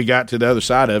 and we got to the other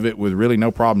side of it with really no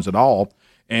problems at all.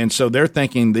 And so they're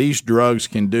thinking these drugs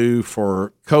can do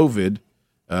for COVID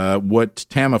what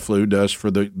Tamiflu does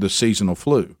for the seasonal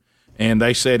flu. And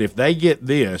they said if they get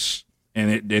this, and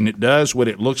it does what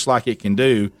it looks like it can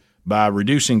do by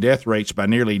reducing death rates by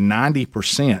nearly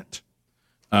 90%,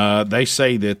 they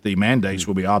say that the mandates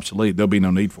will be obsolete. There'll be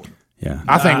no need for them. Yeah,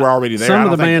 I think we're already there. Some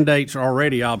of the mandates are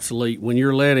already obsolete when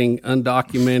you're letting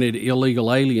undocumented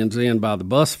illegal aliens in by the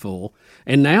busful.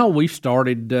 And now we've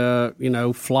started,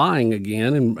 flying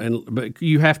again, but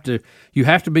you have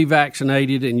to be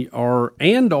vaccinated, or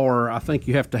I think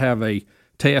you have to have a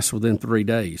test within 3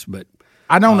 days. But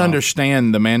I don't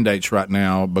understand the mandates right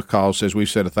now because, as we've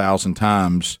said 1,000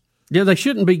 times, they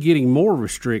shouldn't be getting more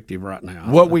restrictive right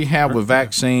now. What we have with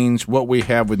vaccines, what we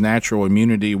have with natural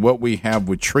immunity, what we have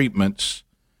with treatments,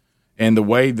 and the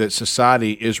way that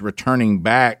society is returning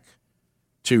back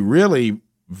to really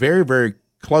very, very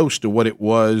close to what it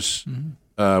was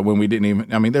when we didn't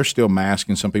even – I mean, there's still masks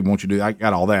and some people want you to do – I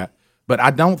got all that. But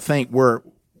I don't think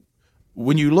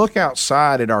when you look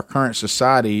outside at our current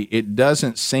society, it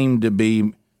doesn't seem to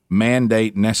be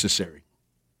mandate necessary.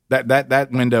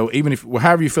 That window, even if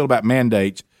however you feel about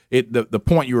mandates, the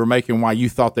point you were making why you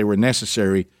thought they were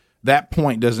necessary, that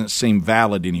point doesn't seem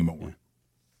valid anymore.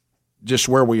 Just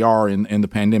where we are in the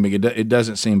pandemic, it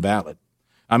doesn't seem valid.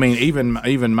 I mean,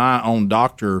 even my own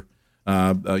doctor,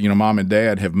 mom and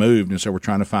dad have moved, and so we're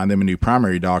trying to find them a new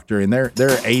primary doctor, and they're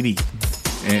 80,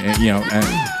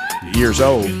 and years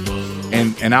old.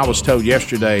 And I was told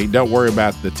yesterday, don't worry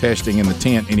about the testing in the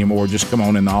tent anymore. Just come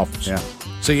on in the office. Yeah.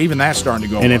 See, even that's starting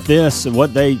to go. And if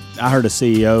I heard a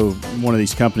CEO, one of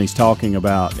these companies talking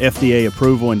about FDA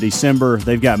approval in December.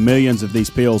 They've got millions of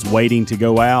these pills waiting to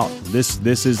go out. This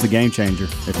is the game changer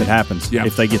if it happens. Yeah.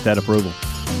 If they get that approval.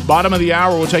 Bottom of the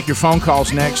hour, we'll take your phone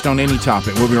calls next on any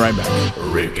topic. We'll be right back.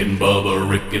 Rick and Bubba,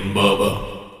 Rick and Bubba.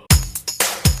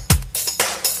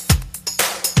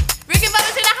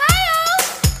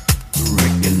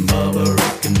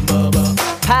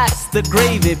 Pass the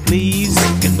gravy, please.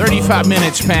 35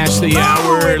 minutes past the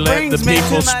hour. Let the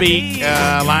people speak.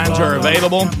 Lines are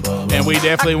available, and we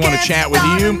definitely want to chat with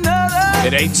you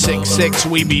at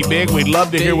 866-WE-BE-BIG. We'd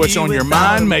love to hear what's on your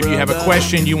mind. Maybe you have a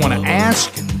question you want to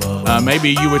ask.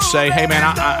 Maybe you would say, hey, man,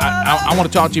 I want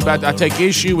to talk to you about that. I take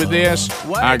issue with this.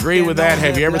 I agree with that.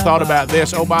 Have you ever thought about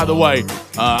this? Oh, by the way,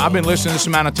 I've been listening this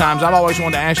amount of times. I've always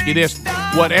wanted to ask you this.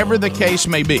 Whatever the case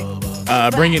may be,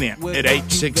 bring it in at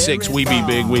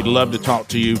 866-WE-BE-BIG. We'd love to talk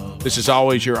to you. This is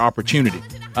always your opportunity.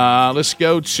 Let's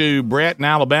go to Brett in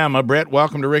Alabama. Brett,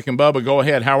 welcome to Rick and Bubba. Go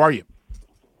ahead. How are you?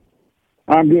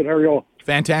 I'm good. How are y'all?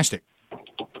 Fantastic.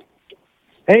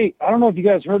 Hey, I don't know if you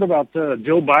guys heard about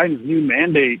Joe Biden's new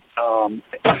mandate.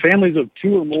 Families of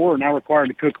 2 or more are now required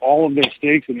to cook all of their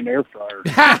steaks in an air fryer.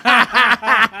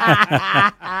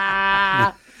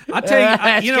 I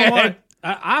tell you, you know what?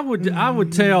 I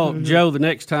would tell Joe the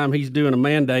next time he's doing a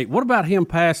mandate, what about him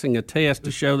passing a test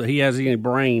to show that he has any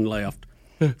brain left?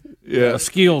 Yeah. A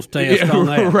skills test on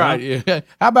that. Right. Yeah.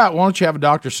 How about, why don't you have a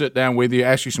doctor sit down with you,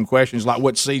 ask you some questions like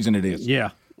what season it is? Yeah.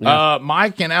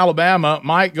 Mike in Alabama.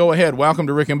 Mike, go ahead. Welcome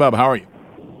to Rick and Bubba. How are you?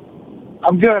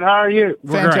 I'm good. How are you?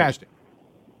 Fantastic.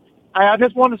 I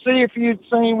just want to see if you'd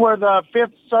seen where the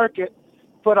Fifth Circuit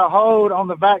put a hold on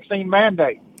the vaccine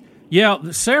mandate.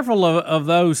 Yeah, several of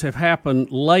those have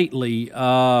happened lately,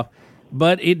 but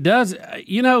it does,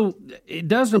 it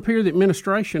doesn't appear the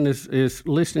administration is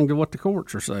listening to what the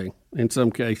courts are saying in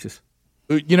some cases.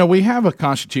 We have a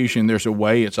constitution. There's a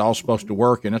way it's all supposed to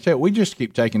work, and I tell you, we just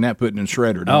keep taking that, putting it in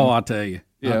shredder. I'll tell you.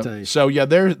 So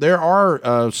there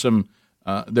are some.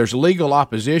 There's legal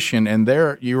opposition, and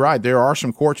you're right. There are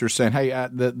some courts that are saying, "Hey,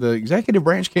 the executive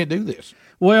branch can't do this."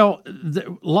 Well, a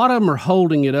lot of them are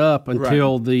holding it up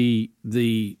until the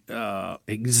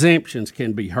exemptions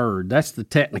can be heard. That's the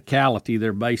technicality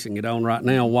they're basing it on right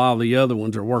now, while the other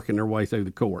ones are working their way through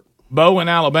the court. Bo in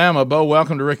Alabama. Bo,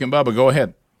 welcome to Rick and Bubba. Go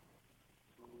ahead.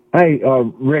 Hey,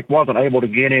 Rick wasn't able to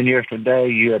get in yesterday.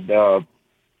 You had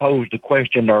posed a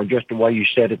question, or just the way you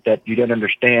said it, that you didn't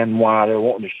understand why they're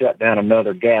wanting to shut down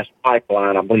another gas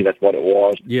pipeline. I believe that's what it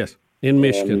was. Yes, in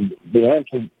Michigan. And the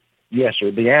answer, yes,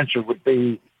 sir. The answer would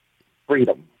be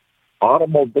freedom.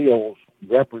 Automobiles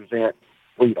represent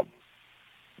freedom.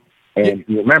 And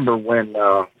you remember when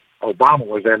Obama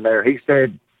was in there, he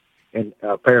said, and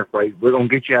paraphrase, we're going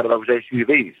to get you out of those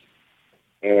SUVs.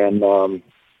 And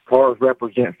cars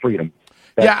represent freedom.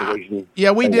 That's the reason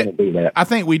we did. Do that. I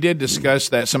think we did discuss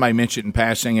that. Somebody mentioned it in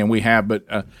passing, and we have. But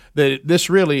this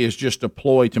really is just a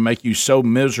ploy to make you so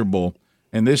miserable.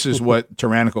 And this is what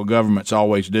tyrannical governments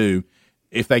always do.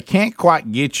 If they can't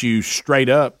quite get you straight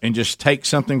up and just take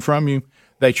something from you,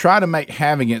 they try to make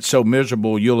having it so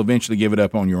miserable you'll eventually give it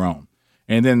up on your own.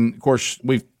 And then, of course,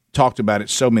 we've talked about it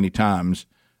so many times.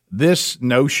 This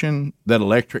notion that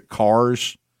electric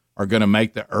cars are going to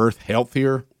make the earth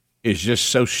healthier is just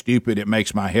so stupid it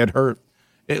makes my head hurt.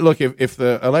 Look, if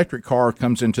the electric car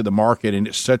comes into the market and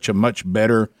it's such a much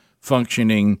better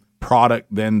functioning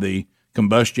product than the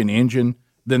combustion engine,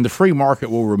 then the free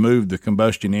market will remove the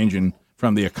combustion engine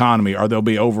from the economy, or they'll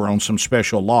be over on some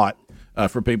special lot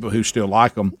for people who still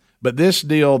like them. But this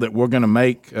deal that we're going to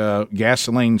make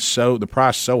gasoline the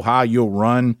price so high you'll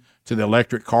run to the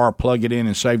electric car, plug it in,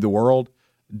 and save the world,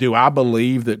 do I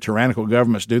believe that tyrannical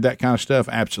governments do that kind of stuff?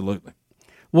 Absolutely.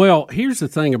 Well, here's the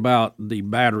thing about the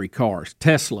battery cars.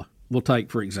 Tesla, we'll take,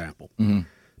 for example.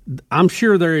 Mm-hmm. I'm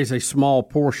sure there is a small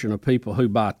portion of people who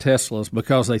buy Teslas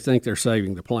because they think they're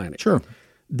saving the planet. Sure.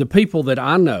 The people that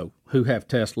I know who have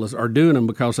Teslas are doing them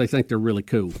because they think they're really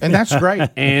cool. And that's great.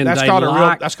 And that's called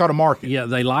a market. Yeah,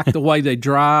 they like the way they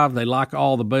drive. They like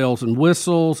all the bells and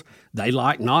whistles. They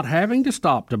like not having to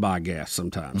stop to buy gas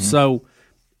sometimes. Mm-hmm. So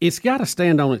it's got to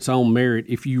stand on its own merit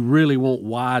if you really want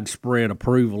widespread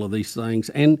approval of these things.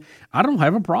 And I don't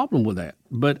have a problem with that.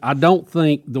 But I don't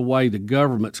think the way the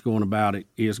government's going about it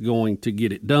is going to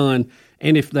get it done.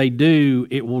 And if they do,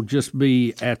 it will just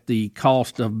be at the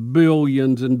cost of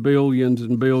billions and billions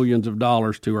and billions of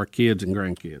dollars to our kids and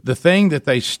grandkids. The thing that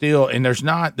they still, and there's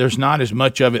not as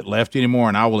much of it left anymore,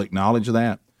 and I will acknowledge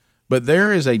that, but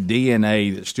there is a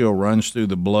DNA that still runs through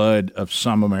the blood of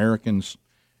some Americans.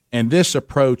 And this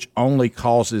approach only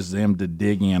causes them to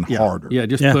dig in harder. Yeah,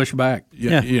 just push back.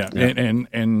 Yeah.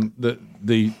 And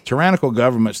the tyrannical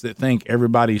governments that think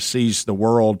everybody sees the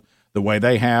world the way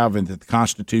they have, and that the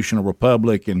constitutional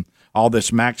republic and all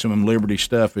this maximum liberty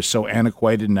stuff is so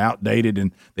antiquated and outdated,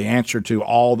 and the answer to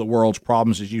all the world's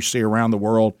problems as you see around the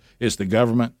world is the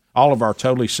government. All of our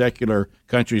totally secular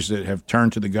countries that have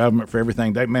turned to the government for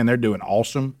everything, they're doing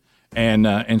awesome.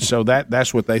 And so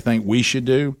that's what they think we should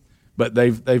do. But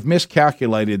they've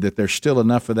miscalculated that there's still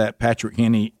enough of that Patrick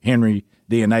Henry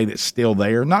DNA that's still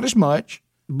there. Not as much.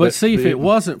 But see, if it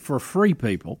wasn't for free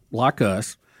people like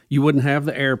us, you wouldn't have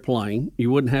the airplane,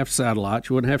 you wouldn't have satellites,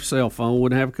 you wouldn't have cell phone,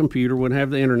 wouldn't have a computer, wouldn't have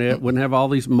the internet, wouldn't have all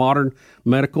these modern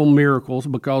medical miracles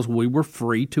because we were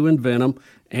free to invent them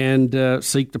and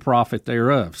seek the profit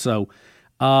thereof. So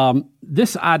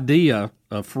this idea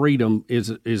of freedom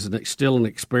is still an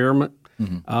experiment.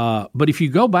 Mm-hmm. But if you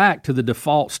go back to the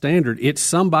default standard, it's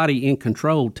somebody in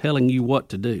control telling you what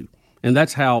to do. And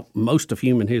that's how most of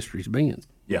human history's been.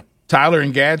 Yeah. Tyler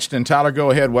in Gadsden. Tyler,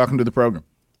 go ahead. Welcome to the program.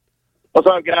 What's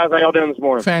up, guys? How y'all doing this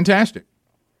morning? Fantastic.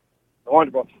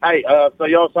 Wonderful. Hey, so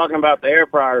y'all was talking about the air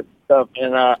fryer stuff,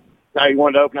 and now you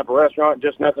wanted to open up a restaurant,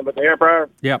 just nothing but the air fryer?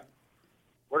 Yep.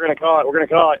 We're gonna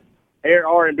call it Air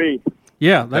R&B.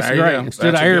 Yeah, that's great.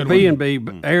 Instead of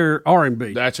Airbnb, Air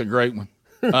R&B. That's a great one.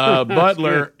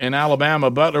 Butler in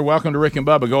Alabama. Butler, welcome to Rick and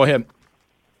Bubba. Go ahead.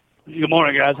 Good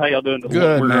morning, guys. How y'all doing?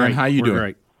 Good, man. Great. How you doing?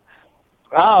 Great.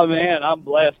 Oh, man, I'm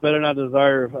blessed, better than I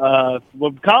deserve.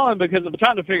 We're calling because I'm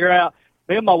trying to figure out,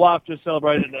 me and my wife just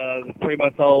celebrated the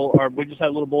 3-month-old, or we just had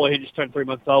a little boy. He just turned 3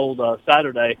 months old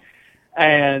Saturday.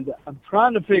 And I'm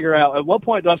trying to figure out, at what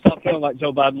point do I stop feeling like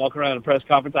Joe Biden walking around at a press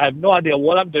conference? I have no idea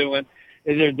what I'm doing.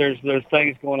 There's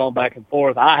things going on back and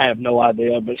forth. I have no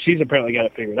idea, but she's apparently got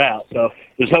it figured out. So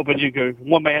just hoping you could,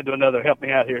 one man to another, help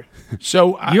me out here.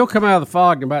 So you'll come out of the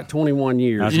fog in about 21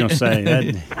 years. I was going to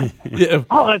say. Yeah.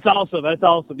 Oh, that's awesome. That's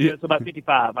awesome. Yeah, it's about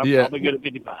 55. I'm probably good at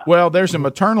 55. Well, there's a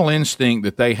maternal instinct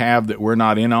that they have that we're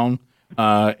not in on,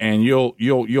 and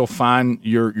you'll find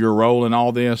your role in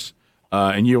all this.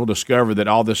 And you'll discover that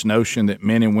all this notion that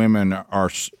men and women are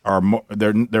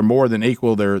they're more than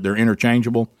equal. They're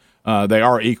interchangeable. They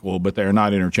are equal, but they're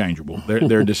not interchangeable.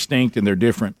 They're distinct and they're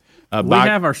different. We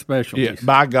have our specialties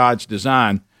by God's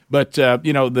design. But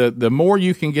the more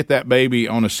you can get that baby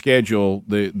on a schedule,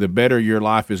 the better your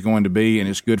life is going to be, and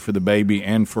it's good for the baby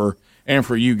and for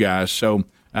you guys. So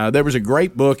there was a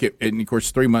great book, and of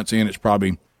course 3 months in, it's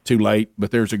probably too late.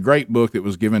 But there's a great book that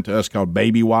was given to us called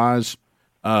Baby Wise.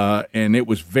 And it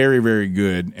was very, very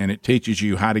good, and it teaches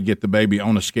you how to get the baby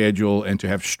on a schedule and to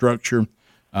have structure,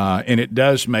 and it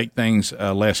does make things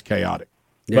less chaotic.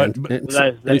 Yeah,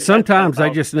 and sometimes they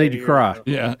just need to cry.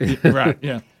 Yeah, right,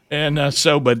 yeah. And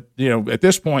but at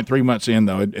this point, 3 months in,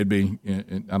 though, it'd be,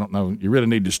 I don't know, you really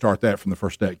need to start that from the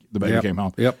first day the baby came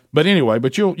home. Yep. But anyway,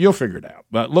 you'll figure it out.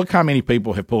 But look how many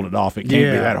people have pulled it off. It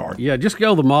can't be that hard. Yeah, just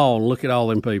go to the mall and look at all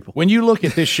them people. When you look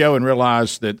at this show and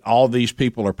realize that all these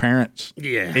people are parents,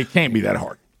 it can't be that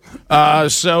hard.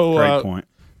 Great point.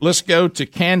 Let's go to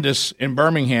Candace in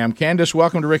Birmingham. Candace,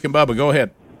 welcome to Rick and Bubba. Go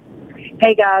ahead.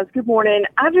 Hey, guys. Good morning.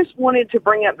 I just wanted to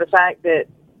bring up the fact that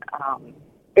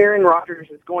Aaron Rodgers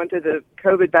is going through the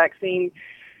COVID vaccine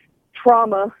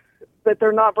trauma, but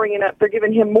they're not they're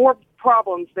giving him more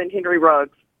problems than Henry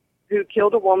Ruggs, who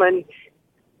killed a woman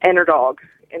and her dog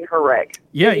in her wreck.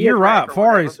 Yeah, you're right.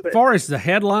 Far as the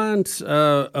headlines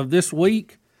of this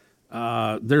week,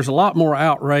 there's a lot more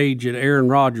outrage at Aaron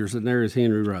Rodgers than there is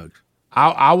Henry Ruggs.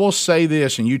 I will say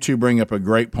this, and you two bring up a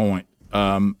great point.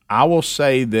 I will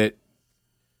say that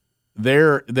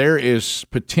there is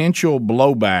potential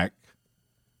blowback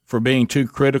for being too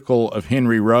critical of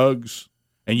Henry Ruggs,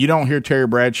 and you don't hear Terry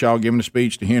Bradshaw giving a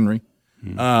speech to Henry.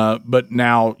 But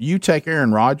now you take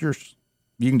Aaron Rodgers,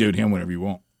 you can do to him whatever you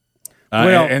want,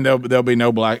 and there'll be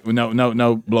no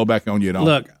blowback on you at all.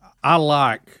 Look, I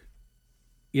like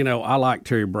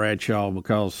Terry Bradshaw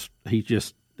because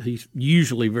he's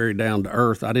usually very down to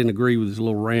earth. I didn't agree with his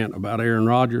little rant about Aaron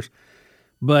Rodgers,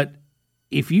 but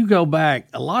if you go back,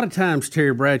 a lot of times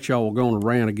Terry Bradshaw will go on a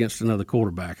rant against another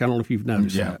quarterback. I don't know if you've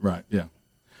noticed that. Right, yeah.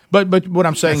 But what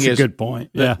I'm saying That's is a good point.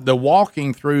 Yeah. The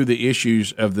walking through the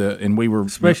issues of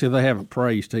especially if they haven't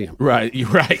praised him. Right, you're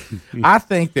right. I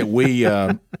think that we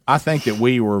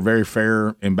were very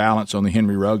fair and balanced on the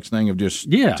Henry Ruggs thing of just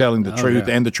telling the truth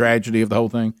and the tragedy of the whole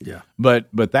thing. Yeah.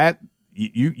 But that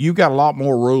you got a lot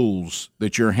more rules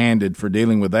that you're handed for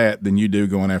dealing with that than you do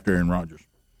going after Aaron Rodgers.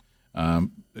 We're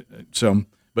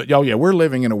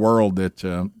living in a world that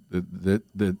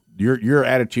your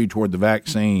attitude toward the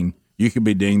vaccine, you could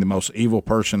be deemed the most evil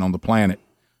person on the planet,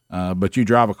 but you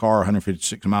drive a car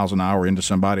 156 miles an hour into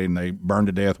somebody and they burn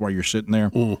to death while you're sitting there,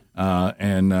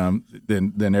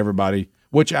 then everybody.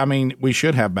 Which I mean, we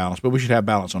should have balance, but we should have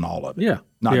balance on all of it,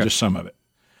 not just some of it.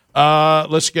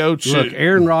 Let's go to look.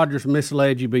 Aaron Rodgers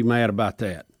misled you. Be mad about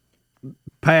that.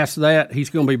 Past that, he's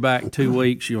going to be back in 2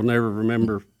 weeks. You'll never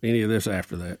remember any of this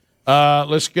after that.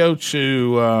 Let's go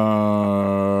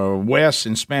to Wes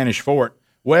in Spanish Fort.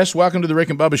 Wes, welcome to the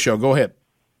Rick and Bubba Show. Go ahead.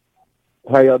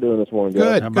 How y'all doing this morning, guys?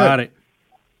 Good. How about it?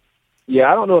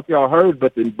 Yeah, I don't know if y'all heard,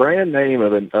 but the brand name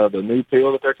of the new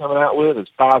pill that they're coming out with is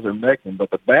Pfizer Mectin.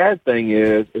 But the bad thing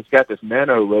is it's got this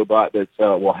nano robot that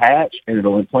will hatch, and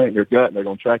it'll implant in your gut, and they're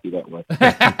going to track you that way.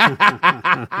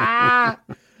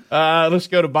 Let's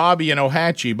go to Bobby in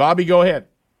Ohatchee. Bobby, go ahead.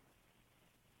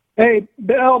 Hey,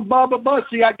 Bill, Bubba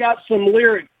Bussy, I got some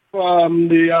lyrics from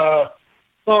the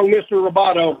song Mr.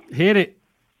 Roboto. Hit it.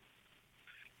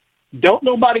 Don't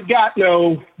nobody got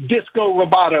no disco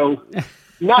Roboto.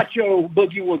 Nacho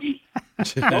Boogie Woogie.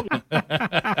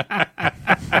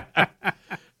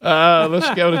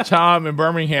 Let's go to Tom in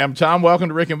Birmingham. Tom, welcome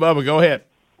to Rick and Bubba. Go ahead.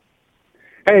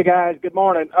 Hey, guys. Good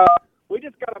morning. We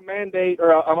just got a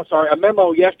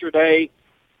memo yesterday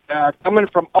coming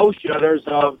from OSHA. There's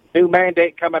a new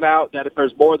mandate coming out that if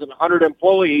there's more than 100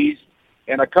 employees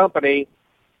in a company,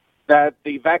 that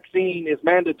the vaccine is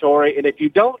mandatory. And if you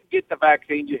don't get the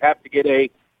vaccine, you have to get a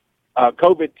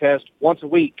COVID test once a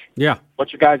week. Yeah.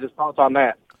 What's your guys' thoughts on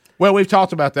that? Well, we've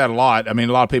talked about that a lot. I mean,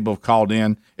 a lot of people have called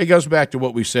in. It goes back to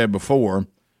what we said before.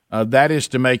 That is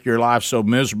to make your life so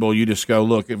miserable, you just go,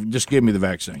 look, just give me the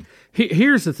vaccine.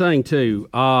 Here's the thing, too.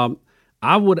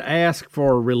 I would ask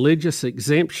for a religious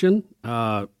exemption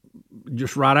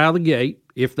just right out of the gate,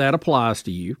 if that applies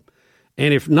to you.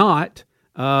 And if not,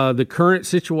 the current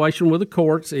situation with the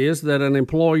courts is that an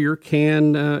employer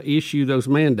can issue those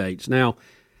mandates. Now,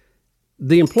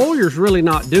 the employer's really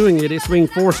not doing it. It's being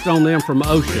forced on them from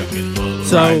OSHA.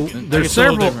 So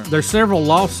there's several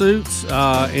lawsuits,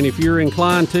 and if you're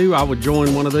inclined to, I would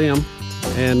join one of them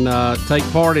and take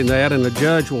part in that, and the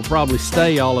judge will probably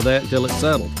stay all of that until it's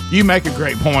settled. You make a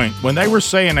great point. When they were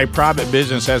saying a private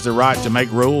business has the right to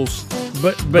make rules,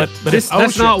 but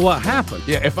that's not what happened.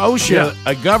 Yeah, if OSHA,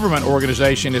 a government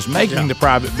organization, is making the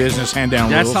private business hand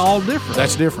down rules, that's all different.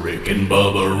 That's different. Rick and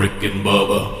Bubba, Rick and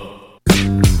Bubba.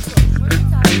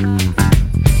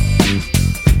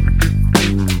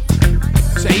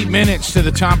 It's 8 minutes to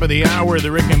the top of the hour of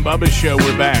the Rick and Bubba Show.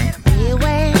 We're back.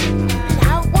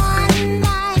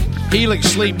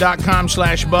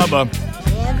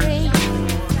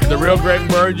 HelixSleep.com/Bubba. The real Greg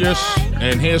Burgess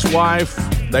and his wife,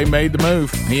 they made the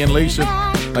move. He and Lisa,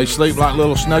 they sleep like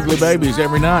little snuggly babies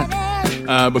every night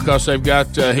because they've got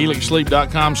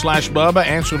HelixSleep.com/Bubba,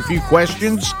 answered a few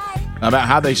questions about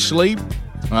how they sleep.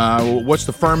 what's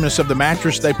the firmness of the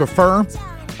mattress they prefer,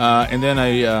 and then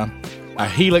a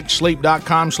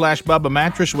HelixSleep.com/Bubba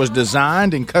mattress was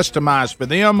designed and customized for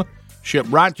them, shipped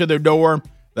right to their door.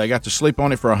 They got to sleep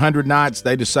on it for 100 nights.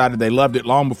 They decided they loved it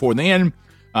long before then,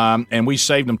 and we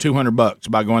saved them $200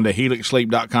 by going to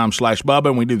HelixSleep.com/Bubba,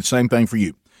 and we do the same thing for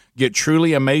you. Get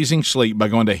truly amazing sleep by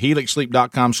going to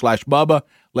HelixSleep.com/Bubba.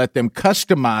 Let them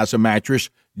customize a mattress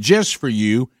just for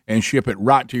you and ship it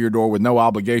right to your door with no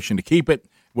obligation to keep it,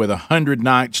 with 100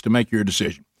 nights to make your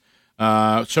decision.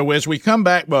 So as we come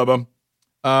back, Bubba,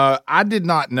 I did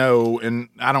not know, and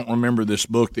I don't remember this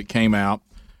book that came out.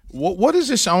 What is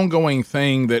this ongoing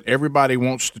thing that everybody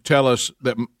wants to tell us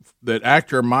that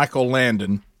actor Michael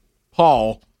Landon,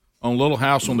 Paul, on Little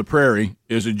House on the Prairie,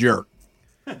 is a jerk?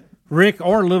 Rick,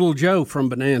 or Little Joe from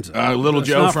Bonanza. Little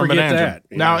Joe from Bonanza. That,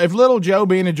 now, if Little Joe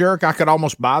being a jerk, I could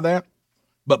almost buy that.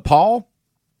 But Paul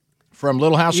from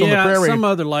Little House on the Prairie. Some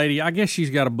other lady, I guess she's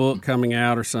got a book coming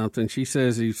out or something. She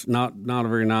says he's not a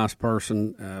very nice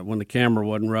person when the camera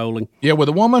wasn't rolling. Yeah, well,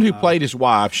 the woman who played his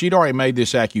wife, she'd already made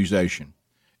this accusation.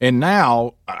 And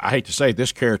now, I hate to say it,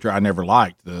 this character I never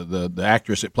liked, the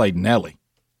actress that played Nellie.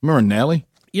 Remember Nellie?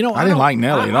 I didn't like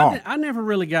Nellie at all. I never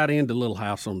really got into Little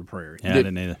House on the Prairie. Yeah, I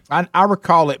didn't either. I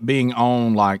recall it being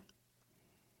on, like,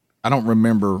 I don't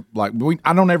remember, like,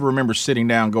 I don't ever remember sitting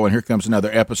down going, here comes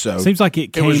another episode. Seems like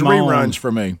it was on, reruns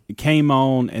for me. It came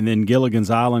on, and then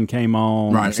Gilligan's Island came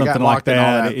on, right, or something like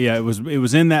that. Yeah, it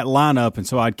was in that lineup, and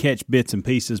so I'd catch bits and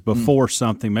pieces before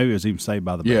something. Maybe it was even Saved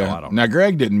by the Bell. I don't know. Now,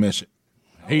 Greg didn't miss it.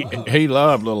 He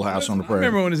loved Little House on the Prairie. I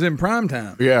remember when it was in prime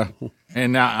time. Yeah.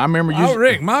 And I remember you. Oh,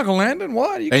 Rick, Michael Landon,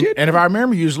 what? Are you kidding? And if I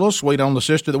remember, you was a little sweet on the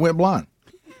sister that went blind.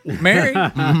 Mary?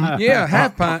 Yeah,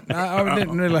 half pint. I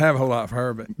didn't really have a whole lot for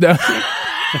her, but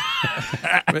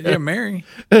but yeah, Mary.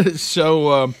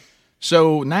 So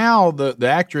now the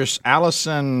actress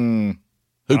Allison.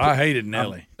 I hated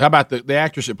Nellie. How about the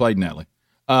actress that played Nellie?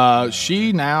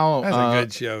 She now that's a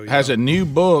good show, has a new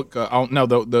book.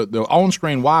 The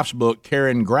on-screen wife's book,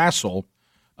 Karen Grassel,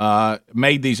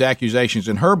 made these accusations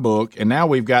in her book, and now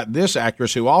we've got this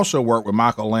actress who also worked with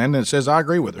Michael Landon and says, I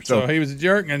agree with her. So he was a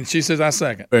jerk, and she says, I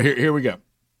second. Here we go.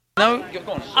 No,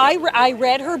 I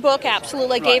read her book,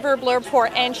 absolutely. I gave her a blurb for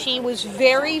it, and she was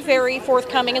very, very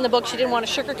forthcoming in the book. She didn't want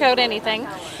to sugarcoat anything.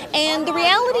 And the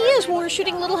reality is, when we were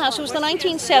shooting Little House, it was the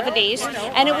 1970s,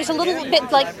 and it was a little bit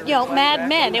like, Mad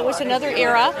Men. It was another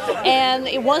era, and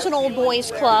it was an old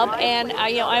boys club, and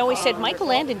I always said Michael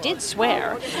Landon did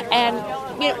swear. And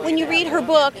when you read her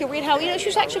book, you'll read how, she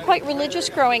was actually quite religious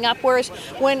growing up, whereas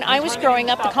when I was growing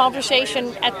up, the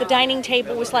conversation at the dining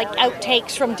table was like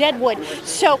outtakes from Deadwood.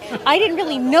 So I didn't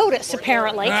really notice,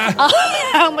 apparently,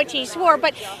 how much he swore.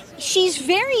 But she's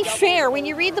very fair. When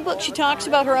you read the book, she talks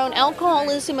about her own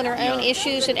alcoholism and her own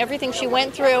issues and everything she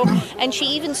went through. And she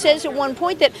even says at one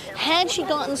point that had she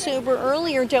gotten sober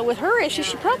earlier, dealt with her issues,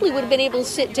 she probably would have been able to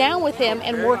sit down with him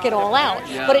and work it all out.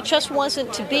 But it just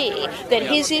wasn't to be. That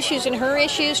his issues and her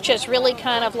issues just really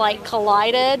kind of like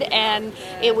collided, and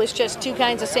it was just two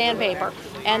kinds of sandpaper.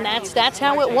 And that's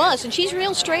how it was. And she's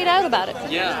real straight out about it.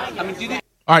 Yeah.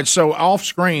 All right, so off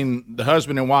screen, the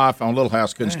husband and wife on Little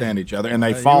House couldn't stand each other, and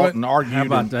they fought and argued. How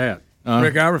about that?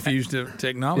 Rick, I refuse to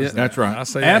acknowledge that. That's right. I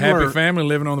say a happy family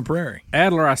living on the prairie.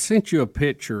 Adler, I sent you a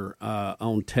picture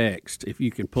on text, if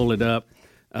you can pull it up.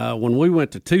 When we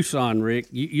went to Tucson, Rick,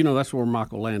 you know that's where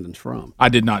Michael Landon's from. I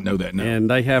did not know that, no. And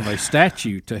they have a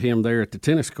statue to him there at the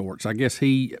tennis courts. I guess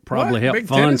he probably helped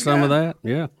fund some of that.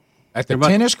 Yeah. At the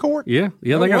tennis court? Yeah.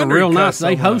 Yeah, they got a real nice –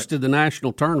 they hosted the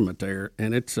national tournament there,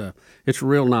 and it's a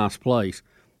real nice place.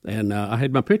 And I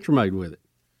had my picture made with it.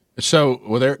 So,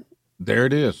 well, there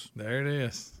it is. There it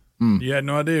is. You had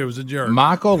no idea it was a jerk.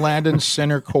 Michael Landon's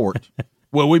Center Court.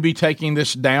 Will we be taking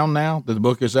this down now that the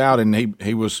book is out? And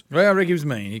he was. Well, Rick, he was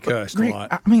mean. He cussed a lot.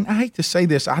 I mean, I hate to say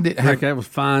this. I didn't. Rick, that was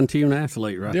fine-tuned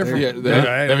athlete right there. Yeah,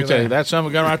 let me tell you, that's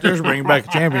something got right there is bringing back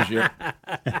a championship.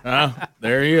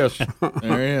 There he is.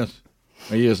 There he is.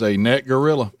 He is a net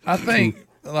gorilla. I think,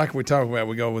 like we talk about,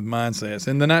 we go with mindsets.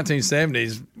 In the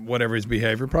 1970s, whatever his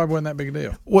behavior probably wasn't that big a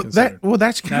deal.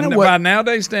 That's kind of what by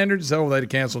nowadays standards. They'd have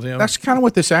canceled him. That's kind of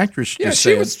what this actress just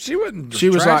said. She wasn't. She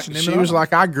was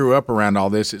like, I grew up around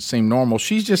all this. It seemed normal.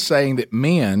 She's just saying that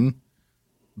men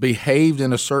behaved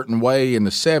in a certain way in the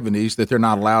 70s that they're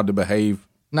not allowed to behave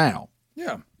now.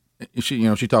 Yeah.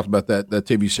 She talked about that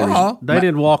TV series. They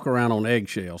didn't walk around on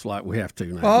eggshells like we have to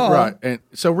now. Right. And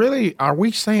so really, are we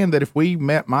saying that if we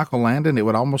met Michael Landon, it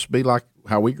would almost be like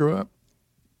how we grew up?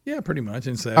 Yeah, pretty much.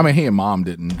 I mean, he and Mom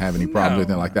didn't have any problems with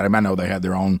anything like that. I mean, I know they had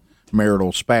their own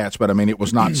marital spats, but I mean, it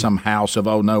was not some house of,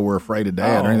 oh, no, we're afraid of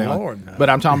Dad or anything Lord, like that. no.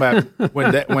 But I'm talking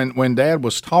about when Dad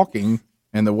was talking,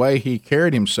 and the way he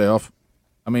carried himself.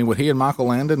 I mean, would he and Michael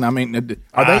Landon? I mean,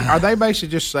 are they basically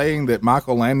just saying that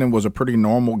Michael Landon was a pretty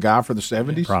normal guy for the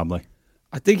 70s? Probably.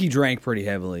 I think he drank pretty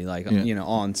heavily, like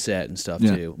on set and stuff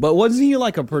Yeah. too. But wasn't he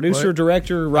like a producer,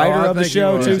 director, writer of the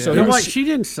show too? So she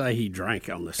didn't say he drank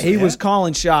on the set. He was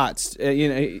calling shots,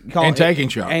 and taking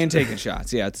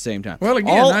shots, yeah, at the same time. Well,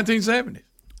 again, 1970s.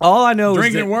 All I know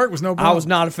Drinking is at work was no problem. I was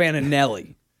not a fan of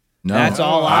Nellie. No, That's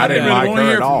all I didn't know. like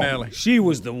her at all. Nellie. She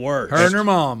was the worst. Her and her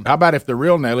mom. How about if the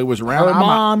real Nellie was around? Her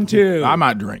mom too. I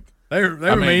might drink. They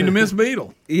were mean to Miss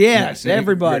Beadle. Yes,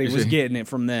 everybody was getting it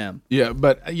from them. Yeah,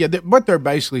 but what they're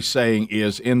basically saying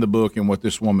is in the book, and what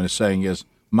this woman is saying is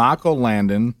Michael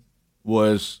Landon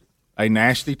was a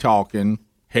nasty talking,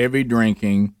 heavy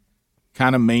drinking,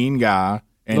 kind of mean guy,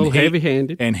 and a little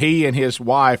heavy-handed. And he and his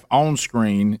wife on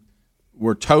screen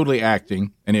were totally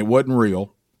acting, and it wasn't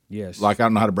real. Yes. Like, I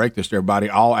don't know how to break this to everybody.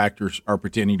 All actors are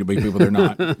pretending to be people they're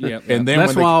not. Yep. And then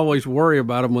that's why I always worry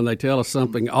about them when they tell us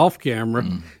something off camera.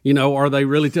 Are they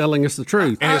really telling us the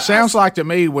truth? And it sounds like to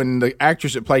me when the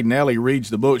actress that played Nellie reads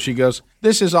the book, she goes,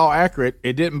 "This is all accurate.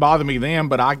 It didn't bother me then,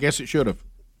 but I guess it should have."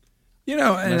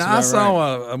 And I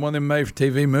saw one of them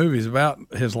made-for-TV movies about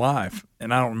his life,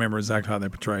 and I don't remember exactly how they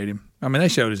portrayed him. I mean, they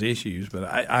showed his issues, but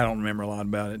I don't remember a lot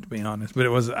about it, to be honest. But it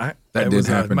was a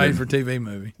made-for-TV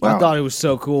movie. Well, I thought it was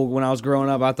so cool when I was growing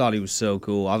up. I thought he was so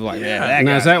cool. I was like, that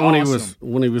now, guy's is that awesome.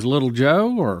 when he was Little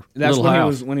Joe or That's Little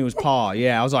House? when he was Pa.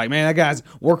 Yeah, I was like, man, that guy's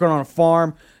working on a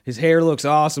farm. His hair looks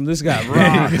awesome. This guy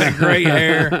rocks. He's got great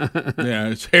hair. Yeah,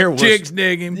 his hair was. Chicks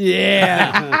dig him.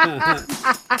 Yeah.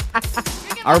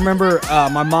 I remember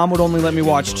my mom would only let me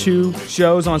watch 2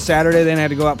 shows on Saturday. Then I had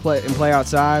to go out play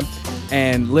outside.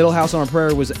 And Little House on the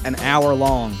Prairie was an hour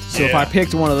long. So if I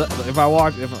picked one of the, if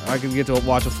I could get to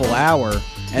watch a full hour,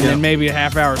 and then maybe a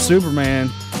half hour of Superman,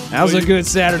 that was a good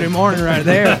Saturday morning right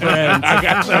there, friends. I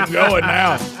got something going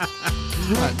now.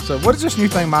 Right, so what is this new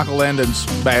thing, Michael Landon's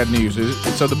bad news?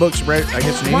 So the book's ready, I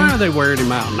guess. Why are they wearing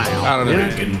him out now? I don't know.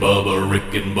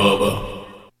 Rick and Bubba.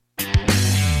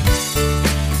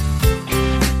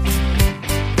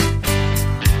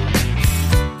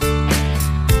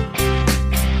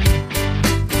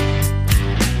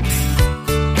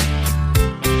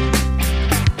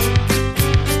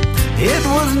 It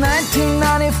was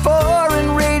 1994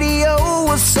 and radio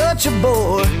was such a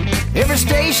bore. Every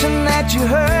station that you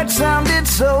heard sounded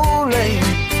so lame.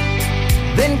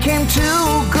 Then came 2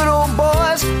 good old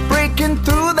boys breaking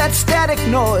through that static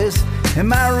noise, and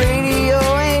my radio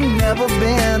ain't never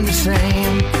been the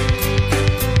same.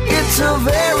 It's a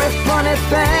very funny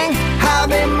thing how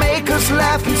they make us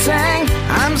laugh and sing.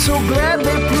 I'm so glad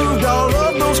they proved all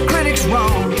of those critics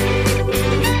wrong.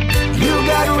 You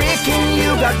got Rick and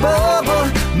you got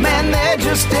Bubba, man, there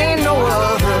just ain't no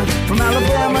other. From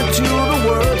Alabama to the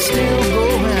world, still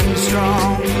going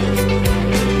strong.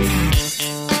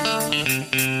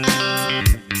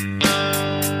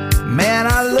 Man,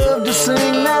 I love to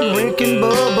sing that Rick and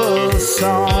Bubba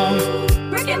song.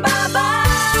 Rick and Bubba.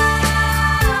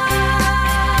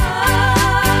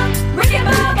 Rick and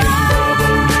Bubba.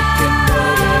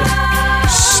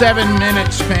 7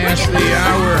 minutes past the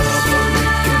hour.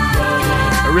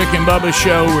 Rick and Bubba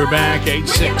Show. We're back.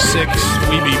 866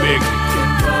 We Be Big.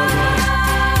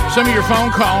 Some of your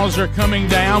phone calls are coming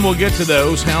down. We'll get to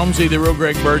those. Helmsy, the real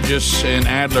Greg Burgess, and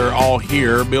Adler all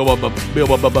here. Bill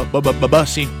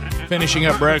Bussy finishing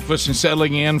up breakfast and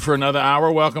settling in for another hour.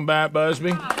 Welcome back,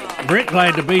 Busby. Rick,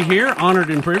 glad to be here. Honored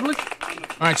and privileged.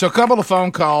 All right, so a couple of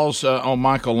phone calls on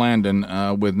Michael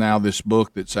Landon with now this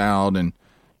book that's out, and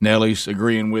Nellie's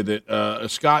agreeing with it.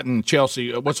 Scott and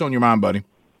Chelsea, what's on your mind, buddy?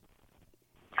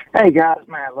 Hey, guys,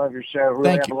 man, I love your show. Really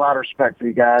Thank have you. a lot of respect for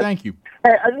you guys. Thank you.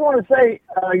 Hey, I just want to say,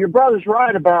 your brother's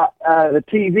right about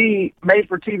the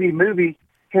made-for-TV movie.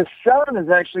 His son is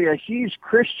actually a huge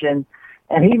Christian,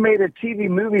 and he made a TV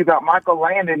movie about Michael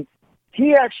Landon.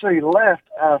 He actually left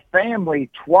a family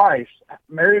twice,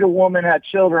 married a woman, had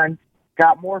children,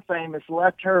 got more famous,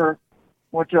 left her,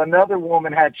 went to another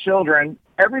woman, had children.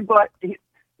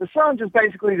 The son just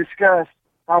basically discussed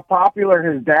how popular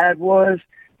his dad was.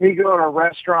 He'd go to a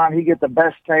restaurant, he'd get the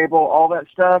best table, all that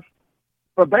stuff.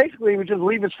 But basically, he would just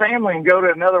leave his family and go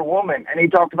to another woman. And he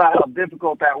talked about how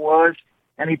difficult that was.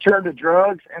 And he turned to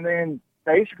drugs, and then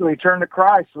basically turned to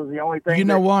Christ was the only thing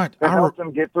that helped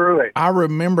him get through it. I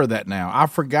remember that now. I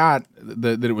forgot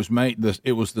that it was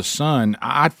it was the son.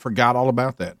 I forgot all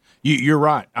about that. You're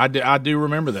right. I do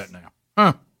remember that now.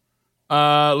 Huh.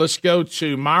 Let's go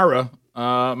to Myra.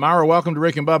 Myra, welcome to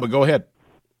Rick and Bubba. Go ahead.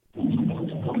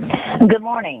 Good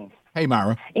morning. Hey,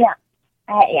 Myra. Yeah.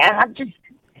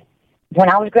 When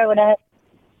I was growing up,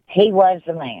 he was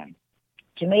the man.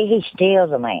 to me, he's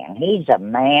still a man. He's a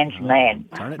man's man.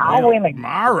 All women,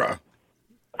 Myra.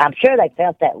 I'm sure they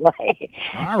felt that way.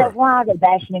 Myra. So why are they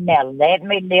bashing him now? Let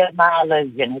me live my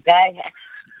illusion, okay?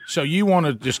 So you want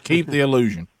to just keep the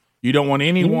illusion. You don't want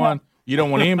anyone. You don't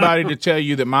want anybody to tell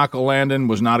you that Michael Landon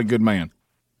was not a good man.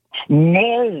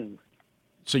 No.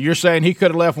 So you're saying he could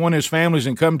have left one of his families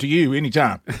and come to you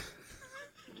anytime?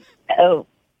 Oh,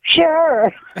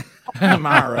 sure.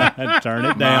 Myra, turn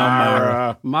it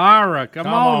down, Myra, come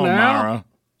on now. Myra.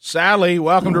 Sally,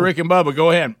 welcome to Rick and Bubba.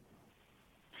 Go ahead.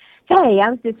 Hey, I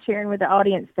was just sharing with the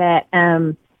audience that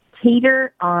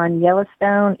Peter on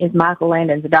Yellowstone is Michael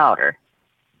Landon's daughter.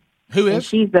 Who is? And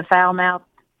she's the foul-mouthed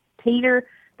Peter,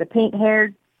 the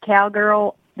pink-haired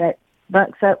cowgirl that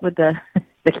bunks up with the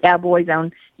cowboys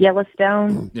on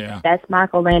Yellowstone. Yeah. That's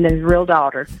Michael Landon's real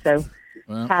daughter. So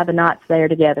tie the knots there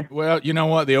together. Well, you know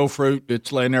what? The old fruit,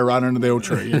 it's laying there right under the old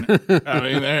tree. Isn't it? I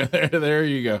mean, there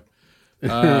you go.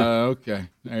 Okay,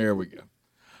 there we go.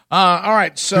 All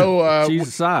right, so she's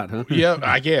aside, huh? Yeah,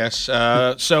 I guess.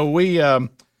 So we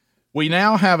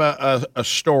now have a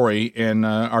story, and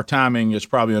our timing is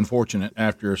probably unfortunate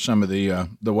after some of the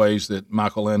ways that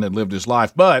Michael Landon lived his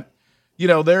life. But you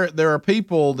know, there are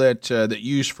people that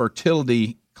use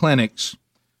fertility clinics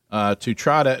to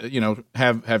try to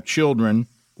have children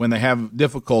when they have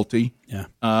difficulty. Yeah.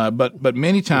 But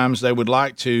many times they would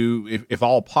like to, if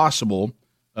all possible,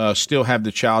 still have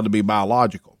the child to be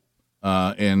biological.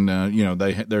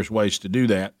 There's ways to do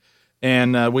that.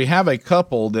 And we have a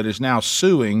couple that is now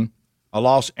suing a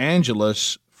Los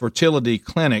Angeles fertility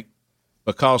clinic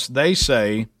because they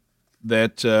say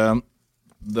that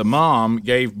the mom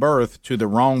gave birth to the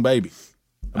wrong baby.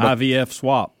 IVF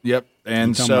swap. Yep.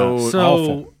 And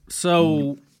so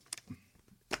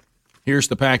here's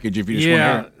the package if you just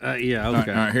want to hear it. Yeah,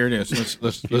 okay. All right, here it is.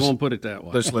 Let's you won't put it that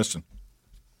way. Let's listen.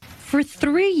 For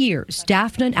 3 years,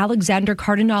 Daphne and Alexander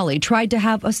Cardinale tried to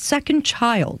have a second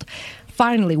child.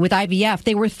 Finally, with IVF,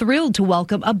 they were thrilled to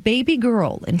welcome a baby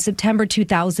girl in September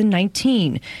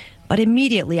 2019. But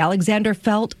immediately, Alexander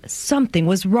felt something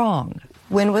was wrong.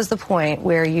 When was the point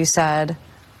where you said,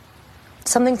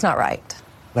 something's not right?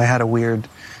 I had a weird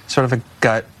sort of a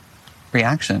gut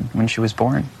reaction when she was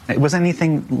born. It wasn't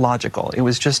anything logical. It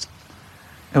was just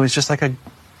like a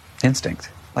instinct.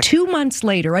 2 months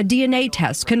later, a DNA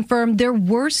test confirmed their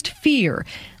worst fear.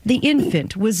 The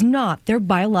infant was not their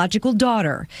biological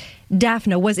daughter.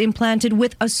 Daphne was implanted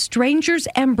with a stranger's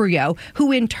embryo,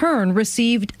 who in turn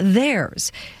received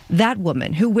theirs. That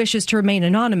woman, who wishes to remain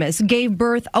anonymous, gave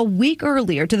birth a week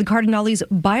earlier to the Cardinale's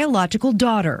biological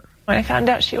daughter. When I found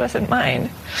out she wasn't mine,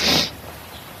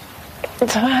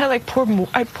 so I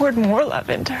poured more love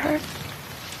into her.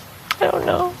 I don't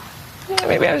know.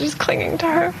 Maybe I was just clinging to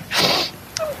her.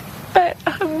 But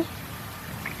I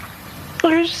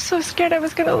was just so scared I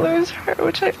was going to lose her,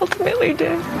 which I ultimately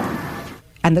did.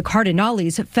 And the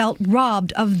Cardinales felt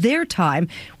robbed of their time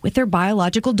with their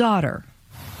biological daughter.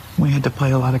 We had to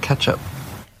play a lot of catch up.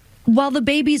 While the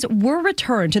babies were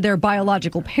returned to their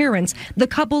biological parents, the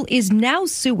couple is now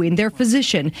suing their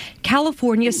physician,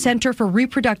 California Center for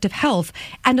Reproductive Health,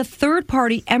 and a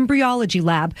third-party embryology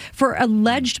lab for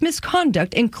alleged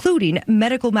misconduct, including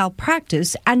medical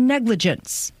malpractice and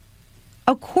negligence.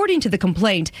 According to the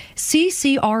complaint,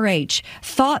 CCRH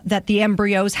thought that the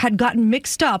embryos had gotten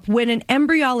mixed up when an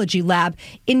embryology lab,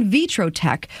 In Vitro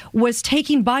Tech, was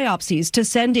taking biopsies to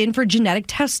send in for genetic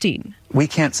testing. We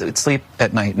can't sleep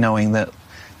at night knowing that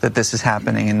this is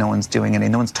happening and no one's doing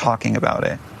anything, no one's talking about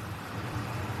it.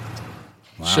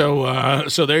 Wow.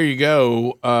 So there you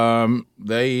go.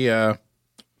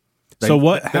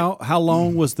 How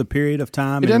long was the period of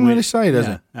time? It doesn't really say, does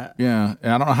it? Yeah. I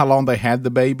don't know how long they had the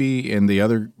baby, and the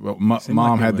other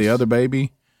mom had the other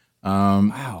baby.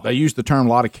 Wow. They used the term a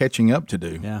lot of catching up to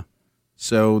do. Yeah.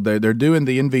 So they're doing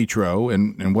the in vitro,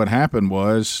 and what happened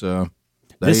was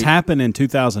this happened in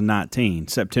 2019,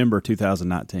 September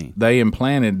 2019. They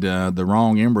implanted the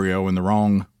wrong embryo in the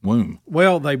wrong womb.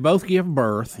 Well, they both give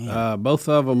birth. Both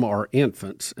of them are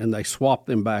infants, and they swap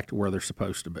them back to where they're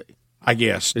supposed to be. I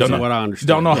guess. Is what I understand.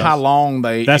 Don't know how long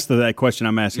they... That's that question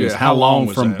I'm asking is how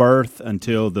long from birth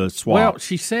until the swap? Well,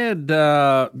 she said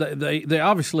they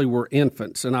obviously were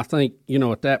infants, and I think,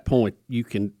 at that point you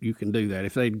can do that.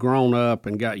 If they'd grown up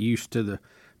and got used to the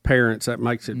parents, that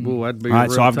makes it, that'd be all right,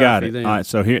 real so I've got it. then. All right,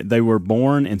 so here they were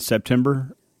born in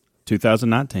September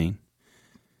 2019.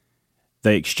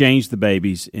 They exchanged the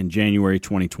babies in January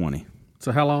 2020.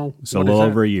 So how long? So a little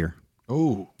over a year.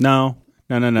 Oh. No,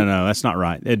 that's not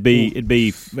right. It'd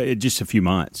be just a few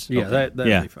months. Yeah, that'd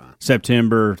be fine.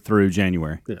 September through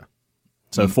January. Yeah.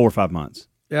 So 4 or 5 months.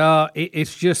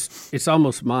 It's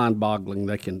almost mind-boggling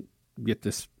they can get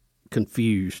this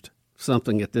confused.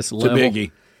 Something at this It's level. a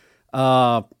biggie.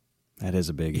 That is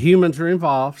a biggie. Humans are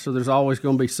involved, so there's always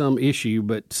going to be some issue,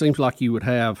 but it seems like you would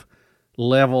have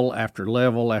level after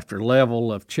level after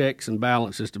level of checks and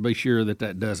balances to be sure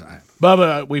that doesn't happen.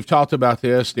 Bubba, we've talked about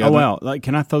this. Like,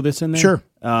 can I throw this in there? Sure.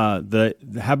 How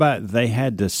about they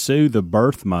had to sue the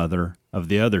birth mother of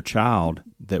the other child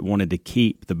that wanted to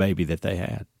keep the baby that they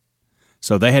had?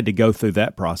 So they had to go through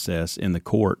that process in the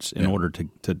courts in order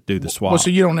to do the swap. Well, so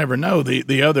you don't ever know.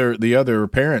 The other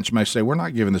parents may say, we're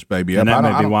not giving this baby up. And that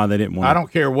may be why they didn't want. I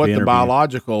don't care what the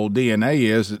biological DNA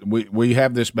is. We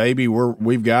have this baby.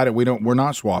 We've got it. We're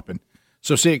not swapping.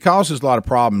 So see, it causes a lot of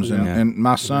problems. And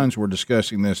my sons were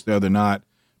discussing this the other night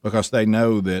because they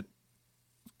know that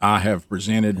I have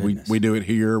presented. We do it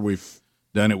here. We've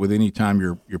done it with any time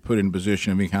you're put in a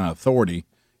position of any kind of authority.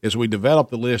 Is we develop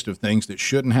the list of things that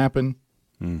shouldn't happen.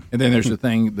 And then there's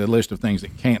the list of things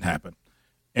that can't happen.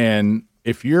 And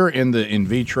if you're in the in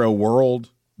vitro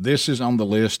world, this is on the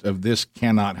list of this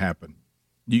cannot happen.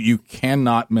 You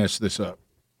cannot mess this up.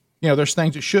 There's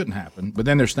things that shouldn't happen, but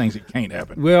then there's things that can't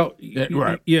happen. Well,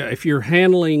 right. Yeah, if you're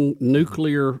handling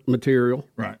nuclear material,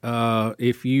 right.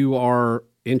 If you are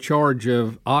in charge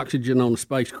of oxygen on a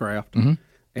spacecraft,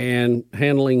 and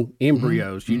handling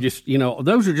embryos. You just,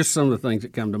 those are just some of the things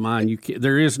that come to mind.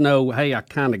 There is no, hey, I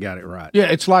kind of got it right.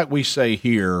 Yeah, it's like we say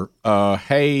here,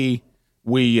 hey,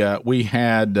 we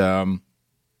had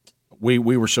we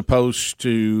were supposed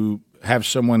to have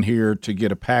someone here to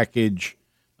get a package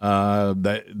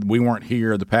that we weren't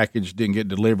here. The package didn't get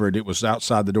delivered. It was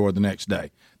outside the door the next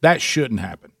day. That shouldn't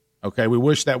happen. Okay, we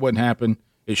wish that wouldn't happen.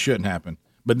 It shouldn't happen.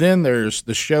 But then there's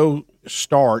the show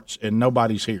starts and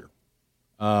nobody's here.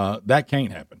 That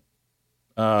can't happen.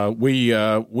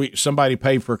 Somebody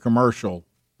paid for a commercial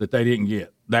that they didn't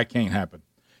get. That can't happen.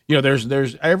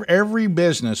 There's every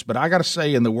business, but I got to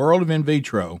say, in the world of in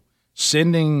vitro,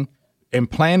 sending and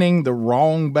planting the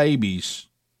wrong babies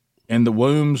in the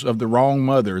wombs of the wrong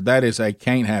mother, that is a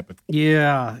can't happen.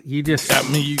 Yeah, you just. I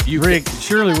mean, Rick.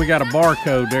 Surely we got a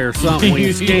barcode there or something when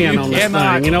you scan on this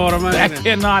thing. You know what I mean? That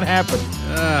cannot happen.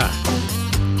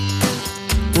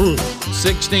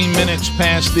 16 minutes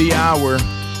past the hour.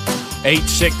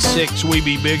 866 We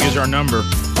Be Big is our number.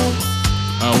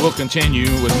 We'll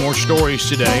continue with more stories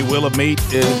today. Wheel of Meat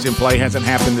is in play, hasn't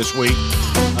happened this week.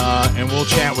 And we'll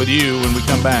chat with you when we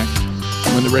come back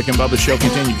when the Rick and Bubba show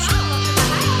continues.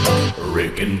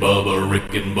 Rick and Bubba,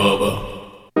 Rick and Bubba.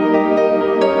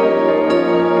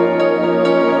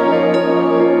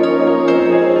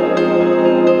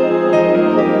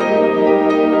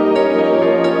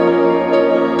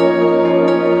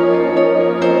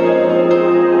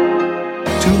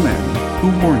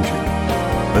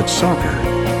 That soccer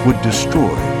would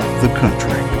destroy the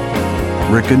country.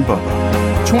 Rick and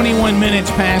Bubba. 21 minutes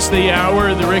past the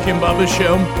hour, the Rick and Bubba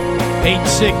show.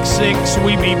 866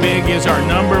 We Be Big is our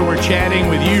number. We're chatting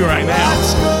with you right now.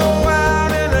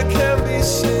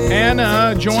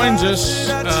 Anna joins us.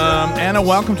 Anna,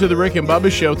 welcome to the Rick and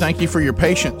Bubba show. Thank you for your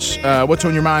patience. What's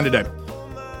on your mind today?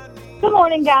 Good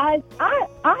morning, guys. I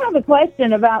have a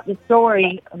question about the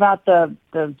story about the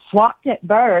swapped at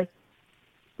birth.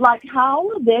 Like, how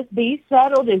will this be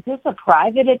settled? Is this a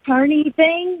private attorney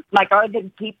thing? Like, are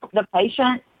the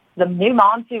patient, the new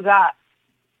moms who got,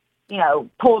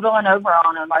 pulled on over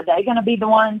on them, are they going to be the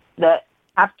ones that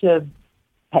have to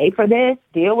pay for this,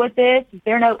 deal with this? Is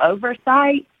there no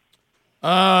oversight?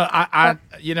 I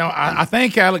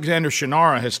think Alexander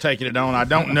Shannara has taken it on. I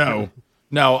don't know.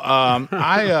 No,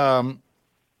 I'm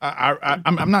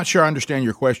not sure I understand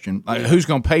your question. Like, who's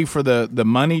going to pay for the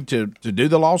money to do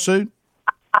the lawsuit?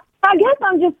 I guess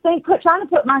I'm just trying to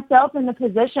put myself in the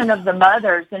position of the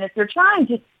mothers, and if you're trying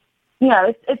to,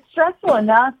 it's stressful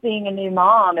enough being a new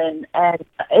mom, and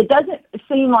it doesn't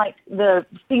seem like the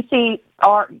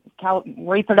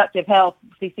reproductive health,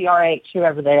 CCRH,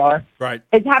 whoever they are, right,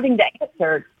 is having to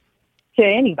answer to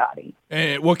anybody.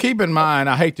 Well, keep in mind,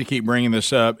 I hate to keep bringing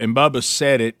this up, and Bubba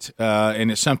said it,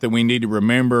 and it's something we need to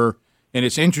remember, and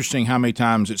it's interesting how many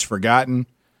times it's forgotten.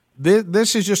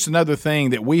 This is just another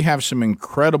thing that we have some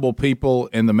incredible people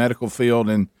in the medical field,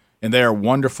 and they are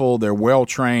wonderful. They're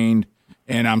well-trained,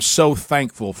 and I'm so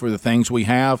thankful for the things we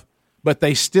have, but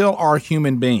they still are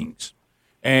human beings.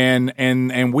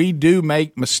 And we do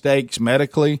make mistakes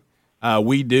medically.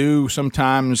 We do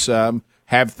sometimes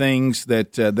have things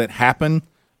that happen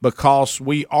because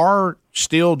we are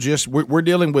still we're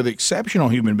dealing with exceptional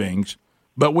human beings,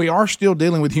 but we are still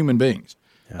dealing with human beings.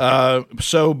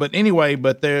 But anyway,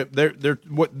 they're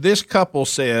what this couple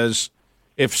says,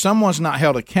 if someone's not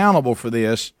held accountable for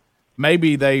this,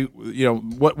 maybe they,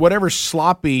 whatever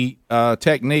sloppy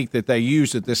technique that they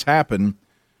used that this happened,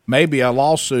 maybe a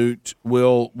lawsuit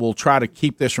will try to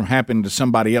keep this from happening to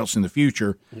somebody else in the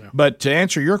future. Yeah. But to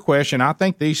answer your question, I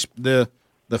think the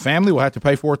family will have to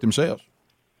pay for it themselves.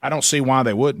 I don't see why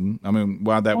they wouldn't. I mean,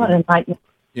 why that would.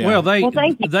 Yeah. Well,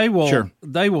 they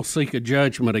will seek a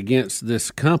judgment against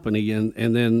this company, and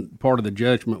then part of the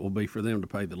judgment will be for them to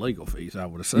pay the legal fees, I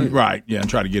would assume. Right, yeah, and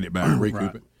try to get it back,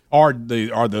 recoup it. Or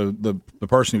the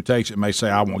person who takes it may say,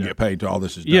 I won't get paid till all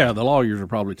this is done. Yeah, the lawyers are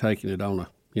probably taking it on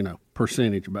a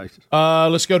percentage basis.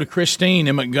 Let's go to Christine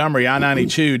in Montgomery,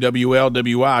 I-92,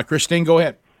 WLWI. Christine, go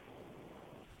ahead.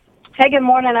 Hey, good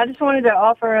morning. I just wanted to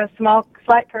offer a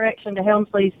slight correction to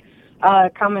Helmsley's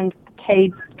comments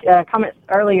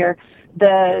earlier.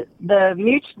 This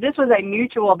was a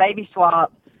mutual baby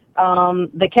swap.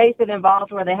 The case that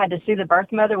involved where they had to sue the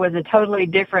birth mother was a totally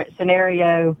different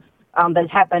scenario that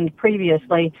happened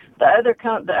previously. The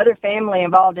other family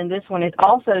involved in this one is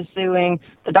also suing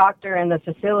the doctor and the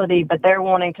facility, but they're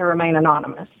wanting to remain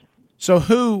anonymous. So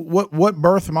what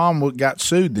birth mom got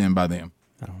sued then by them?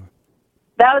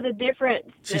 That was a different.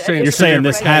 You're saying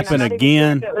this happened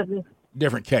again?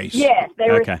 Different case. Yes, they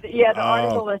were. Okay. Yeah, the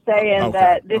article was saying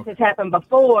that this has happened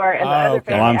before, and the other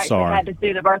family had to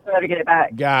sue the birth mother to get it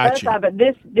back. Gotcha. But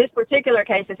this particular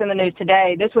case that's in the news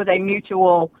today, this was a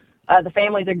mutual. The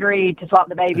families agreed to swap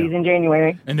the babies in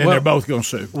January, and then they're both going to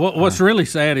sue. What's really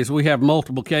sad is we have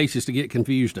multiple cases to get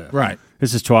confused of. Right.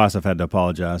 This is twice I've had to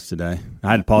apologize today.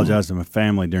 I had to apologize to my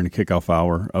family during the kickoff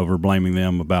hour over blaming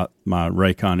them about my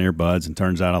Raycon earbuds, and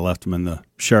turns out I left them in the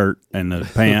shirt and the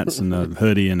pants and the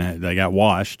hoodie, and they got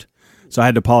washed. So I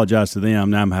had to apologize to them.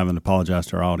 Now I'm having to apologize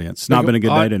to our audience. It's not been a good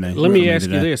day today. Let me ask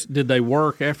you this. Did they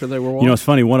work after they were washed? You know, it's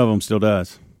funny. One of them still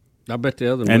does. I bet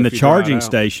the other one. And the charging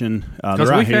station, because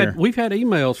we've had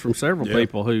emails from several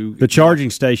people who the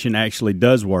charging station actually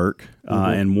does work,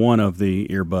 and one of the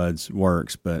earbuds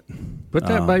works, but put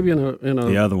that baby in a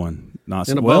the other one not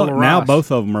in a well. bowl of now rice.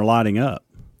 Both of them are lighting up.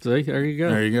 See, there you go.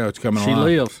 There you go. It's coming. She along.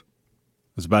 lives.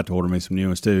 I was about to order me some new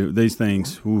ones too. These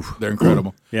things, they're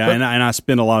incredible. Yeah, and I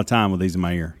spend a lot of time with these in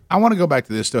my ear. I want to go back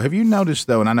to this though. Have you noticed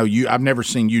though? And I know I've never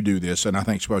seen you do this, and I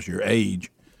think it's supposed to your age,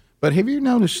 but have you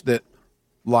noticed that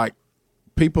like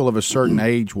people of a certain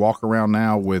age walk around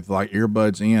now with like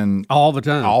earbuds in all the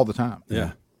time.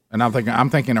 Yeah. And I'm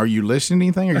thinking, are you listening to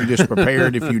anything, or are you just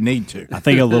prepared if you need to? I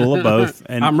think a little of both.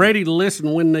 And I'm ready to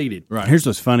listen when needed. Right. Here's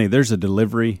what's funny. There's a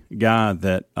delivery guy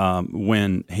that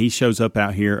when he shows up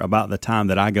out here about the time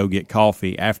that I go get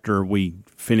coffee after we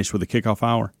finish with the kickoff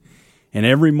hour, and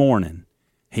every morning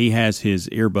he has his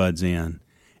earbuds in.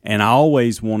 And I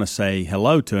always want to say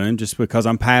hello to him just because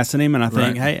I'm passing him, and I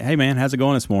think, hey, man, how's it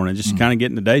going this morning? Just kind of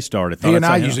getting the day started. He and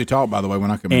I usually talk, by the way, when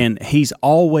I come in. And he's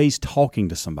always talking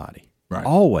to somebody. Right.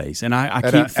 Always. And I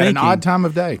keep thinking. At an odd time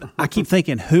of day. I keep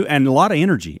thinking who, and a lot of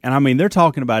energy. And I mean, they're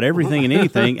talking about everything and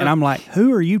anything. And I'm like,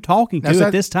 who are you talking to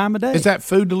at this time of day? Is that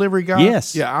food delivery guy?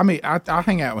 Yes. Yeah, I mean, I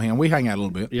hang out with him. We hang out a little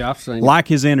bit. Yeah, I've seen like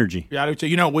his energy. Yeah, I do too.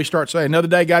 You know, we start saying, another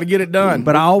day, got to get it done.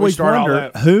 But I always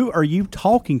wonder, who are you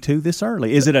talking to this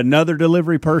early? Is it another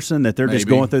delivery person that they're just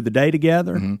going through the day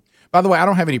together? Mm-hmm. By the way, I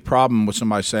don't have any problem with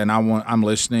somebody saying, I'm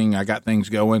listening, I got things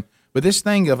going. But this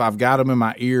thing of I've got them in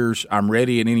my ears, I'm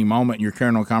ready at any moment, and you're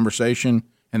carrying on a conversation,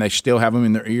 and they still have them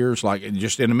in their ears, like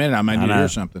just in a minute I may need to hear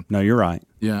something. No, you're right.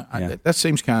 Yeah. That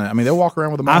seems kind of, I mean, they'll walk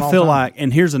around with them all I feel the time. like,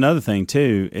 and here's another thing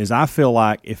too, is I feel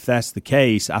like if that's the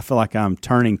case, I feel like I'm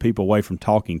turning people away from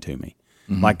talking to me.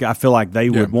 Mm-hmm. Like I feel like they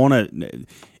would want to,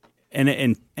 and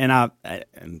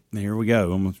here we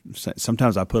go.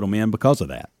 Sometimes I put them in because of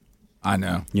that. I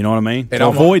know. You know what I mean? To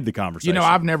avoid the conversation. You know,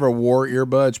 I've never wore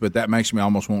earbuds, but that makes me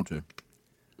almost want to.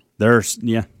 Just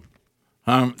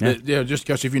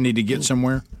because if you need to get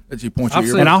somewhere, as you point your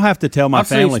ear. And I'll have to tell my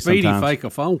family I've seen Speedy sometimes. fake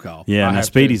a phone call. Yeah, now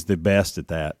Speedy's the best at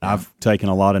that. I've taken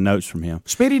a lot of notes from him.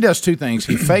 Speedy does two things.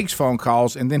 He fakes phone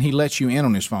calls, and then he lets you in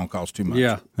on his phone calls too much.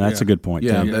 Yeah. That's a good point,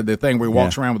 Yeah, too. the thing where he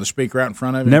walks around with a speaker out in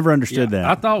front of him. Never understood that.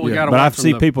 I thought we got away but I've from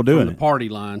seen people doing the it. party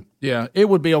line. Yeah, it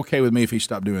would be okay with me if he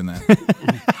stopped doing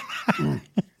that.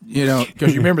 You know,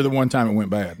 because you remember the one time it went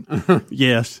bad.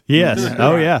 Yes.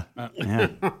 Oh, yeah.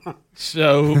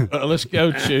 So let's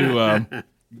go to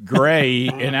Gray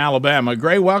in Alabama.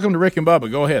 Gray, welcome to Rick and Bubba.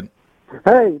 Go ahead.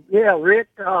 Hey, yeah, Rick,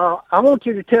 I want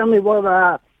you to tell me whether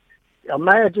I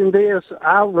imagine this.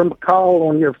 I recall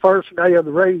on your first day of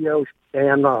the radio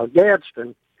in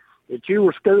Gadsden that you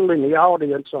were schooling the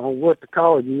audience on what to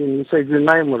call you, and you said your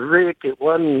name was Rick. It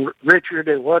wasn't Richard.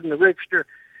 It wasn't a Rickster.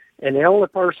 And the only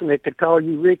person that could call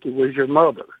you Ricky was your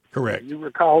mother. Correct. Do you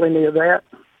recall any of that?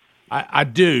 I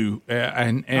do,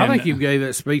 and I think you gave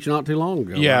that speech not too long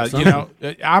ago. Yeah,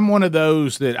 I'm one of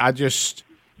those that I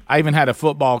even had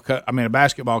a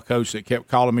basketball coach that kept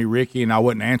calling me Ricky, and I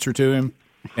wouldn't answer to him.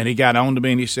 And he got on to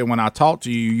me, and he said, when I talk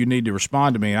to you, you need to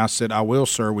respond to me. And I said, I will,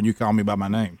 sir, when you call me by my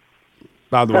name.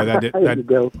 By the way, that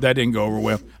didn't go over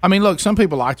well. I mean, look, some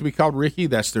people like to be called Ricky.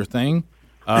 That's their thing.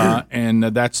 And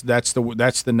that's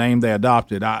the name they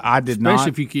adopted. I did not.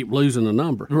 Especially if you keep losing a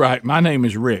number. Right. My name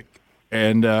is Rick.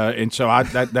 And so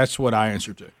that's what I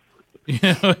answer to.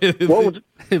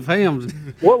 If Ham's,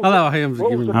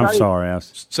 I'm sorry.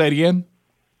 Say it again.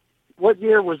 What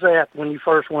year was that when you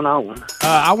first went on?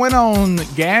 I went on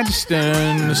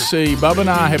Gadsden. Let's see. Bubba and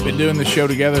I have been doing the show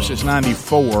together since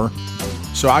 '94.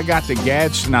 So I got to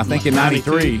Gadsden, I think, in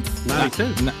 '93.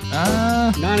 92. 90.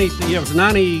 Yeah, it was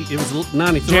 90. It was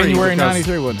 93. January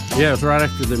 '93, wasn't it? Yeah, it was right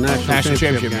after the national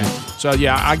championship game. So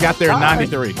yeah, I got there in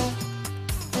 '93.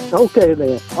 Okay,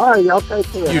 then. All right, y'all take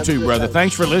care. You too, brother.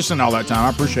 Thanks for listening all that time.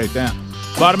 I appreciate that.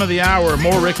 Bottom of the hour,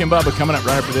 more Rick and Bubba coming up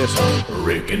right after this.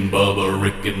 Rick and Bubba,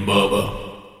 Rick and Bubba.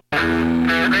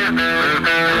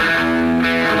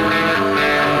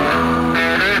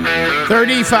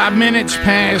 35 minutes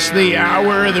past the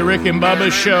hour of the Rick and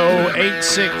Bubba Show.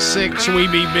 866 We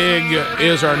Be Big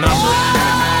is our number.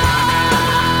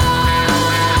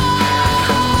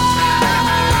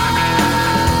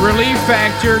 Relief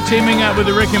Factor teaming up with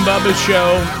the Rick and Bubba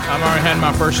Show. I've already had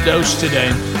my first dose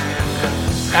today.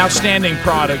 Outstanding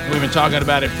product. We've been talking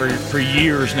about it for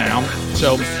years now.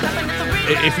 So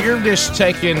if you're just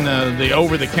taking the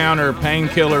over-the-counter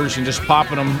painkillers and just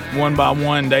popping them one by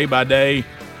one, day by day,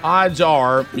 odds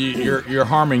are you're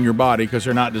harming your body because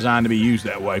they're not designed to be used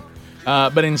that way.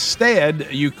 But instead,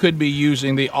 you could be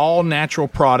using the all-natural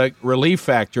product, Relief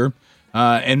Factor,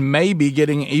 and maybe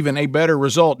getting even a better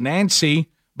result. Nancy,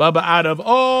 Bubba out of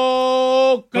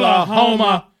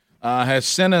Oklahoma, has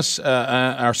sent us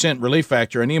sent Relief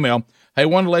Factor an email. Hey,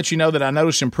 wanted to let you know that I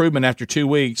noticed improvement after 2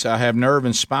 weeks. I have nerve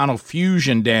and spinal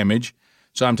fusion damage,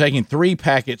 so I'm taking 3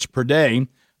 packets per day.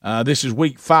 This is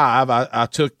week 5. I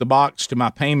took the box to my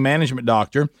pain management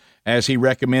doctor, as he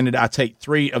recommended I take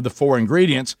 3 of the 4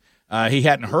 ingredients. He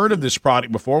hadn't heard of this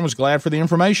product before and was glad for the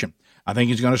information. I think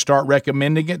he's going to start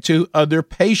recommending it to other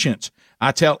patients.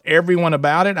 I tell everyone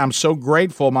about it. I'm so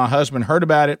grateful my husband heard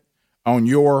about it on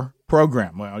your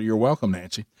program. Well, you're welcome,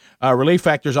 Nancy. Relief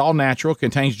Factor is all natural,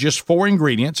 contains just 4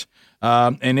 ingredients,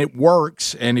 and it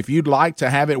works. And if you'd like to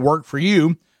have it work for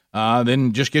you,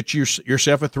 then just get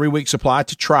yourself a 3-week supply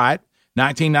to try it.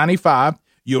 $19.95.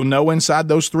 You'll know inside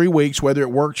those 3 weeks whether it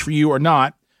works for you or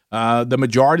not. The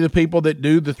majority of the people that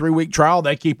do the 3-week trial,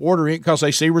 they keep ordering it because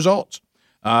they see results.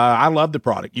 I love the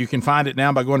product. You can find it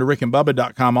now by going to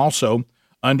rickandbubba.com also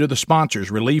under the sponsors.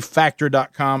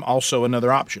 ReliefFactor.com, also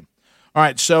another option. All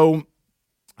right, so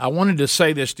I wanted to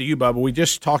say this to you, Bubba. We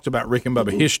just talked about Rick and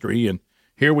Bubba history, and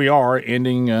here we are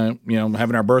ending,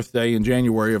 having our birthday in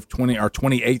January of our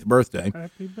 28th birthday.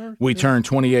 Happy birthday. We turn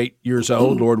 28 years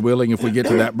old, Lord willing, if we get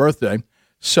to that birthday.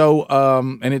 So,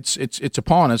 and it's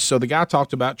upon us. So the guy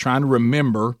talked about trying to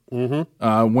remember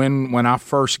when I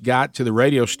first got to the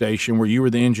radio station where you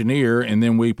were the engineer, and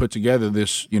then we put together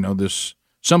this.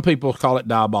 Some people call it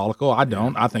diabolical. I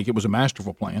don't. I think it was a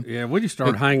masterful plan. Yeah, we just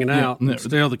started hanging out. It's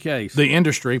still the case. The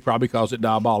industry probably calls it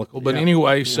diabolical, but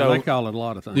anyway, so they call it a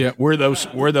lot of things. Yeah, we're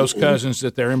those cousins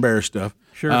that they're embarrassed of.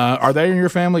 Sure. Are they in your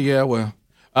family? Yeah. Well,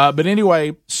 but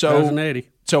anyway, so Cousin Eddie.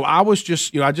 So I was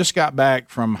just, I just got back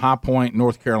from High Point,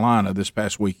 North Carolina this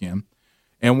past weekend.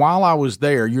 And while I was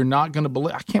there, you're not going to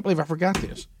believe, I can't believe I forgot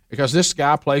this, because this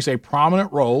guy plays a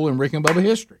prominent role in Rick and Bubba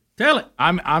history. Tell it.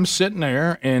 I'm sitting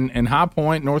there in High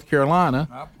Point, North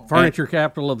Carolina. Furniture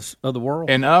capital of the world.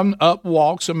 And up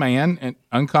walks a man, and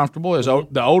uncomfortable.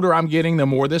 The older I'm getting, the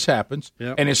more this happens.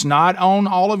 Yep. And it's not on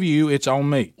all of you, it's on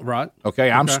me. Right.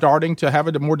 Okay, I'm starting to have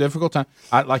a more difficult time.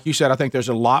 Like you said, I think there's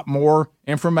a lot more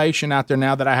information out there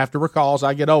now that I have to recall as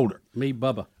I get older. Me,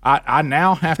 Bubba. I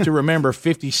now have to remember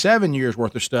 57 years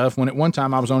worth of stuff when at one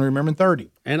time I was only remembering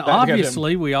 30. And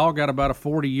obviously, we all got about a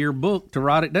 40-year book to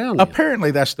write it down in.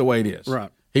 Apparently, that's the way it is. Right.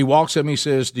 He walks up and he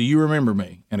says, "Do you remember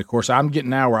me?" And, of course, I'm getting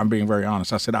now where I'm being very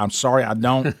honest. I said, "I'm sorry, I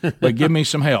don't, but give me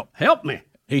some help." Help me.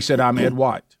 He said, "I'm Ed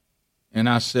White." And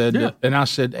I said,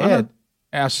 "Ed."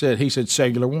 He said,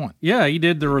 "Cellular One." Yeah, he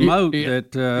did the remote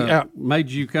that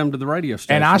made you come to the radio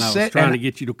station. And I was trying to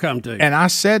get you to come to. And I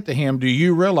said to him, "Do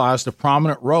you realize the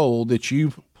prominent role that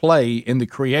you play in the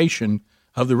creation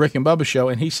of the Rick and Bubba Show?"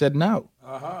 And he said, "No."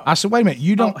 I said, "Wait a minute,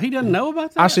 you don't." He didn't know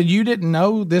about that? I said, "You didn't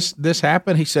know this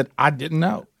happened?" He said, "I didn't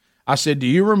know." I said, do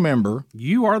you remember?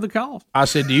 You are the cause. I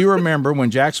said, do you remember when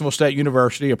Jacksonville State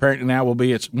University, apparently now will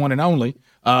be its one and only,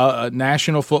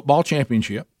 national football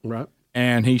championship? Right.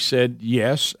 And he said,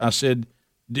 yes. I said,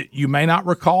 you may not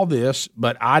recall this,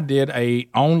 but I did a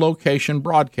on-location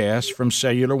broadcast from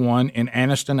Cellular One in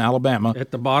Anniston, Alabama.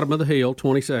 At the bottom of the hill,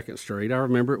 22nd Street. I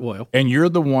remember it well. And you're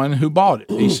the one who bought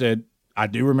it. He said, I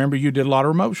do remember you did a lot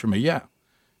of remotes for me, yeah.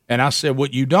 And I said,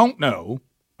 what you don't know,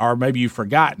 or maybe you've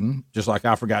forgotten, just like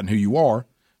I've forgotten who you are,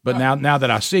 but now that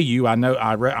I see you, I know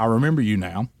I remember you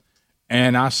now.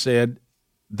 And I said,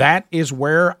 that is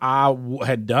where I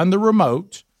had done the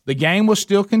remote. The game was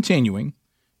still continuing.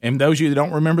 And those of you that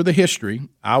don't remember the history,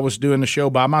 I was doing the show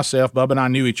by myself. Bubba and I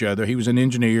knew each other. He was an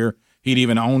engineer. He'd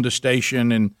even owned a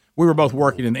station, and we were both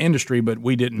working in the industry, but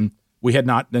we had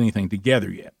not done anything together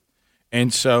yet.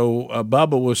 And so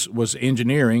Bubba was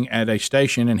engineering at a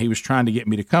station, and he was trying to get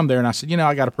me to come there. And I said,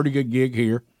 I got a pretty good gig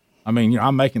here. I mean,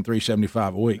 I'm making $375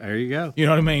 a week. There you go. You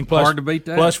know what I mean? Plus, hard to beat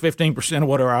that. Plus 15%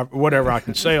 of whatever I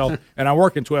can sell, and I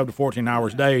work in 12 to 14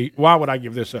 hours a day. Why would I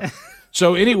give this up?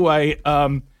 So anyway,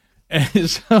 and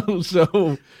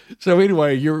so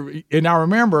anyway, and I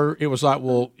remember it was like,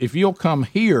 well, if you'll come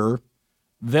here,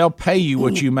 they'll pay you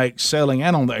what you make selling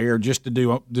and on the air just to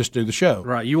do the show.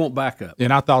 Right. You won't back up.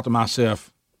 And I thought to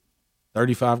myself,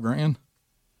 $35,000.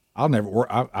 I'll never work.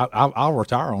 I'll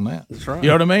retire on that. That's right. You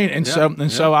know what I mean? And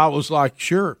so I was like,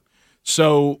 sure.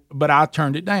 So, but I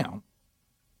turned it down,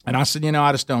 and I said,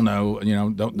 I just don't know.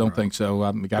 Don't think so.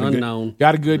 I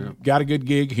got a good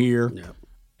gig here. Yep.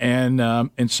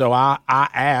 And so I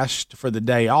asked for the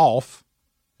day off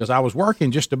because I was working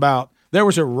just about. There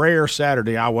was a rare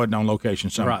Saturday I wasn't on location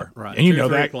somewhere. Right. And you know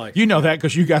that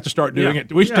because you got to start doing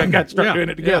it. We got to start doing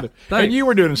it together. And you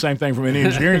were doing the same thing from an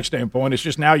engineering standpoint. It's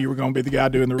just now you were going to be the guy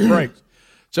doing the breaks.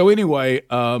 So anyway,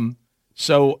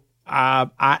 so I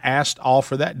asked off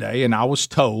for that day, and I was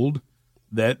told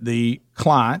that the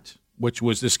client, which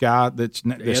was this guy that's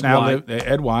now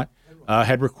Ed White,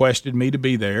 had requested me to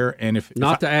be there, and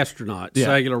the astronaut,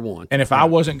 Cellular One, and if I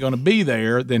wasn't going to be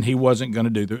there, then he wasn't going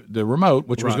to do the remote,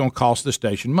 which was going to cost the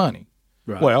station money.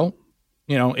 Right. Well,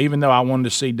 even though I wanted to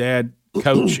see Dad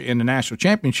coach in the national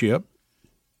championship,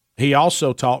 he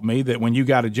also taught me that when you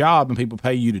got a job and people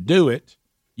pay you to do it,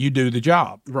 you do the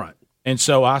job. Right. And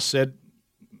so I said,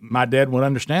 my dad would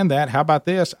understand that. How about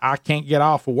this? I can't get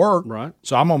off of work, right?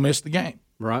 So I'm gonna miss the game.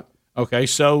 Right. Okay,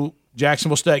 so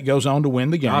Jacksonville State goes on to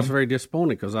win the game. I was very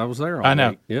disappointed because I was there all I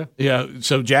know. week. Yeah.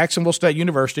 So Jacksonville State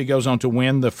University goes on to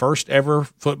win the first ever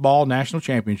football national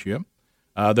championship,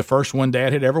 the first one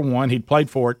Dad had ever won. He'd played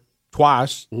for it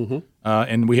twice,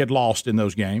 and we had lost in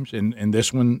those games. And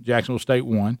this one, Jacksonville State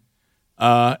won.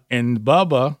 And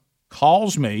Bubba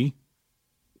calls me.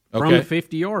 From the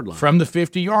 50-yard line. From the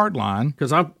 50-yard line.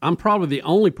 Because I'm probably the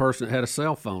only person that had a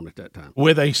cell phone at that time.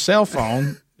 With a cell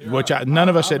phone, which none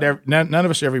of us ever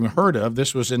even heard of.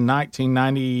 This was in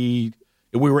 1990.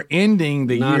 We were ending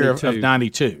the year of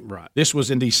 92. Right. This was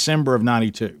in December of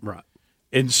 92. Right.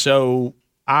 And so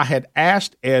I had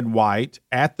asked Ed White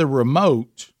at the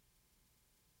remote.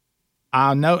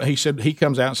 I know he said he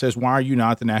comes out and says, "Why are you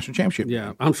not at the national championship?"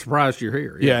 Yeah, I'm surprised you're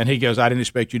here. Yeah, and he goes, "I didn't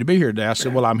expect you to be here today." I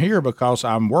said, "Well, I'm here because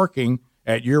I'm working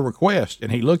at your request."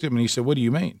 And he looked at me and he said, "What do you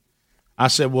mean?" I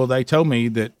said, "Well, they told me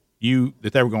that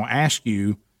they were going to ask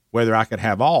you whether I could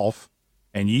have off,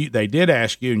 and they did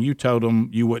ask you, and you told them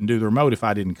you wouldn't do the remote if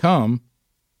I didn't come,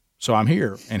 so I'm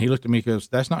here." And he looked at me and goes,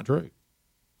 "That's not true."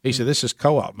 He said, "This is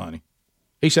co-op money."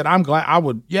 He said, "I'm glad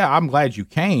I'm glad you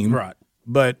came." Right.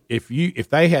 But if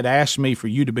they had asked me for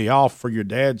you to be off for your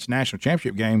dad's national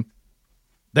championship game,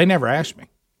 they never asked me.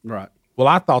 Right. Well,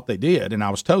 I thought they did, and I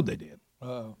was told they did.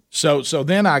 Oh. So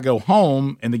then I go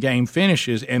home, and the game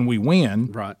finishes, and we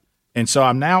win. Right. And so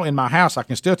I'm now in my house. I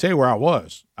can still tell you where I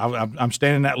was. I'm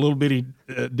standing in that little bitty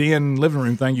den living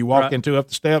room thing you walk into up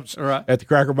the steps at the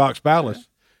Cracker Box Palace.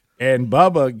 And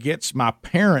Bubba gets my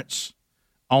parents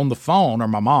on the phone, or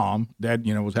my mom. Dad,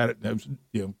 was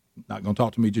not going to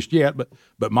talk to me just yet,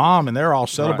 but Mom, and they're all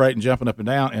celebrating, jumping up and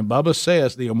down. And Bubba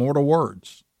says the immortal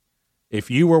words: "If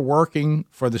you were working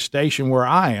for the station where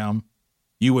I am,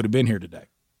 you would have been here today."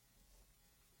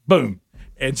 Boom.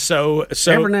 And so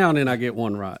every now and then I get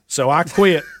one right. So I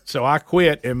quit.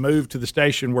 And moved to the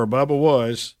station where Bubba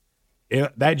was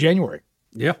that January.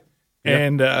 Yeah.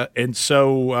 And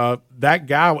so that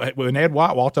guy, when Ed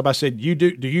White walked up, I said,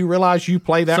 do you realize you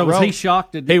play that role?" So was he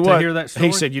shocked to hear that story?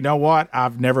 He said, "You know what?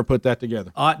 I've never put that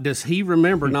together." Does he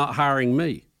remember not hiring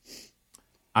me?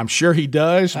 I'm sure he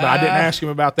does, but I didn't ask him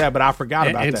about that, but I forgot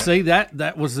about that. And see,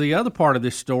 that was the other part of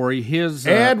this story. His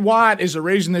Ed White is the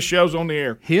reason this show's on the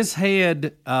air. His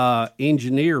head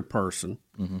engineer person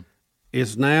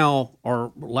is now,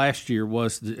 or last year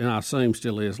was, and I assume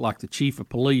still is, like the chief of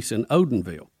police in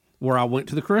Odenville, where I went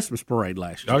to the Christmas parade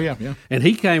last year. Oh, yeah, yeah. And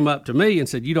he came up to me and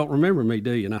said, "You don't remember me,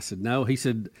 do you?" And I said, "No." He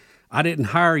said, "I didn't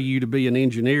hire you to be an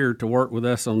engineer to work with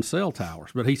us on cell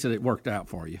towers," but he said it worked out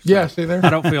for you. So Yeah, see there? I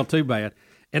don't feel too bad.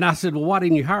 And I said, "Well, why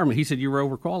didn't you hire me?" He said, "You were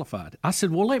overqualified." I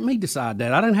said, "Well, let me decide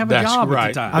that. I didn't have a That's job right.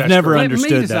 at the time." I've never Let me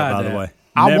understood that, decide by the way.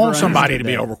 I Never want somebody to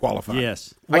understood be that. overqualified.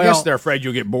 Yes. I guess Well, they're afraid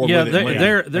you'll get bored Yeah, with it.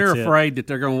 they're That's it. afraid that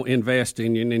they're going to invest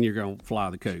in you, and then you're going to fly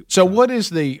the coop. So what is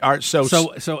the all right,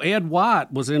 So Ed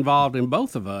White was involved in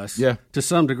both of us, Yeah. to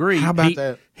some degree. How about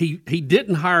that? He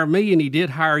didn't hire me, and he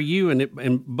did hire you,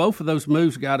 and both of those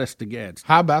moves got us to Gadsden.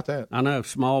 How about that? I know,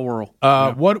 small world.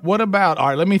 What about? All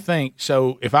right, let me think.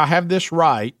 So if I have this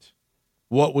right,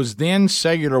 what was then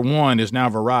Cellular One is now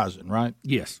Verizon, right?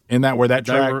 Yes. Isn't that where that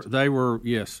tracked? They were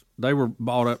they were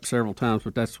bought up several times,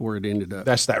 but that's where it ended up.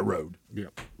 That's that road. Yeah.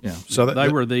 Yeah. So they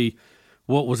were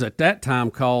what was at that time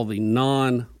called the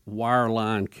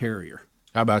non-wireline carrier.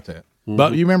 How about that?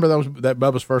 But you remember that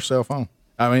Bubba's first cell phone?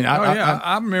 I mean,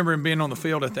 I remember him being on the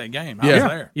field at that game. I Yeah. was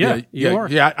there. Yeah, you were.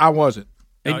 Yeah, I wasn't.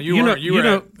 No, you were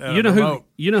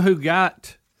You know who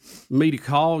got me to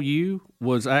call you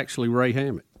was actually Ray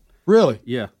Hammett. Really?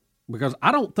 Yeah, because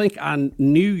I don't think I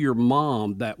knew your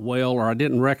mom that well, or I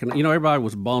didn't recognize. You know, everybody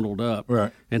was bundled up,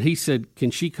 right? And he said,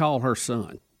 "Can she call her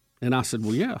son?" And I said,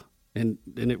 "Well, yeah." And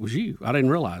it was you. I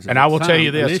didn't realize it. And at I the will tell time,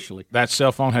 you this: initially. that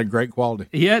cell phone had great quality.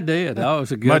 Yeah, it did. Oh, it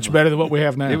was a good much one. better than what we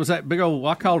have now. It was that big old.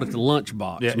 I called it the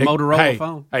lunchbox, Yeah, Motorola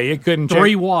phone. Hey, it couldn't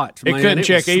 3 check, watts. It Man. couldn't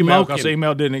check was email smoking. because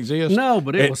email didn't exist. No,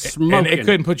 but it was smoking. And it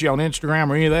couldn't put you on Instagram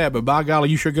or any of that. But by golly,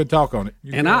 you sure could talk on it.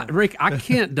 Rick, I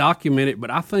can't document it, but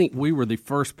I think we were the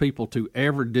first people to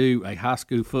ever do a high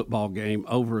school football game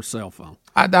over a cell phone.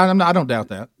 I don't doubt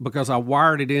that because I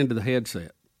wired it into the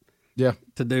headset. Yeah,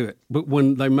 to do it. But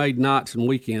when they made nights and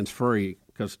weekends free,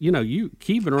 because you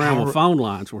keeping around with phone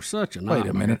lines were such a nightmare. Wait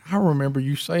a minute, I remember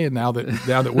you saying now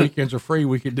that weekends are free,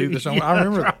 we could do this. Yeah, I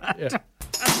remember. right. Yeah.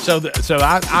 So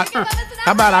I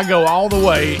how about I go all the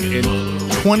way in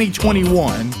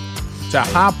 2021 to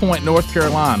High Point, North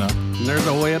Carolina. And there's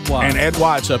old Ed White. And Ed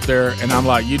White's up there, and I'm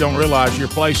like, you don't realize your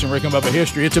place in Rick and Bubba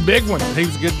history. It's a big one. He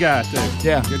was a good guy too.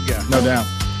 Yeah, good guy, no doubt.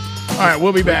 All right,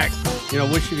 we'll be back.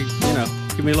 Wish you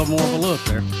give me a little more of a look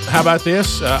there. How about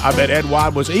this? I bet Ed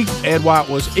White was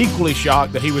equally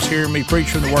shocked that he was hearing me preach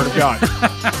from the Word of God.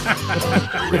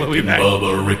 Rick and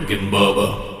Bubba, Rick and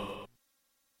Bubba.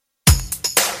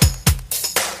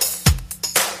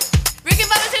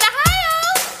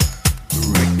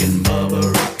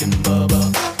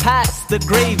 Pass the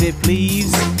gravy,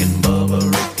 please. Rick and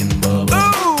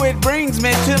Bubba. Ooh, it brings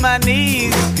me to my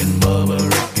knees. Rick and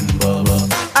Bubba.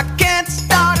 I can't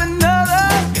start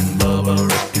another.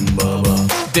 Rick and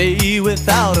Bubba. Day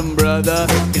without 'em, brother.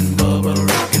 Rick and Bubba.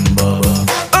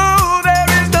 Ooh,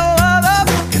 there is no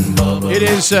other. It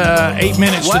is 8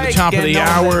 minutes to the top of the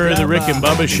hour. The Rick and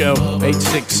Bubba Show.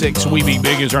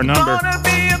 866-WE-BE-BIG is our number.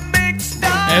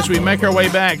 As we make our way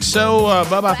back, so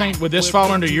Bubba, I think would this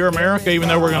fall under Your America, even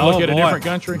though we're going to look at a different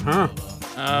country? Huh?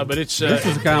 But it's this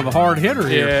is kind of a hard hitter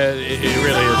here. Yeah, it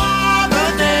really is.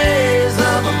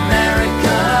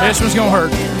 This one's going to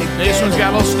hurt. This one's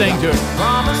got a little sting to it.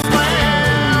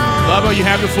 Bubba, you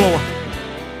have the floor.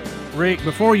 Rick,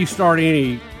 before you start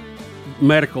any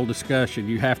medical discussion,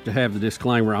 you have to have the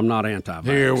disclaimer, I'm not anti-vax.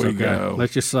 Here we okay? go.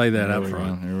 Let's just say that up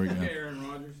front. Here we go.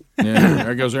 Yeah,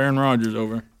 there goes Aaron Rodgers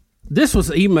over. This was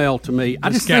emailed to me.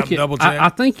 I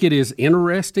think it is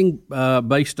interesting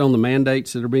based on the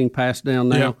mandates that are being passed down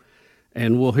now, Yeah.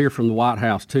 and we'll hear from the White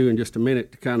House too in just a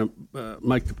minute to kind of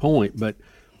make the point. But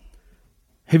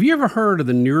have you ever heard of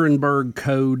the Nuremberg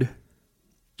Code?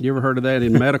 You ever heard of that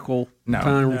in medical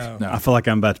terms? No. I feel like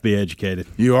I'm about to be educated.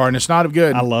 You are, and it's not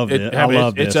good. I love it. I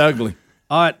love It's this. ugly.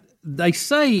 They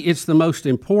say it's the most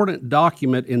important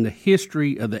document in the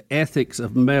history of the ethics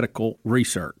of medical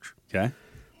research. Okay.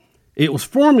 It was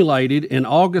formulated in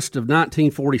August of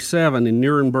 1947 in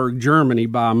Nuremberg, Germany,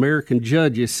 by American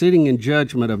judges sitting in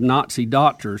judgment of Nazi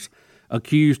doctors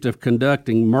accused of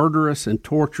conducting murderous and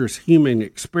torturous human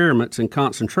experiments in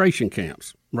concentration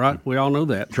camps. Right? We all know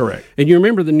that. Correct. And you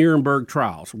remember the Nuremberg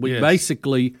trials. We Yes.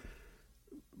 basically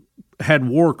had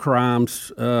war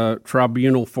crimes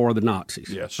tribunal for the Nazis.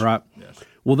 Yes. Right? Yes.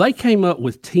 Well, they came up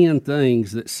with 10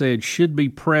 things that said should be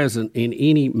present in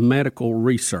any medical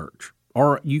research,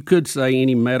 or you could say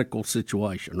any medical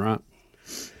situation, right?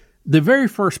 The very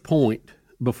first point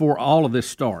before all of this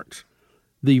starts,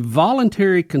 the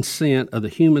voluntary consent of the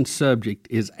human subject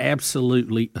is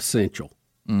absolutely essential.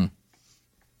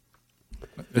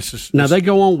 Now, they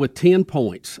go on with 10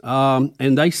 points,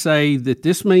 and they say that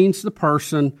this means the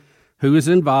person who is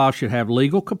involved should have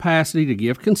legal capacity to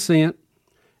give consent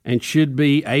and should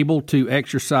be able to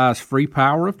exercise free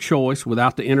power of choice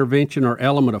without the intervention or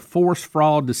element of force,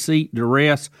 fraud, deceit,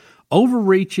 duress,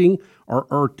 overreaching,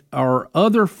 or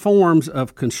other forms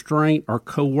of constraint or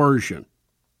coercion.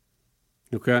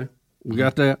 Okay? We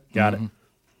got that? Got it.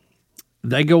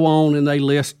 They go on and they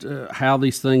list how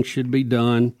these things should be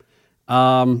done.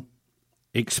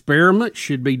 Experiments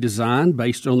should be designed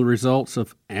based on the results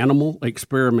of animal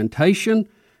experimentation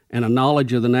and a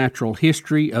knowledge of the natural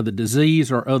history of the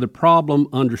disease or other problem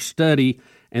under study,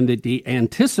 and that the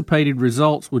anticipated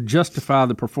results would justify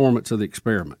the performance of the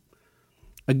experiment.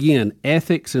 Again,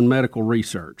 ethics in medical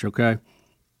research, okay?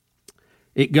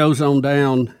 It goes on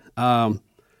down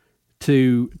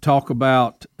to talk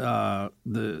about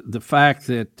the fact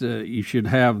that you should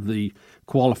have the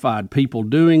qualified people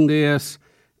doing this,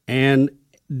 and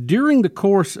during the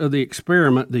course of the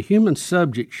experiment, the human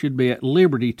subject should be at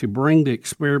liberty to bring the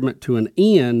experiment to an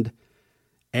end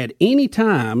at any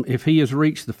time if he has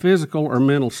reached the physical or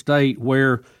mental state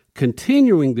where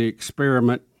continuing the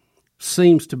experiment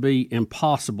seems to be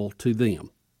impossible to them,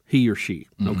 he or she,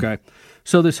 okay?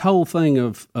 So this whole thing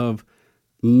of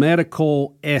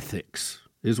medical ethics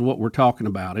is what we're talking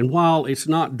about. And while it's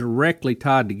not directly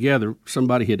tied together,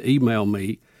 somebody had emailed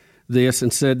me this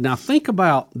and said, now think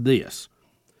about this.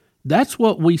 That's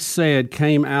what we said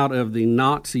came out of the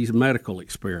Nazis' medical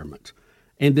experiments.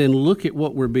 And then look at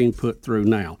what we're being put through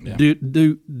now. Yeah.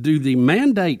 Do the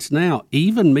mandates now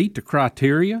even meet the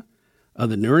criteria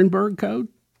of the Nuremberg Code?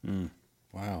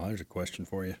 Wow, there's a question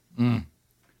for you.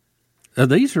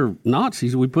 These are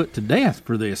Nazis we put to death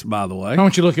for this, by the way. Why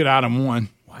don't you look at item 1?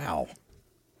 Wow.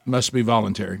 Must be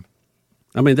voluntary.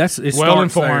 I mean, it's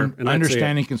well-informed,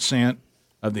 understanding consent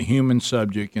of the human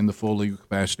subject in the full legal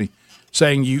capacity.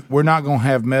 Saying we're not going to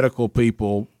have medical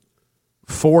people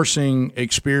forcing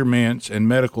experiments and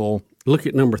medical. Look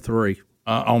at number 3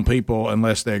 on people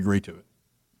unless they agree to it.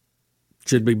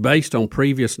 Should be based on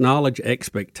previous knowledge,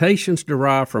 expectations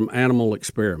derived from animal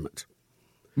experiments.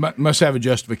 Must have a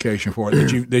justification for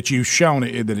it that you've shown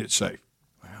it that it's safe.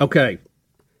 Okay,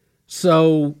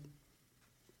 so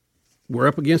we're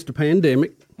up against a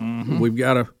pandemic. We've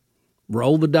got to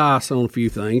roll the dice on a few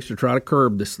things to try to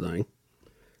curb this thing.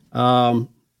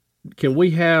 Can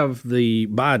we have the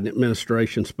Biden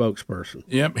administration spokesperson?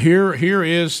 Yep. Here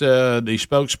is the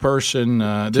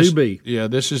spokesperson. To be. Yeah,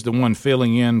 this is the one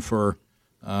filling in for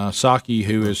Psaki,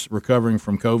 who is recovering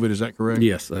from COVID. Is that correct?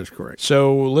 Yes, that's correct.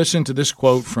 So listen to this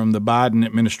quote from the Biden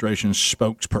administration's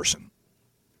spokesperson.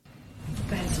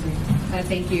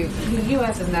 Thank you. The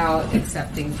U.S. is now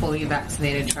accepting fully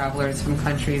vaccinated travelers from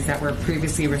countries that were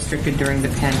previously restricted during the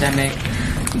pandemic.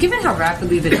 Given how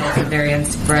rapidly the Delta variant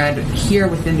spread here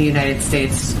within the United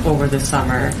States over the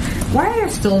summer, why are there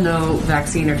still no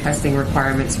vaccine or testing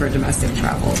requirements for domestic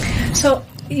travel? So,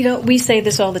 we say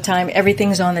this all the time.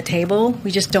 Everything's on the table.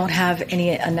 We just don't have any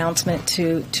announcement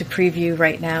to preview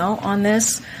right now on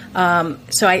this.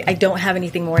 So I don't have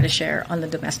anything more to share on the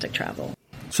domestic travel.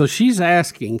 So she's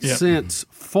asking, since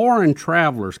foreign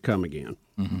travelers coming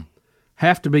in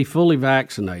have to be fully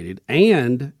vaccinated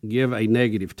and give a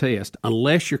negative test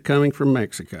unless you're coming from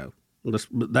Mexico.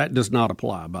 That does not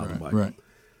apply, by the way. Right.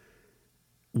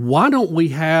 Why don't we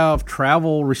have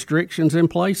travel restrictions in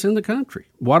place in the country?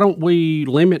 Why don't we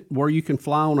limit where you can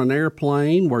fly on an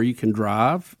airplane, where you can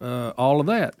drive, all of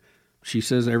that? She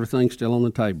says everything's still on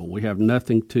the table. We have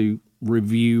nothing to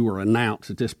review or announce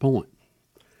at this point.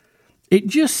 It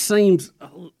just seems,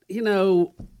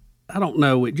 I don't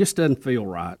know. It just doesn't feel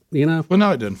right, Well,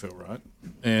 no, it doesn't feel right.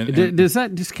 And does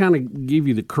that just kind of give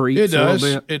you the creeps a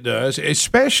little bit? It does.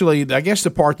 Especially, I guess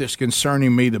the part that's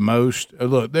concerning me the most,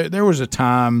 look, there was a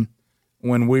time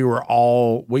when we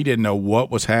didn't know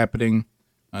what was happening.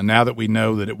 Now that we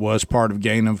know that it was part of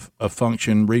gain of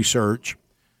function research.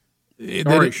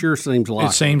 It sure seems likely.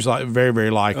 It seems like very,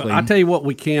 very likely. I tell you what,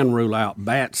 we can rule out: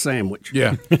 bat sandwich.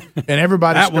 Yeah, and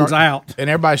everybody one's out. And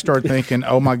everybody started thinking,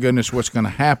 "Oh my goodness, what's going to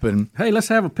happen?" Hey, let's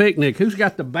have a picnic. Who's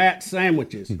got the bat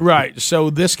sandwiches? Right. So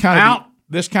this kind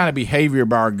of behavior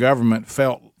by our government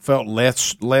felt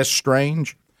less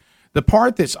strange. The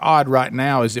part that's odd right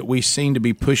now is that we seem to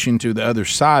be pushing to the other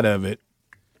side of it,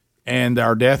 and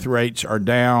our death rates are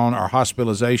down, our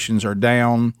hospitalizations are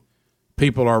down,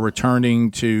 people are returning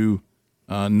to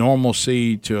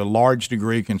normalcy to a large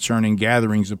degree concerning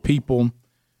gatherings of people,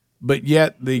 but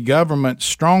yet the government's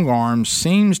strong arm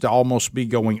seems to almost be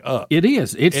going up. It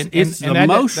is. It's the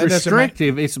most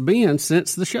restrictive it's been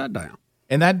since the shutdown.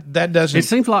 And that doesn't... It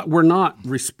seems like we're not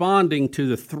responding to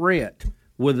the threat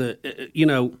with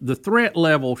the threat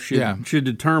level should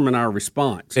determine our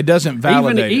response. It doesn't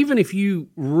validate even if you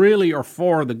really are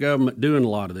for the government doing a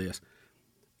lot of this,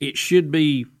 it should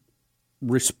be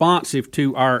responsive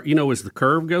to our, as the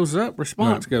curve goes up,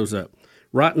 response goes up.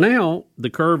 Right now, the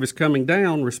curve is coming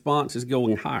down, response is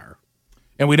going higher.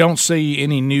 And we don't see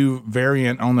any new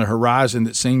variant on the horizon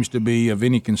that seems to be of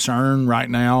any concern right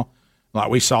now. Like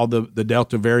we saw the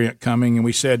Delta variant coming, and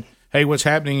we said, hey, what's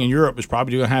happening in Europe is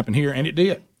probably going to happen here, and it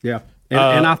did. Yeah.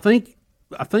 And I think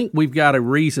we've got a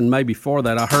reason maybe for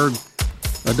that. I heard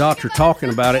a doctor talking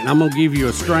about it, and I'm going to give you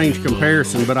a strange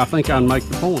comparison, but I think I'll make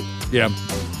the point. Yeah.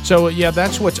 So,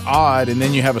 that's what's odd. And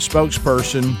then you have a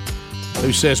spokesperson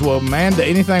who says, well,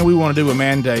 anything we want to do with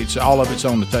mandates, all of it's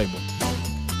on the table.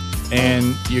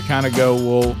 And you kind of go,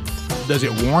 well, does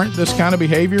it warrant this kind of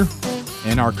behavior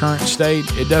in our current state?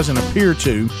 It doesn't appear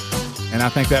to, and I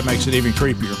think that makes it even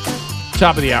creepier.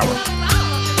 Top of the hour.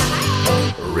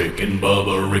 Rick and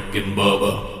Bubba, Rick and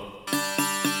Bubba.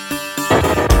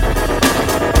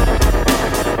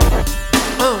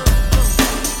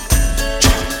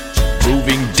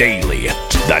 Proving daily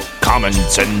that common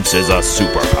sense is a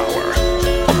superpower.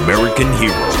 American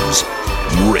heroes,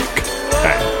 Rick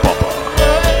and Bubba.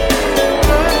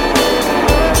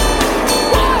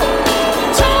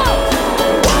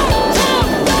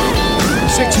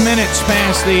 6 minutes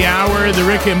past the hour, the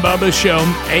Rick and Bubba Show,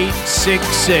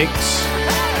 866.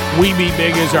 We Be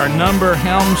Big is our number.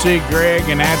 Helmsy, Greg,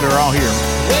 and Adler are all here.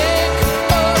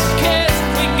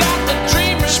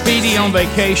 Speedy on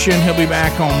vacation. He'll be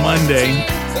back on Monday.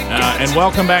 And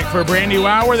welcome back for a brand new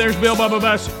hour. There's Bill Bubba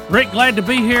Bussey. Rick, glad to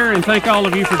be here, and thank all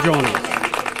of you for joining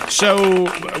us. So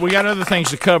we got other things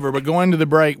to cover, but going to the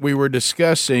break, we were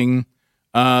discussing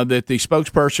that the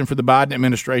spokesperson for the Biden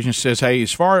administration says, hey,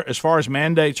 as far as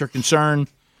mandates are concerned,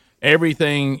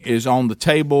 everything is on the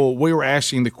table. We were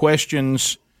asking the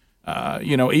questions,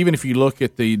 even if you look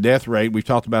at the death rate, we've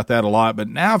talked about that a lot, but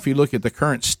now if you look at the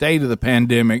current state of the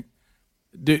pandemic,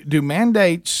 do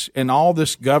mandates and all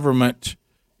this government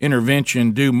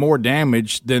intervention do more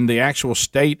damage than the actual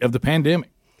state of the pandemic?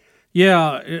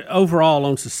 Yeah, overall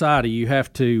on society, you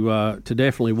have to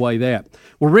definitely weigh that.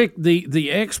 Well, Rick, the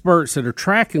experts that are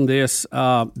tracking this,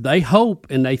 they hope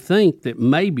and they think that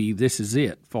maybe this is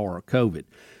it for COVID.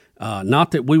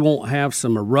 Not that we won't have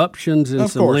some eruptions in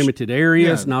some limited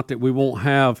areas, not that we won't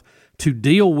have to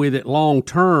deal with it long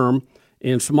term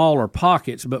in smaller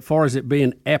pockets, but far as it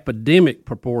being epidemic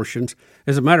proportions,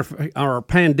 as a matter of fact, or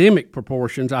pandemic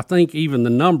proportions, I think even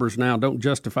the numbers now don't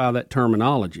justify that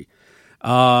terminology.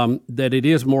 That it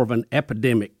is more of an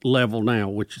epidemic level now,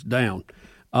 which is down.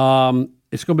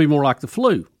 It's going to be more like the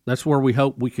flu. That's where we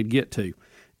hope we could get to.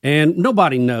 And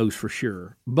nobody knows for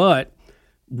sure. But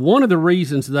one of the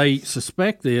reasons they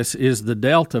suspect this is the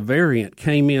Delta variant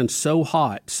came in so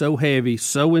hot, so heavy,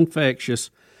 so infectious,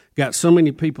 got so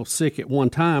many people sick at one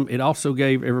time. It also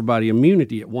gave everybody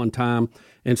immunity at one time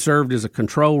and served as a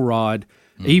control rod.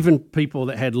 Even people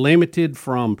that had limited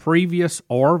from previous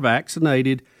or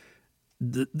vaccinated,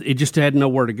 it just had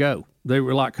nowhere to go. They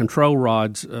were like control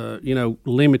rods,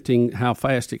 limiting how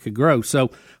fast it could grow.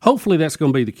 So hopefully that's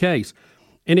going to be the case.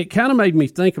 And it kind of made me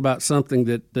think about something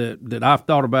that I've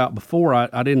thought about before.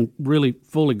 I didn't really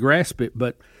fully grasp it,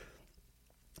 but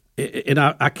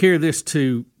I carry this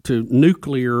to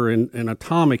nuclear and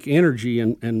atomic energy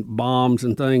and bombs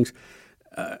and things.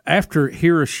 After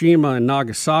Hiroshima and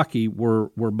Nagasaki were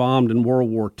bombed in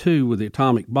World War II with the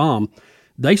atomic bomb,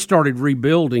 they started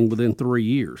rebuilding within 3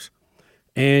 years.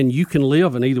 And you can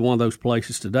live in either one of those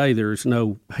places today. There is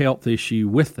no health issue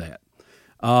with that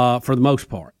for the most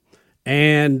part.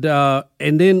 And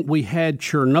then we had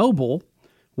Chernobyl,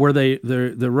 where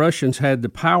the Russians had the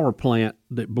power plant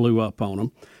that blew up on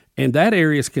them. And that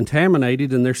area is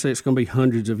contaminated, and they say it's going to be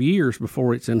hundreds of years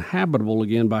before it's inhabitable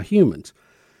again by humans.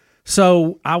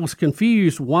 So I was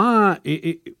confused why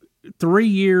 3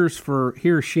 years for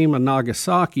Hiroshima and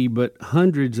Nagasaki, but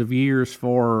hundreds of years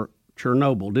for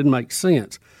Chernobyl. Didn't make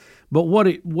sense. But what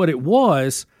it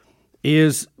was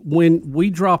is when we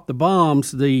dropped the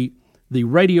bombs, the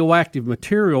radioactive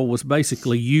material was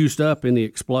basically used up in the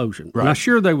explosion. Right. Now,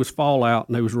 sure, there was fallout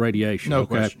and there was radiation. No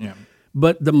question, yeah.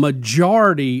 But the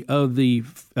majority of the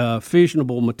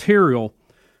fissionable material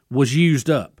was used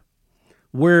up.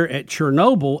 Where at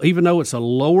Chernobyl, even though it's a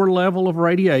lower level of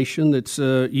radiation that's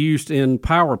used in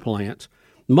power plants,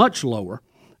 much lower,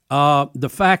 the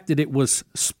fact that it was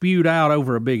spewed out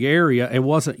over a big area and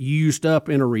wasn't used up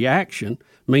in a reaction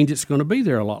means it's going to be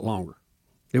there a lot longer.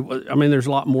 There's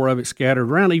a lot more of it scattered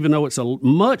around. Even though it's a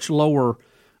much lower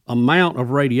amount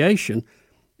of radiation,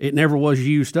 it never was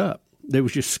used up. It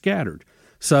was just scattered.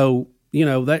 So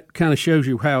that kind of shows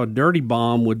you how a dirty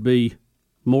bomb would be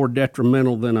more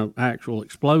detrimental than an actual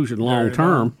explosion long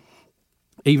term,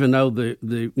 even though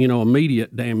the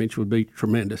immediate damage would be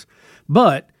tremendous.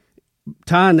 But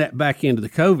tying that back into the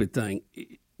COVID thing,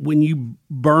 when you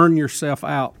burn yourself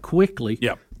out quickly,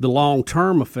 the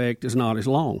long-term effect is not as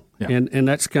long. And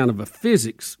that's kind of a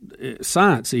physics,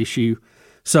 science issue.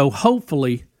 So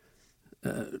hopefully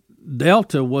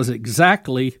Delta was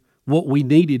exactly what we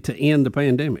needed to end the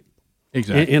pandemic.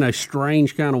 Exactly. In a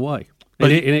strange kind of way.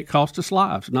 And it cost us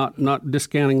lives, not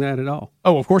discounting that at all.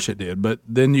 Oh, of course it did. But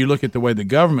then you look at the way the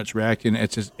government's reacting,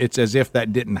 it's as if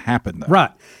that didn't happen, though.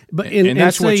 Right. And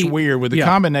that's what's weird with the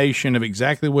combination of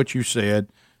exactly what you said,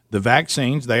 the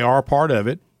vaccines, they are part of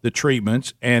it, the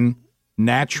treatments, and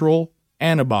natural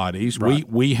antibodies. Right.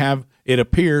 We have, it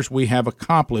appears we have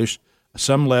accomplished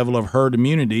some level of herd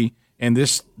immunity, and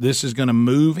this is going to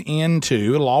move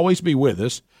into, it'll always be with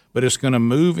us, but it's going to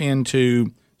move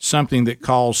into something that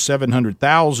caused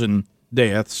 700,000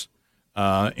 deaths,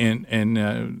 and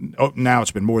now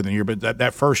it's been more than a year, but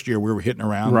that first year we were hitting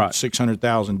around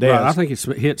 600,000 deaths. Right, I think it's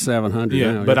hit 700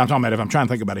 now. But I'm talking about if I'm trying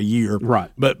to think about a year.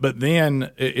 Right. But then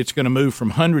it's going to move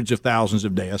from hundreds of thousands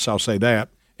of deaths, I'll say that,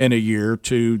 in a year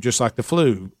to just like the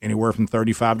flu, anywhere from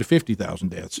 35 to 50,000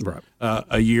 deaths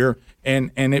a year.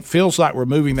 And it feels like we're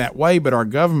moving that way, but our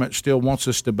government still wants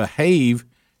us to behave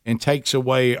and takes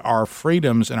away our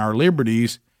freedoms and our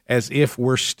liberties as if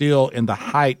we're still in the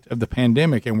height of the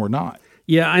pandemic, and we're not.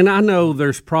 Yeah, and I know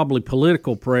there's probably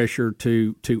political pressure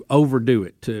to overdo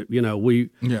it.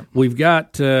 We've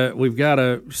got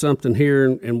something here,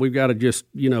 and we've got to just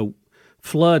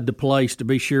flood the place to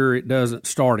be sure it doesn't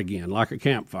start again like a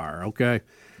campfire. Okay,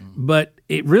 but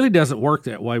it really doesn't work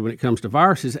that way when it comes to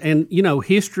viruses. And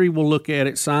history will look at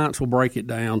it, science will break it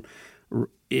down.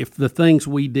 If the things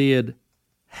we did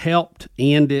helped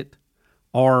end it,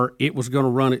 or it was going to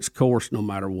run its course no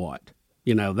matter what.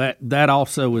 That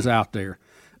also is out there.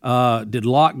 Did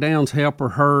lockdowns help or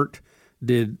hurt?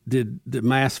 Did the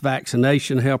mass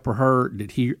vaccination help or hurt?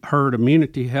 Did herd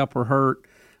immunity help or hurt?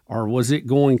 Or was it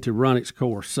going to run its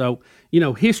course? So,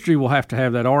 history will have to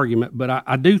have that argument. But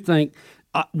I do think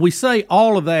we say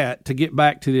all of that to get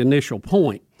back to the initial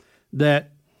point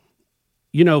that,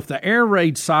 if the air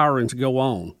raid sirens go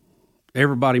on,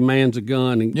 everybody mans a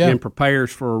gun and prepares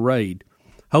for a raid.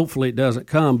 Hopefully it doesn't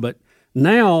come. But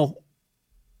now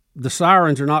the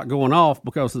sirens are not going off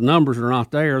because the numbers are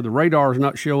not there. The radar is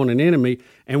not showing an enemy,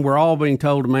 and we're all being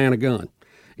told to man a gun.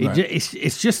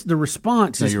 It's just the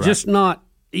response is just not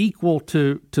equal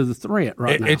to the threat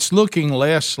right now. It's looking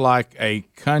less like a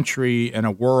country and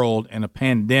a world and a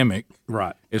pandemic.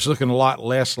 Right. It's looking a lot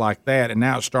less like that, and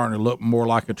now it's starting to look more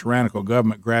like a tyrannical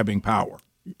government grabbing power.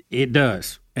 It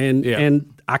does.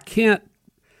 And I can't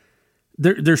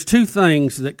there's two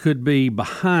things that could be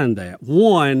behind that.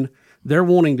 One, they're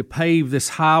wanting to pave this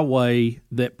highway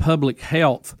that public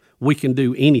health, we can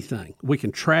do anything. We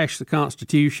can trash the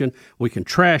Constitution. We can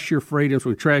trash your freedoms.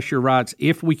 We can trash your rights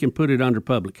if we can put it under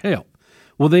public health.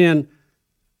 Well, then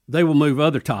they will move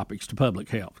other topics to public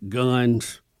health.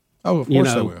 Guns. Oh, of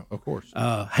course they will. Of course.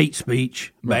 Hate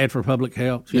speech, bad for public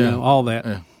health, all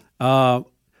that. Yeah.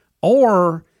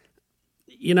 Or...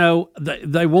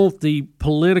 they want the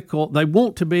political. They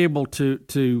want to be able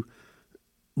to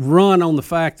run on the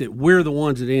fact that we're the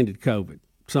ones that ended COVID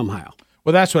somehow.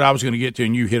 Well, that's what I was going to get to,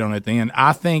 and you hit on it at the end.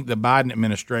 I think the Biden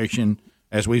administration,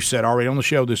 as we've said already on the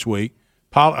show this week,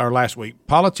 or last week,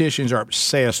 politicians are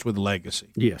obsessed with legacy.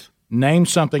 Yes. Name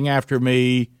something after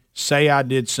me. Say I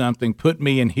did something. Put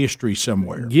me in history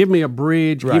somewhere. Give me a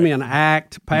bridge. Right. Give me an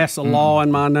act. Pass a law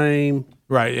in my name.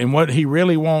 Right, and what he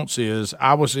really wants is,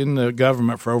 I was in the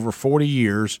government for over 40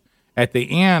 years. At the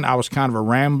end, I was kind of a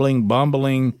rambling,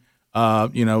 bumbling,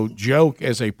 joke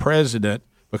as a president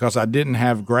because I didn't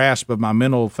have grasp of my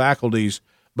mental faculties.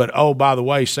 But, oh, by the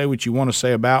way, say what you want to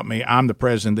say about me. I'm the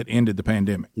president that ended the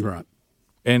pandemic. Right.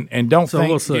 And don't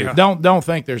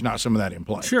think there's not some of that in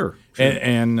play. Sure.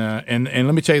 And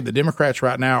let me tell you, the Democrats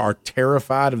right now are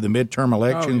terrified of the midterm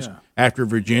elections after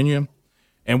Virginia.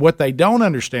 And what they don't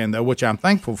understand, though, which I'm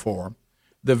thankful for,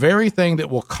 the very thing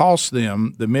that will cost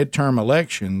them the midterm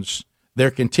elections, they're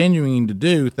continuing to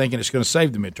do, thinking it's going to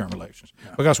save the midterm elections.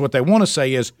 Yeah. Because what they want to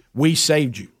say is, we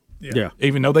saved you. Yeah.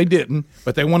 Even though they didn't,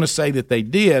 but they want to say that they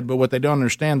did. But what they don't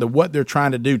understand, that what they're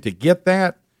trying to do to get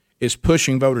that is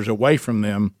pushing voters away from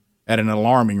them at an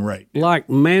alarming rate. Like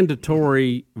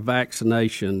mandatory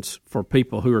vaccinations for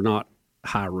people who are not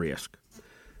high risk.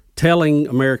 Telling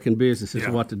American businesses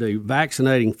what to do,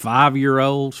 vaccinating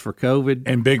 5-year-olds for COVID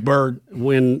and Big Bird,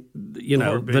 when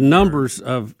the numbers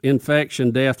of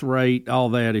infection, death rate, all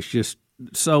that is just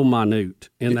so minute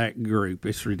in that group.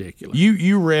 It's ridiculous.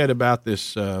 You read about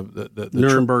this the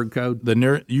Nuremberg Code.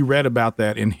 You read about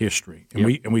that in history, and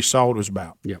we saw what it was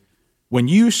about. Yep. When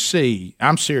you see,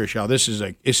 I'm serious, y'all. This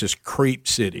is creep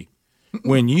city.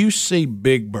 When you see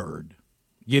Big Bird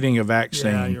getting a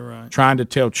vaccine, you're right. trying to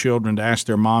tell children to ask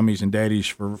their mommies and daddies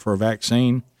for a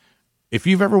vaccine. If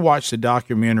you've ever watched the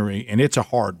documentary, and it's a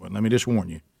hard one, let me just warn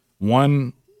you,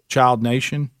 One Child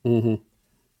Nation,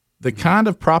 the kind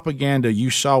of propaganda you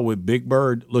saw with Big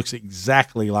Bird looks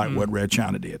exactly like what Red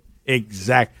China did.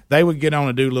 Exact. They would get on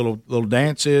and do little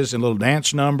dances and little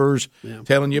dance numbers,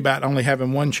 telling you about only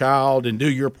having one child and do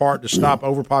your part to stop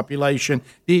overpopulation.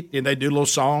 And they do little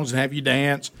songs and have you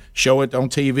dance, show it on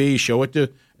TV, show it to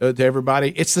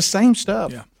everybody. It's the same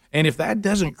stuff. Yeah. And if that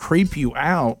doesn't creep you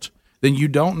out, then you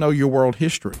don't know your world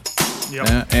history.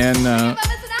 Yep.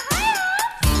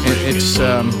 It's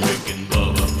I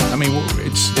mean,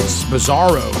 it's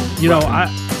bizarro. You know,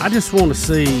 I just want to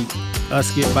see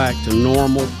us get back to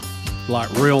normal,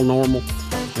 like real normal,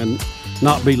 and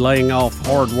not be laying off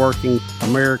hardworking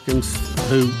Americans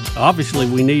who obviously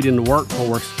we need in the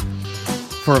workforce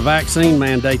for a vaccine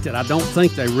mandate that I don't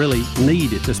think they really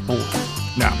need at this point.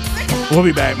 No. We'll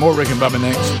be back. More Rick and Bubba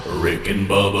next. Rick and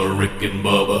Bubba, Rick and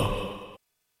Bubba.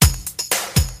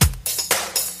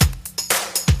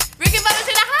 Rick and Bubba's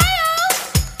in Ohio.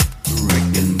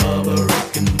 Rick and Bubba,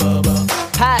 Rick and Bubba.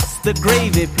 Pass the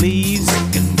gravy, please.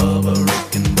 Rick and Bubba,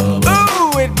 Rick and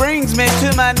Bubba. Ooh, it brings me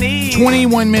to my knees.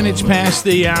 21 minutes past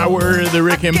the hour. The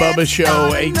Rick and Bubba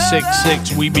Show,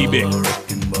 866 We Be Big.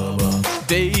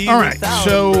 All right,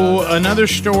 so another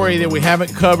story that we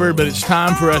haven't covered, but it's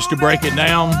time for us to break it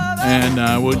down,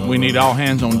 and we need all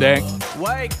hands on deck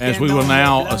as we will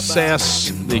now assess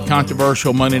the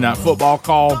controversial Monday Night Football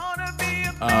call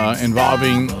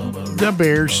involving the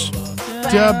Bears.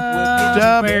 The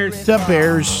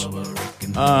Bears.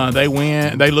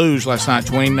 They lose last night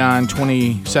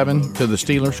 29-27 to the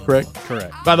Steelers, correct?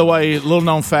 Correct. By the way, a little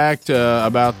known fact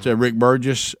about Rick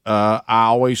Burgess, I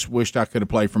always wished I could have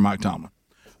played for Mike Tomlin.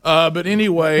 But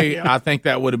anyway, I think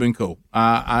that would have been cool.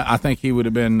 I think he would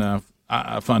have been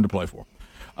fun to play for.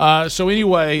 So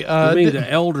anyway, you mean the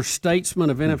elder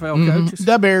statesman of NFL coaches?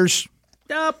 The Bears.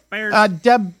 The Bears.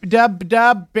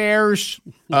 The Bears.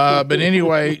 But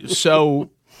anyway, so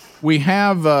we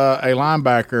have a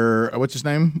linebacker. What's his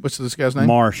name? What's this guy's name?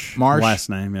 Marsh. Marsh. Last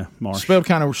name, yeah. Marsh. Spelled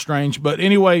kind of strange. But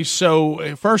anyway,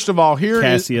 so first of all,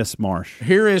 Cassius Marsh.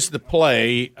 Here is the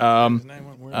play.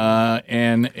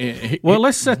 Well,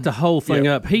 let's set the whole thing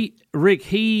up. He's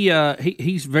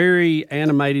very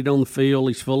animated on the field.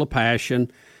 He's full of passion.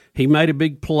 He made a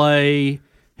big play.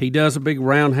 He does a big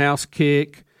roundhouse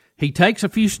kick. He takes a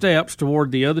few steps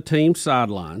toward the other team's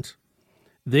sidelines,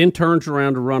 then turns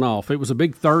around to run off. It was a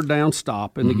big third down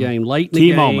stop in the game, late in the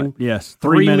game. Moment, yes.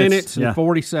 3 minutes and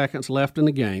 40 seconds left in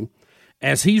the game.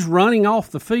 As he's running off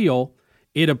the field,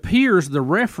 it appears the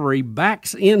referee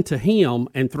backs into him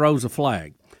and throws a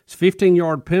flag. It's a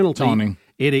 15-yard penalty. Taunting.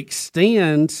 It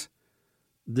extends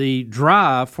the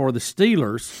drive for the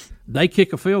Steelers. They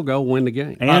kick a field goal, win the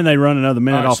game. And they run another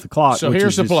minute off the clock. So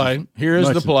here's the play. Here's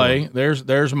the play.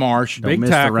 There's Marsh. Big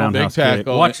tackle. Big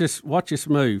tackle. Watch this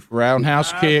move.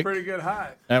 Roundhouse kick. Pretty good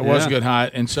height. That was good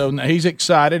height. And so he's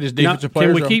excited. His defensive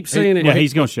players. Can we keep seeing it? Yeah,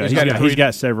 he's going to show. He's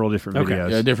got several different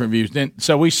videos. Yeah, different views.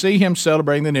 So we see him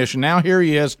celebrating the nation. Now here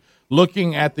he is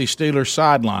looking at the Steelers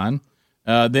sideline.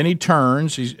 Then he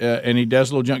turns, and he does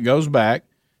a little jump, goes back,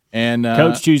 and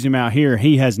Coach chews him out here.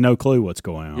 He has no clue what's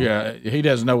going on. Yeah, he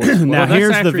doesn't know what's going on. Now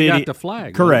here's the video. Got the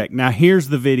flag, correct. Right? Now here's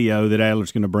the video that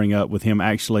Adler's going to bring up with him.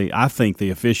 Actually, I think the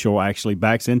official actually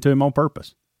backs into him on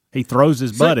purpose. He throws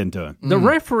his butt into him. The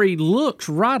referee looks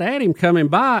right at him coming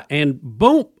by, and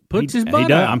boom, puts his butt he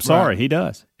does. up. I'm sorry, he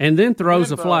does, and then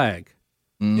throws a flag.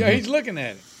 Yeah, he's looking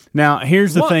at it. Now,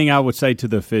 here's the thing I would say to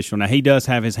the official. Now, he does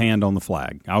have his hand on the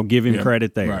flag. I'll give him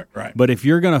credit there. Right. But if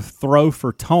you're going to throw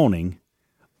for taunting,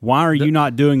 why are you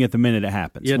not doing it the minute it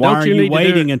happens? Yeah, why are you need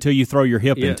waiting until you throw your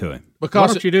hip into him? Why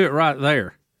don't you do it right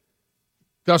there?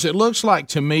 Because it looks like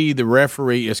to me the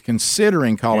referee is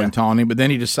considering calling taunting, but then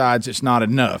he decides it's not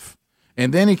enough.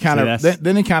 And then he kind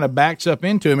of backs up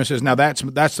into him and says, "Now that's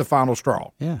the final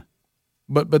straw." Yeah.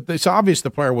 But it's obvious the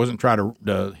player wasn't trying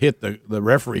to hit the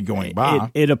referee going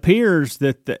by. It appears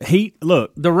that he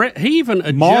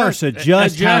even Morris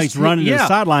adjusts how he's running to the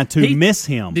sideline to miss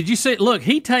him. Did you see? Look,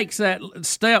 he takes that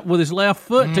step with his left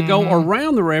foot to go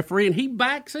around the referee, and he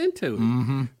backs into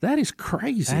it. That is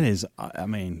crazy. That is, I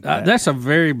mean, that's a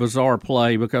very bizarre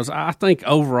play because I think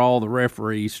overall the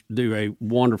referees do a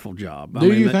wonderful job.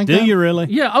 Do you think? Do you really?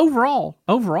 Yeah, overall.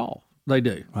 They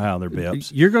do. Wow, they're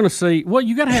bips. You're going to see. Well,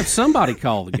 you got to have somebody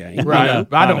call the game, Right. You know?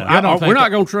 I don't. We're not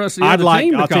going to trust the other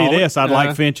team to I'll tell you call this. it. I'd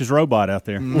like Finch's robot out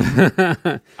there.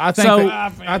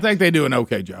 I think they do an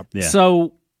okay job. Yeah.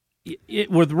 So,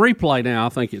 with replay now, I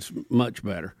think it's much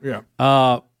better.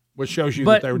 Yeah. Which shows you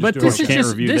that they were just doing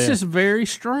okay. This is very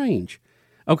strange.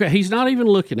 Okay, he's not even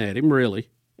looking at him really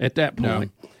at that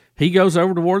point. No. He goes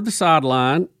over toward the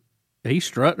sideline. He's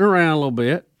strutting around a little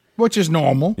bit, which is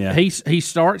normal. Yeah. He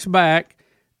starts back.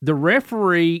 The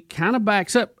referee kind of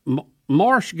backs up.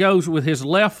 Marsh goes with his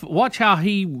left. Watch how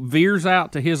he veers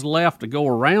out to his left to go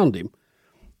around him,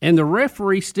 and the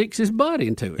referee sticks his butt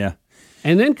into it. Yeah.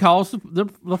 And then calls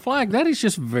the flag. That is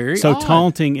just very so odd.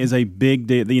 Taunting is a big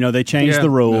deal. You know, they changed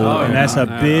the rule, and that's a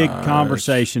big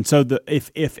conversation. So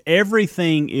if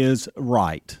everything is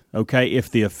right, okay,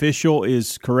 if the official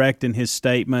is correct in his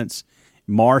statements,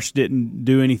 Marsh didn't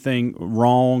do anything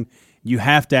wrong, you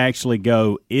have to actually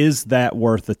go, is that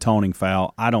worth a taunting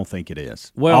foul? I don't think it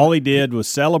is. Well, all he did was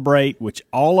celebrate, which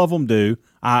all of them do.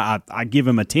 I give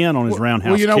him a 10 on his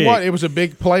roundhouse kick. Well, you know what? It was a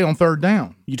big play on third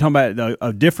down. You're talking about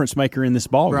a difference maker in this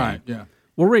ball game. Right, yeah.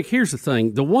 Well, Rick, here's the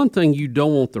thing. The one thing you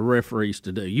don't want the referees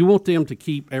to do, you want them to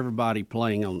keep everybody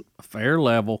playing on a fair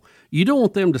level. You don't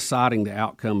want them deciding the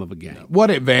outcome of a game.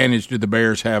 What advantage do the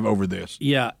Bears have over this?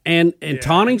 Yeah, and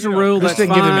taunting's a rule. That's fine. This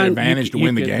didn't give them an advantage to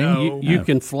win the game. You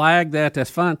can flag that. That's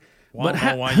fine. But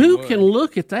who can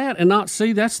look at that and not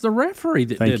see that's the referee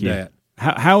that did that?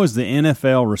 How is the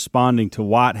NFL responding to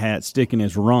Whitehat sticking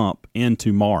his rump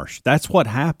into Marsh? That's what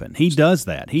happened. He does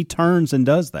that. He turns and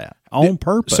does that on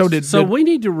purpose. So we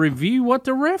need to review what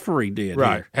the referee did.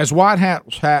 Right. Here. Has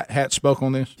Whitehat spoke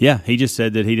on this? Yeah, he just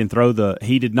said that he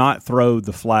did not throw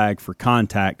the flag for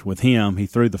contact with him. He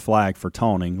threw the flag for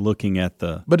taunting, looking at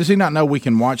the. But does he not know we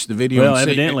can watch the video? Well, and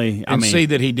evidently, see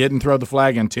that he didn't throw the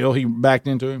flag until he backed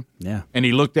into him. Yeah, and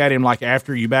he looked at him like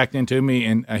after you backed into me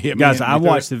and hit me. Guys, I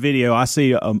watched the video. I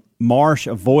see Marsh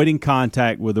avoiding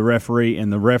contact with the referee,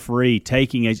 and the referee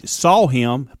saw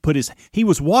him he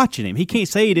was watching him. He can't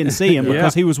say he didn't see him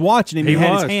because he was watching him. He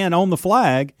had his hand on the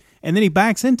flag, and then he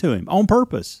backs into him on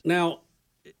purpose. Now,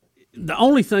 the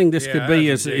only thing this could be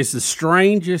is the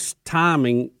strangest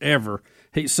timing ever.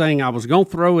 He's saying, I was going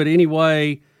to throw it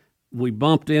anyway. We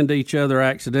bumped into each other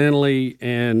accidentally,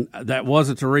 and that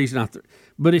wasn't the reason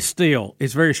but it's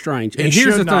very strange. And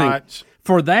here's the thing.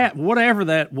 For that, whatever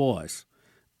that was,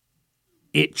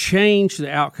 it changed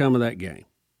the outcome of that game.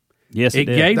 Yes, it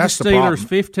did. Gave the Steelers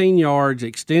 15 yards,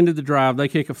 extended the drive. They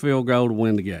kick a field goal to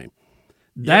win the game.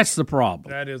 That's the problem.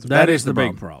 That is the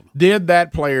big problem. Did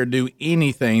that player do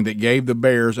anything that gave the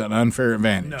Bears an unfair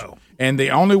advantage? No. And the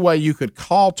only way you could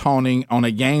call taunting on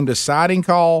a game-deciding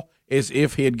call is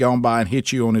if he had gone by and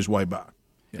hit you on his way by.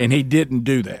 Yeah. And he didn't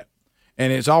do that.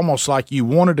 And it's almost like you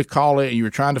wanted to call it and you were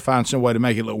trying to find some way to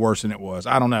make it look worse than it was.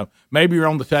 I don't know. Maybe you're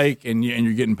on the take and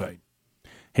you're getting paid.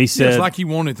 He said it's like he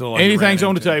wanted to. Anything's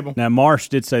on the table. Now, Marsh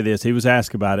did say this. He was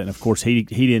asked about it, and, of course, he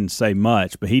didn't say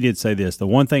much, but he did say this. The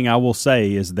one thing I will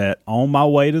say is that on my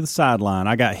way to the sideline,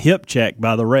 I got hip checked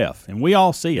by the ref, and we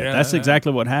all see it. Yeah, That's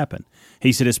exactly what happened.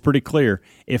 He said it's pretty clear.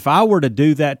 If I were to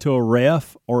do that to a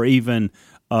ref or even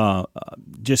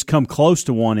just come close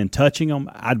to one and touching them,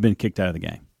 I'd been kicked out of the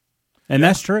game. And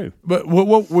that's true. But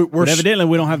evidently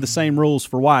we don't have the same rules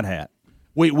for Whitehat.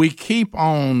 We keep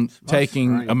on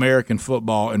taking American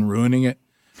football and ruining it.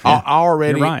 Yeah, I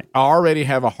you're right. already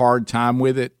have a hard time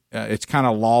with it. It's kind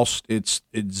of lost its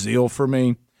zeal for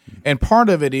me. And part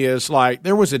of it is, like,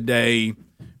 there was a day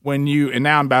when and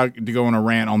now I'm about to go on a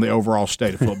rant on the overall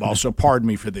state of football, so pardon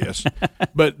me for this.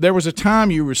 But there was a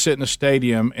time you were sitting in a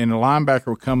stadium and a linebacker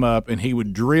would come up and he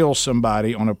would drill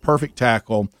somebody on a perfect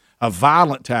tackle, a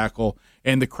violent tackle,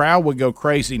 and the crowd would go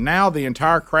crazy. Now the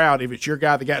entire crowd, if it's your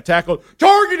guy that got tackled,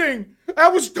 targeting!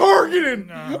 That was targeting!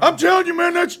 I'm telling you,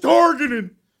 man, that's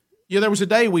targeting! Yeah, there was a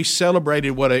day we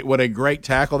celebrated what a great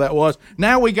tackle that was.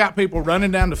 Now we got people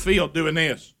running down the field doing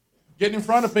this. Getting in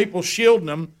front of people, shielding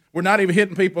them. We're not even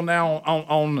hitting people now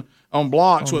on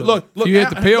blocks. Look, you hit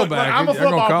the peel back. I'm a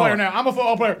football player now. I'm a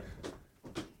football player.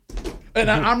 And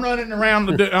I'm running around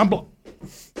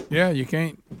Yeah, you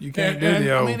can't do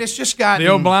the old. I mean, it's just got the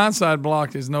old blindside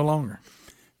block is no longer.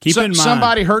 Keep in mind,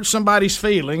 somebody hurt somebody's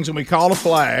feelings, and we call a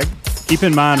flag. Keep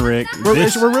in mind, Rick,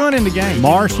 we're ruining the game.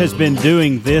 Marsh has been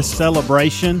doing this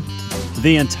celebration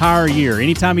the entire year.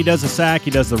 Anytime he does a sack,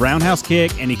 he does the roundhouse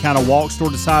kick, and he kind of walks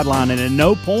toward the sideline, and at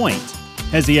no point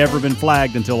has he ever been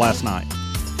flagged until last night.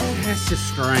 That's just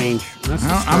strange.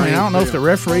 I don't know if the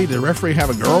referee have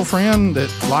a girlfriend that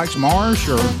likes Marsh,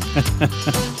 or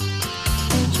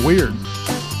it's weird.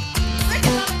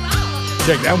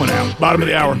 Check that one out. Bottom of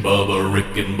the hour.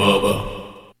 Rick and Bubba.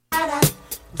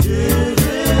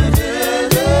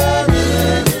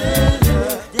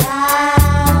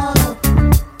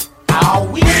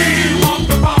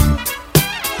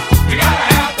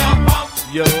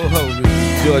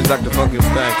 is Dr. Funky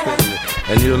Stack,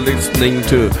 and you're listening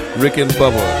to Rick and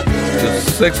Bubba, the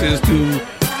sexiest two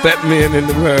fat men in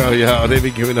the world, y'all. They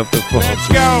be giving up the phone. Let's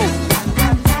go.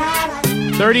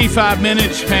 35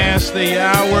 minutes past the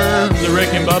hour. The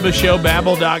Rick and Bubba Show,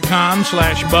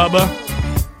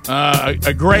 Babbel.com/Bubba.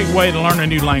 A great way to learn a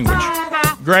new language.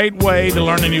 Great way to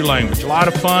learn a new language. A lot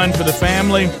of fun for the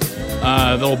family.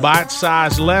 Little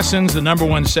bite-sized lessons, the number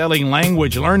one selling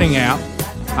language learning app.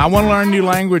 I want to learn a new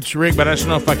language, Rick, but I just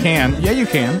don't know if I can. Yeah, you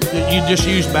can. You just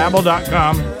use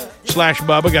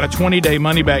Babbel.com/Bubba. Got a 20-day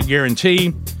money-back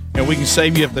guarantee, and we can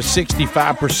save you up to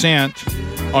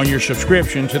 65% on your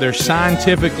subscription to their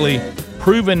scientifically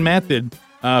proven method.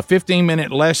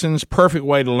 15-minute lessons, perfect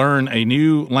way to learn a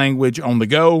new language on the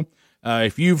go.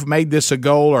 If you've made this a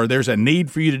goal or there's a need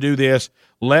for you to do this,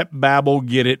 let Babbel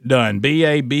get it done.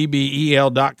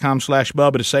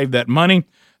 Babbel.com/Bubba to save that money.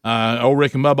 Old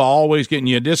Rick and Bubba always getting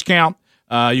you a discount.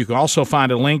 You can also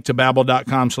find a link to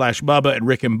Babbel.com/Bubba at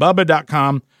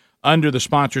rickandbubba.com under the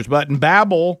sponsors button.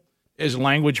 Babbel is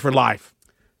language for life.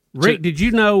 Rick, did you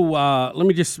know, let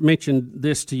me just mention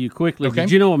this to you quickly. Okay.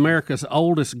 Did you know America's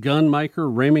oldest gun maker,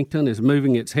 Remington, is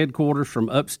moving its headquarters from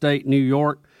upstate New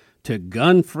York to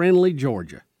gun-friendly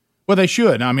Georgia? Well, they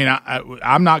should. I mean,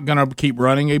 I'm not going to keep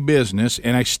running a business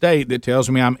in a state that tells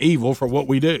me I'm evil for what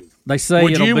we do. They say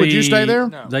would you stay there?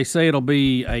 No. They say it'll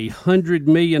be a $100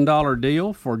 million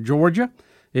deal for Georgia.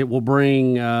 It will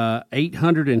bring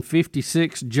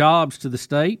 856 jobs to the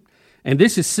state. And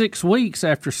this is 6 weeks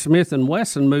after Smith &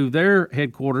 Wesson moved their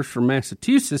headquarters from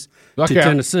Massachusetts to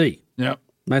Tennessee. Yep.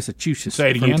 Massachusetts.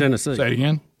 Say it again. From Tennessee. Say it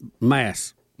again.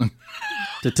 Mass.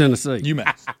 To Tennessee.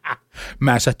 UMass.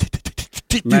 Massachusetts.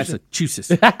 Massachusetts.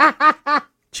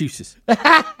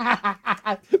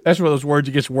 That's one of those words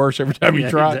that gets worse every time you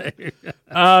try it.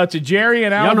 To Jerry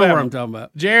in Alabama. Y'all know what I'm talking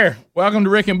about. Jerry, welcome to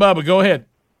Rick and Bubba. Go ahead.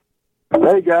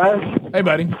 Hey, guys. Hey,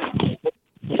 buddy.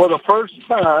 For the first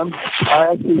time,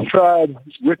 I actually tried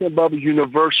Rick and Bubba's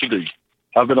University.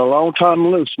 I've been a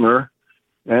long-time listener,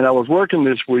 and I was working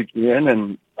this weekend,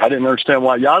 and I didn't understand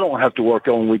why y'all don't have to work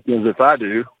on weekends if I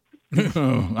do.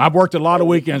 I've worked a lot of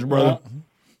weekends, brother.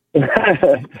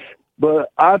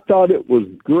 But I thought it was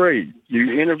great.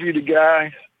 You interviewed a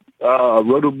guy,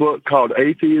 wrote a book called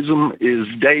Atheism is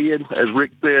Dead, as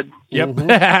Rick said.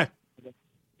 Yep.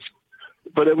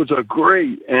 But it was a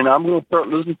great, and I'm going to start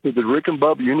listening to the Rick and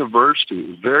Bubba University. It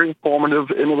was very informative,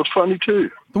 and it was funny,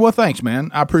 too. Well, thanks,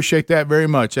 man. I appreciate that very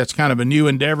much. That's kind of a new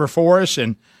endeavor for us,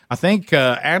 and I think,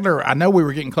 Adler, I know we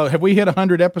were getting close. Have we hit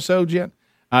 100 episodes yet?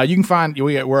 You can find,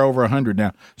 we're over 100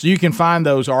 now. So you can find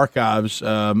those archives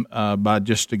by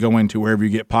just to go into wherever you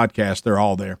get podcasts. They're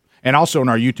all there. And also on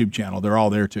our YouTube channel, they're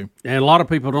all there, too. And a lot of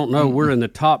people don't know we're in the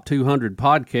top 200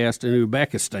 podcast in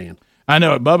Uzbekistan. I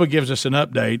know it. Bubba gives us an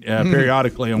update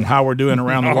periodically on how we're doing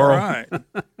around the world. Right.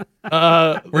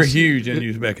 We're huge in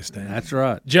Uzbekistan. That's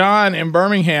right. John in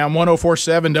Birmingham,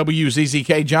 104.7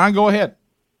 WZZK. John, go ahead.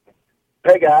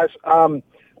 Hey, guys.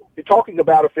 You're talking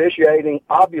about officiating.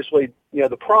 Obviously,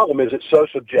 the problem is it's so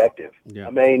subjective. Yeah.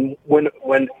 I mean, when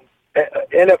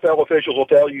NFL officials will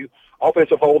tell you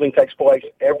offensive holding takes place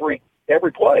every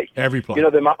play. Every play.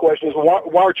 Then my question is, why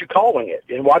aren't you calling it?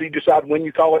 And why do you decide when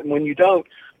you call it and when you don't?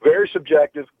 Very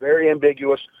subjective, very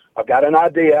ambiguous. I've got an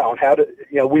idea on how to,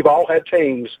 we've all had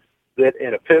teams that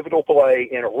in a pivotal play,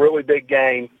 in a really big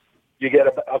game, you get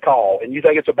a call. And you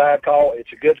think it's a bad call,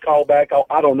 it's a good call, bad call,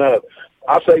 I don't know.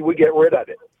 I say we get rid of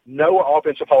it. No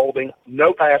offensive holding,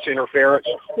 no pass interference.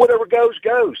 Whatever goes,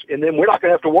 goes. And then we're not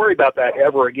going to have to worry about that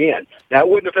ever again. Now, it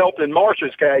wouldn't have helped in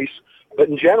Marsh's case, but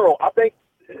in general, I think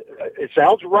it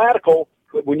sounds radical,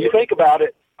 but when you think about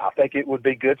it, I think it would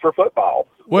be good for football.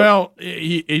 Well,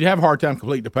 he'd have a hard time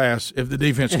completing the pass if the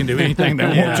defense can do anything they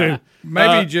want to.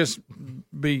 Maybe just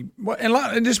be and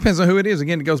it just depends on who it is.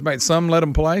 Again, it goes back. Some let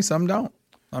them play, some don't.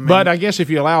 But I guess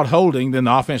if you allowed holding, then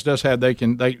the offense does have the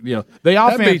offense.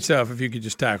 That'd be tough if you could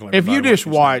just tackle it. If you just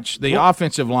watch the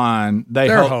offensive line, they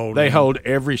hold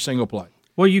every single play.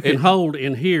 Well, you can hold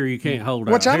in here, you can't hold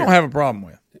out which I here. don't have a problem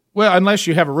with. Well, unless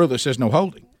you have a rule that says no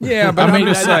holding. Yeah, but I'm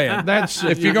just saying that's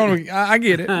if you're going to. I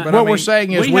get it. But what we're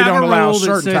saying is we don't allow a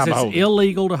certain type of holding. It's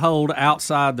illegal to hold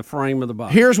outside the frame of the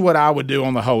box. Here's what I would do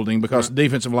on the holding because the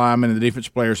defensive linemen and the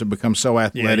defensive players have become so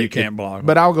athletic. Yeah, you can't block.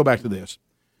 But I'll go back to this.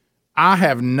 I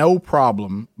have no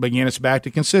problem. Again, it's back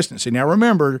to consistency. Now,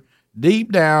 remember,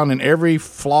 deep down in every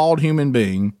flawed human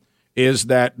being is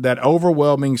that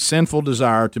overwhelming sinful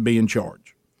desire to be in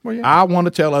charge. Well, yeah. I want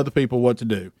to tell other people what to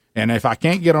do. And if I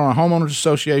can't get on a homeowners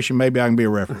association, maybe I can be a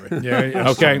referee. Yeah.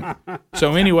 Okay.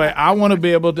 So anyway, I want to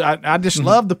be able to. I just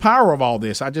love the power of all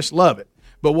this. I just love it.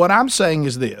 But what I'm saying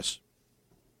is this: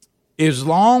 as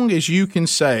long as you can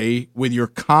say with your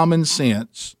common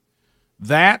sense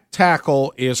that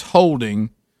tackle is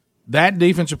holding, that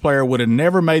defensive player would have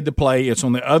never made the play. It's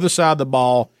on the other side of the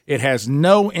ball. It has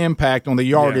no impact on the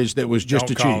yardage that was just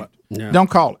achieved. Don't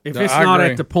call it. If it's not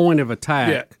at the point of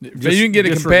attack, so you can get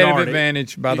a competitive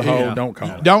advantage by the hold. Don't call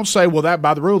it. Don't say, well, that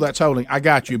by the rule that's holding. I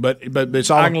got you, but it's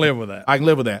all. I can live with that. I can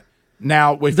live with that.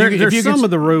 Now, some of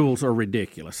the rules are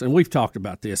ridiculous, and we've talked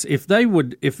about this. If they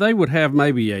would have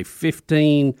maybe a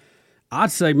 15,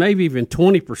 I'd say maybe even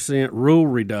 20% rule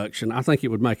reduction, I think it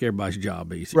would make everybody's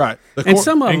job easy. Right, and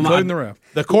some of them, including the ref.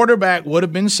 The quarterback would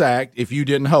have been sacked if you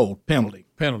didn't hold. Penalty.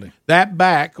 That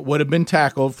back would have been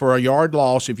tackled for a yard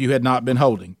loss if you had not been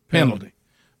holding. Penalty.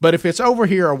 But if it's over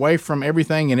here away from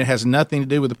everything and it has nothing to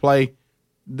do with the play,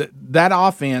 that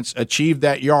offense achieved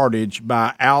that yardage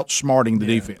by outsmarting the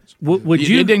defense.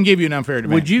 It didn't give you an unfair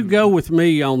advantage. Would you go with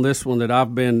me on this one that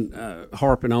I've been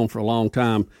harping on for a long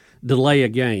time? Delay a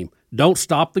game. Don't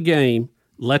stop the game.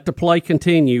 Let the play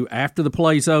continue. After the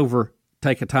play's over,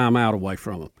 take a timeout away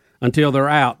from them until they're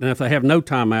out. And if they have no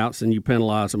timeouts, then you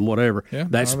penalize them, whatever. Yeah,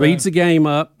 that speeds the game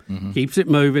up, keeps it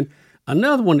moving.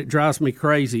 Another one that drives me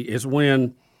crazy is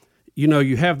when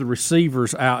you have the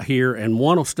receivers out here and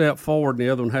one will step forward and the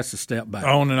other one has to step back.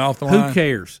 On and off the line. Who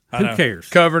cares? Who cares?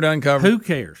 Covered, uncovered. Who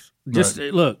cares? Just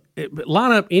look,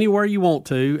 line up anywhere you want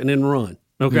to and then run.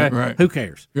 Okay? Yeah, right. Who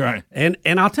cares? Right. And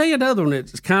I'll tell you another one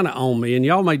that's kind of on me, and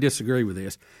y'all may disagree with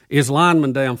this, is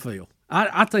linemen downfield.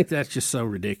 I think that's just so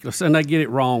ridiculous, and they get it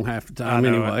wrong half the time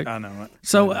anyway. I know it.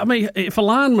 So, I mean, if a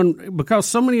lineman, because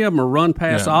so many of them are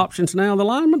run-pass options now, the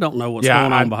linemen don't know what's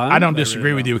going on behind them. I don't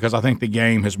disagree with you because I think the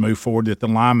game has moved forward that the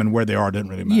linemen where they are doesn't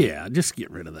really matter. Yeah, just get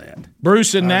rid of that.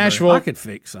 Bruce in Nashville. I could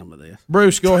fix some of this.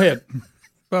 Bruce, go ahead.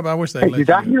 Bubba, I wish they did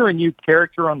I hear a new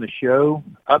character on the show?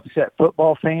 Upset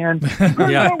football fan?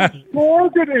 Yeah.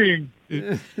 Targeting.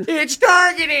 It's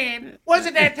targeting.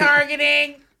 Wasn't that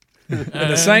targeting?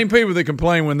 And the same people that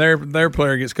complain when their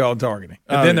player gets called targeting.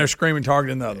 And then they're screaming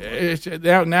targeting the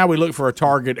other one. Now we look for a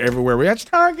target everywhere. That's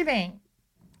targeting.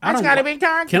 That's got to be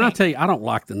targeting. Can I tell you, I don't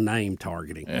like the name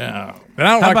targeting. Yeah. And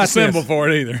I don't like the symbol for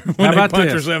it either. When How they about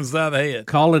punch this? themselves inside the head.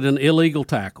 Call it an illegal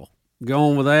tackle.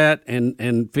 Go on with that,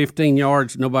 and 15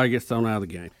 yards, nobody gets thrown out of the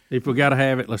game. If we got to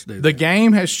have it, let's do that. The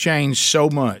game has changed so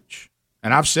much,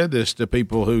 and I've said this to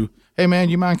people who, hey, man,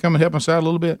 you mind coming help us out a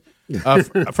little bit?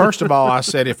 First of all, I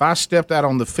said if I stepped out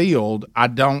on the field, I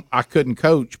couldn't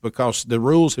coach because the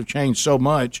rules have changed so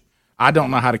much. I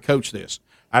don't know how to coach this.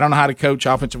 I don't know how to coach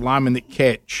offensive linemen that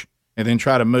catch and then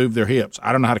try to move their hips.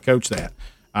 I don't know how to coach that.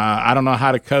 I don't know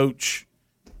how to coach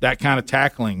that kind of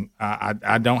tackling.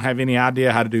 I don't have any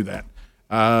idea how to do that.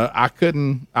 I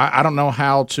couldn't. I don't know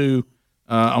how to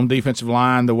on defensive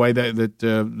line the way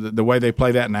the way they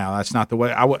play that now. That's not the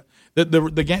way I would.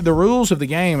 The rules of the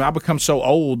game. I become so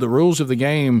old. The rules of the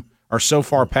game are so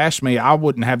far past me. I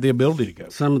wouldn't have the ability to go.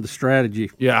 Some of the strategy,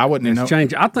 I wouldn't know.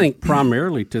 Change. I think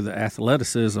primarily to the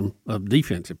athleticism of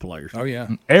defensive players. Oh yeah,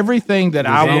 everything that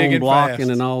I would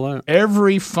blocking and all that.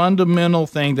 Every fundamental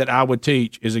thing that I would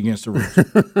teach is against the rules.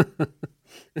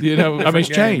 I mean, it's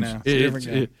changed.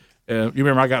 You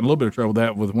remember I got in a little bit of trouble with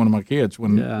that with one of my kids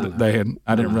when they had.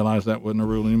 I didn't realize that wasn't a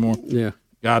rule anymore. Yeah,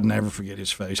 God never forget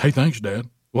his face. Hey, thanks, Dad.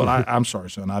 Well, I'm sorry,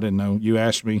 son. I didn't know. You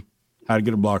asked me how to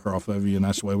get a blocker off of you, and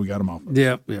that's the way we got him off.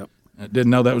 Yep. I didn't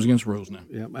know that was against rules now.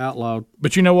 Yep, outlawed.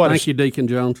 But you know what? Thank you, Deacon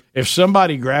Jones. If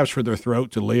somebody grabs for their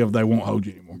throat to live, they won't hold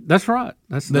you anymore. That's right.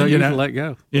 That's they usually let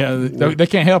go. Yeah, they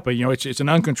can't help it. It's an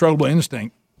uncontrollable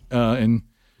instinct. And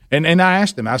I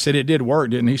asked him. I said it did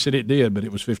work, didn't he? He said it did, but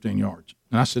it was 15 yards.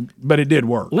 And I said, but it did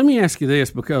work. Let me ask you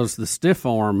this, because the stiff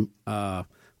arm,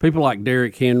 people like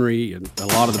Derrick Henry and a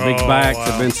lot of the big backs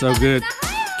have been so good.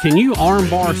 Can you arm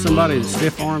bar somebody that's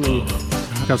stiff arming?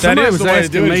 Because somebody was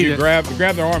asking me to grab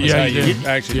their arm. Yeah, you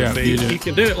actually defeat. You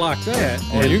can do it like that,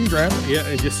 or you can grab it. Yeah,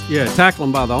 and just tackle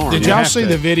them by the arm. Did y'all see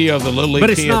the video of the Little League? But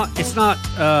kid? it's not.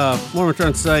 What I'm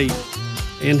trying to say.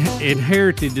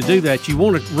 Inherited to do that, you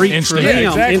want to reach for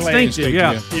them,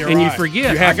 instinctive, and you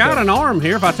forget. I got an arm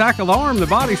here. If I tackle the arm, the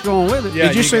body's going with it.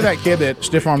 Did you see that kid that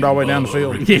stiff armed all the way down the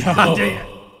field? Yeah, I did.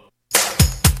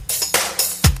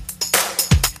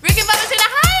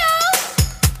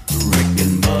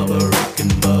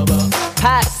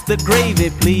 Pass the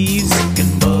gravy, please. Rick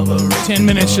and Bubba. 10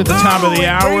 minutes to the top of the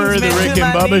hour. The Rick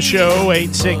and Bubba Show.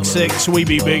 866 We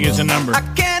Be Big is the number.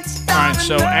 All right,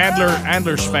 so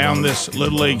Adler's found this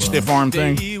Little League stiff arm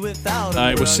thing. It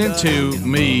was sent to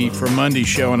me for Monday's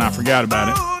show, and I forgot about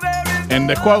it. And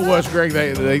the quote was, Greg,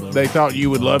 they thought you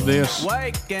would love this.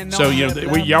 So,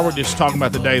 y'all were just talking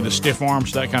about the day of the stiff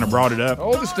arms. That kind of brought it up.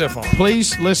 Oh, the stiff arms.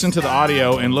 Please listen to the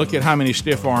audio and look at how many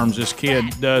stiff arms this kid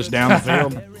does down the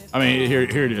field. I mean, here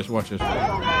it is. Watch this.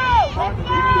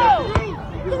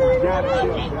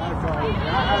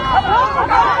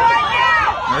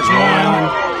 There's one,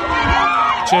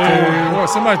 two. Boy,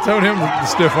 somebody told him the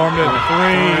stiff arm did. 3,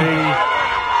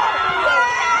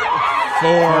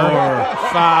 4,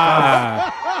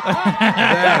 5.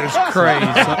 That is crazy.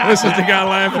 This is the guy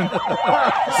laughing.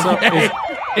 So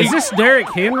is this Derrick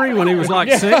Henry when he was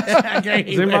like 6? Does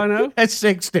anybody know? That's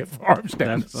 6 stiff arms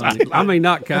down the sideline. I mean,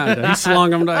 not kind of. He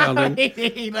slung them down, didn't he?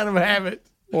 He let him have it.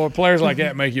 Well, players like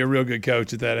that make you a real good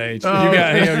coach at that age. You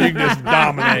got him, you can just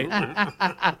dominate.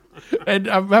 And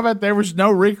how about there was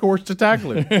no recourse to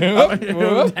tackle him?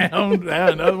 down,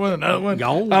 another one.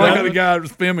 Gone. I like how the guy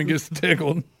was filming gets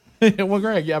tickled. Well,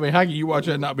 Greg, I mean, how can you watch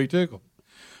that and not be tickled?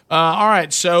 All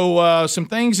right, so some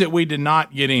things that we did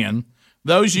not get in.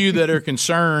 Those of you that are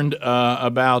concerned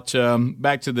about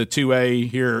back to the 2A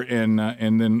here and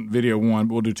then video 1,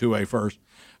 we'll do 2A first.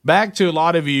 Back to a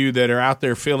lot of you that are out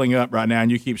there filling up right now,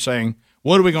 and you keep saying,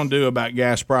 what are we going to do about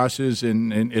gas prices?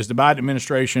 And is the Biden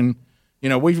administration,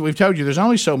 we've told you there's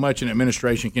only so much an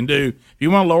administration can do. If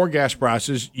you want to lower gas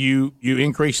prices, you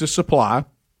increase the supply,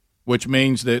 which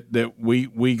means that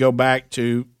we go back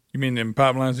to. You mean them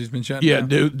pipelines he's been shutting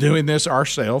down? Yeah, doing this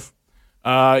ourselves.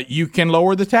 You can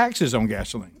lower the taxes on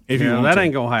gasoline if you want that to.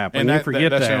 Ain't gonna happen. And you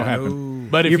forget that's that. Gonna happen.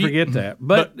 But if you forget that.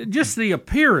 But just the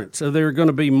appearance of there going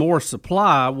to be more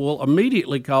supply will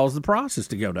immediately cause the prices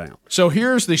to go down. So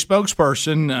here's the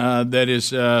spokesperson that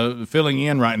is filling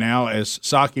in right now as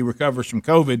Psaki recovers from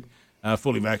COVID,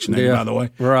 fully vaccinated, by the way.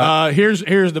 Right. Here's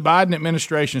the Biden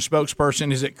administration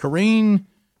spokesperson. Is it Karine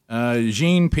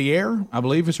Jean-Pierre, I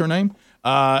believe is her name?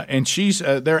 And she's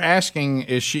they're asking,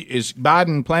 is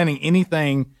Biden planning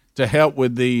anything to help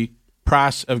with the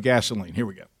price of gasoline? Here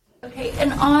we go. Okay,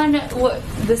 and on what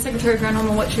the Secretary of Granholm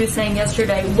and what she was saying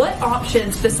yesterday, what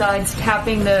options besides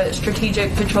tapping the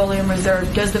Strategic Petroleum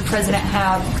Reserve does the president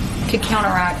have to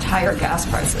counteract higher gas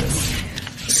prices?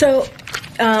 So,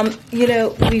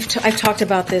 I've talked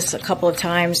about this a couple of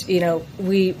times. We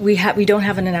don't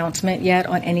have an announcement yet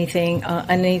on anything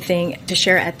to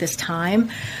share at this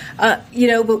time. But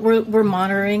we're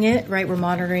monitoring it, right? We're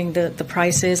monitoring the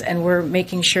prices, and we're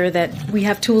making sure that we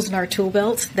have tools in our tool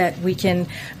belt that we can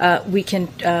try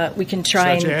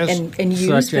and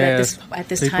use. But at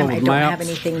this time, I don't have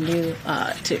anything new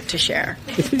to share.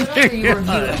 After you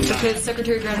review it, because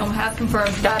Secretary Granholm has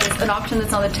confirmed that is an option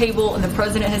that's on the table, and the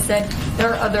president has said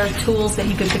there are other tools that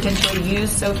he could potentially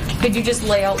use. So could you just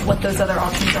lay out what those other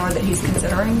options are that he's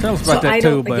considering? Tell us about that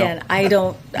tool belt. Again, I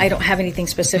don't have anything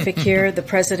specific here. The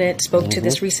president spoke to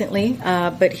this recently,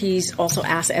 but he's also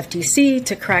asked FTC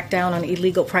to crack down on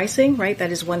illegal pricing, right?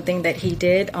 That is one thing that he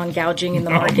did on gouging in the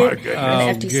market.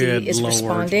 And the FTC is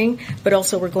responding. But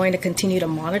also we're going to continue to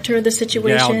monitor the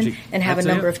situation and have a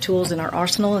number of tools in our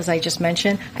arsenal, as I just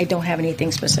mentioned. I don't have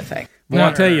anything specific. Well,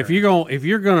 I'll tell you, if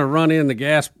you're gonna run in the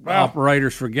gas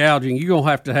operators for gouging, you're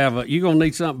gonna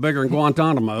need something bigger than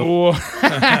Guantanamo.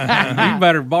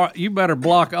 You better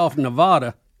block off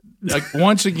Nevada.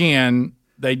 Once again,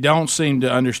 they don't seem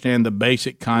to understand the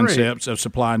basic concepts of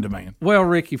supply and demand. Well,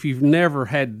 Rick, if you've never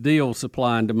had to deal with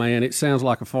supply and demand, it sounds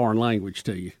like a foreign language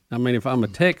to you. I mean, if I'm a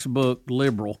textbook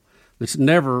liberal that's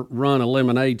never run a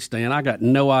lemonade stand, I got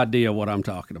no idea what I'm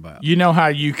talking about. You know how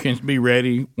you can be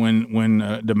ready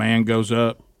when demand goes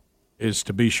up is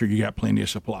to be sure you got plenty of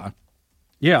supply.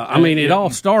 Yeah, I mean, it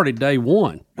all started day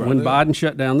one when Biden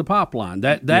shut down the pipeline.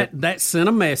 That sent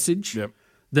a message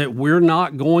that we're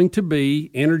not going to be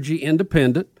energy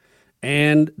independent,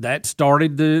 and that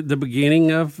started the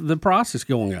beginning of the process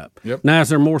going up. Now, is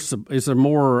there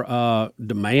more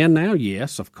demand now?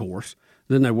 Yes, of course,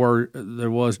 than there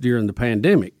was during the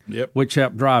pandemic, which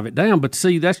helped drive it down. But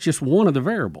see, that's just one of the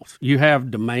variables. You have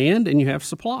demand and you have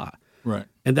supply. Right.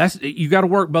 And you got to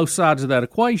work both sides of that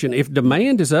equation. If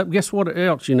demand is up, guess what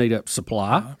else you need up?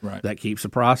 Supply. Right. That keeps the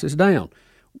prices down.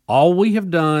 All we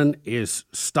have done is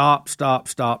stop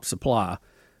supply.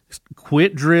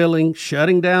 Quit drilling,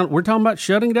 shutting down. We're talking about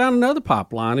shutting down another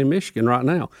pipeline in Michigan right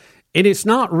now. And it's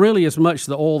not really as much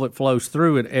the oil that flows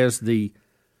through it as the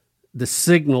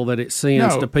signal that it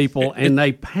sends to people, and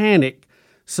they panic.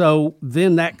 So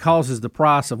then that causes the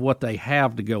price of what they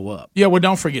have to go up. Yeah, well,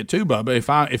 don't forget too,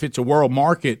 Bubba, if it's a world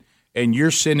market and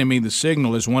you're sending me the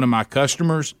signal as one of my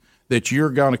customers that you're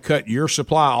going to cut your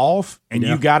supply off and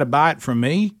you got to buy it from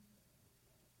me.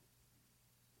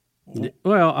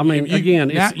 Well, I mean,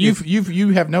 you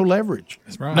have no leverage.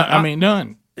 That's right. No, I mean,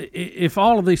 none. if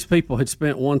all of these people had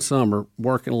spent one summer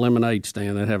working a lemonade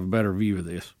stand, they'd have a better view of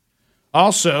this.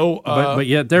 Also, but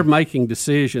yet they're making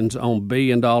decisions on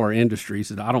billion-dollar industries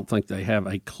that I don't think they have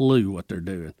a clue what they're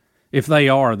doing. If they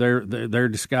are, they're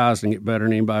disguising it better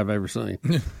than anybody I've ever seen.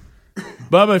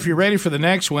 Bubba, if you're ready for the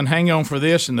next one, hang on for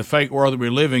this in the fake world that we're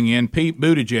living in. Pete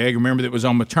Buttigieg, remember that was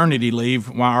on maternity leave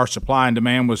while our supply and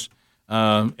demand was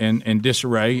in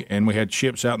disarray, and we had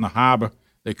ships out in the harbor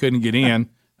they couldn't get in.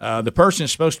 The person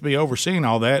that's supposed to be overseeing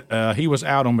all that, he was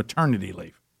out on maternity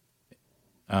leave.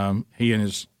 He and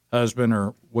his husband,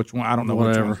 or which one, I don't know.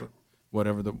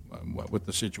 Whatever what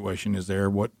the situation is there.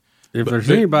 If there's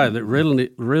anybody that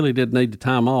really did need the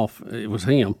time off, it was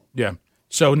him. Yeah.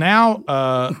 So now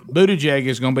Buttigieg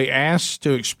is going to be asked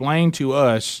to explain to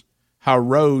us how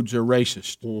roads are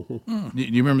racist. Mm-hmm. Do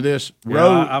you remember this?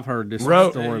 Yeah, I've heard this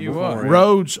story before.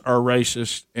 Roads are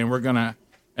racist, and we're going to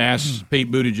ask Pete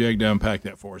Buttigieg to unpack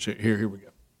that for us. Here we go.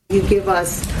 You give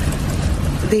us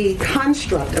the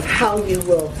construct of how you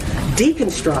will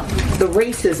deconstruct the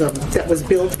racism that was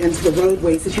built into the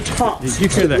roadways that you talked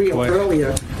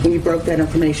earlier when you broke that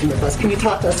information with us. Can you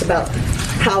talk to us about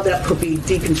how that could be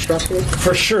deconstructed?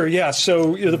 For sure, yeah.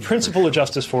 So the principle of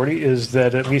Justice 40 is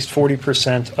that at least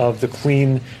 40% of the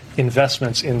clean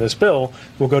investments in this bill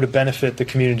will go to benefit the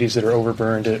communities that are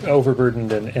overburdened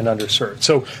and underserved.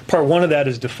 So part one of that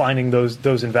is defining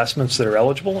those investments that are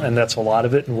eligible, and that's a lot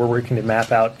of it, and we're working to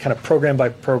map out kind of program by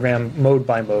program, mode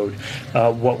by mode,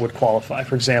 what would qualify.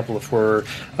 For example, if we're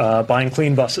buying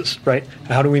clean buses, right,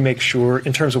 how do we make sure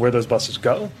in terms of where those buses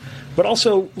go, but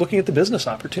also looking at the business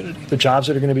opportunity, the jobs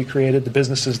that are going to be created, the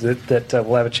businesses that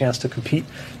will have a chance to compete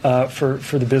for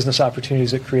the business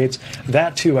opportunities it creates.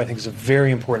 That, too, I think is a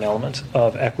very important element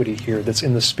of equity here that's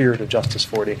in the spirit of Justice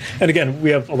 40. And again,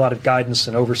 we have a lot of guidance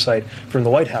and oversight from the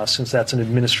White House since that's an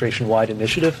administration-wide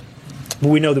initiative. But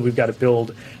we know that we've got to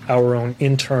build our own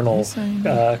internal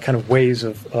kind of ways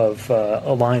of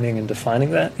aligning and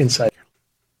defining that inside.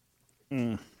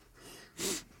 I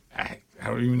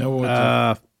don't even know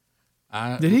what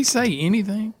did he say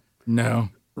anything? No.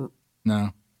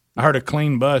 I heard a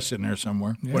clean bus in there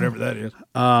somewhere, whatever that is.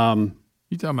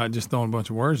 You talking about just throwing a bunch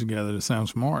of words together that sound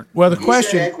smart. Well, the He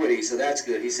question. said equity, so that's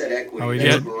good. He said equity. Oh, he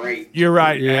that's did? great. You're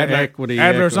right. Yeah, Adler. equity.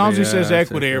 Adler, as long as he says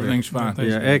equity, equity, everything's fine.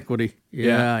 Yeah, equity.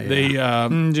 Yeah.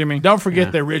 The Jimmy, don't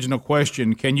forget the original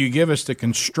question. Can you give us the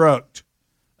construct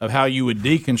of how you would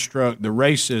deconstruct the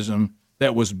racism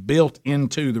that was built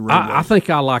into the roadway? I think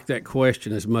I like that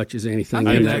question as much as anything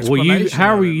in that.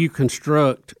 How will you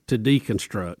construct to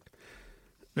deconstruct?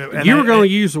 You were going to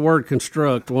use the word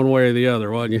construct one way or the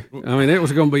other, wasn't you? I mean, it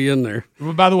was going to be in there.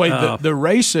 Well, by the way, the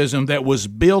racism that was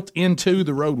built into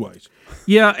the roadways.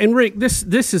 Yeah, and Rick, this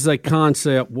is a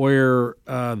concept where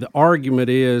the argument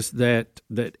is that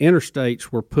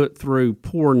interstates were put through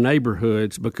poor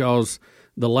neighborhoods because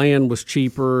the land was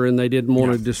cheaper and they didn't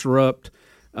want to disrupt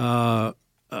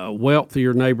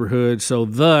wealthier neighborhoods, so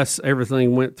thus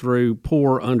everything went through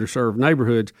poor, underserved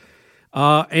neighborhoods.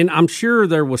 And I'm sure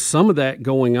there was some of that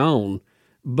going on,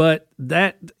 but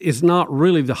that is not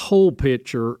really the whole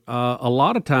picture. A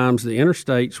lot of times the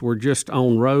interstates were just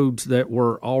on roads that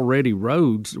were already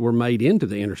roads that were made into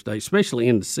the interstate, especially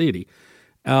in the city.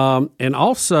 And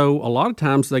also a lot of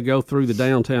times they go through the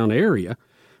downtown area,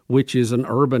 which is an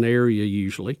urban area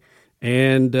usually.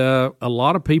 And a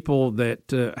lot of people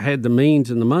that had the means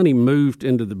and the money moved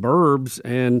into the burbs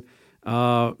and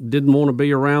didn't want to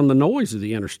be around the noise of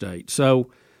the interstate. So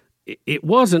it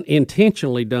wasn't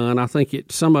intentionally done. I think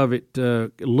some of it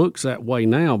looks that way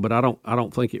now, but I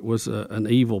don't think it was an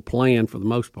evil plan for the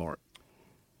most part.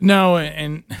 No,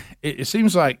 and it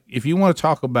seems like if you want to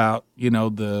talk about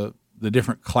the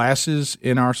different classes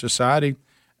in our society,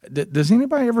 does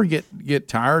anybody ever get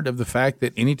tired of the fact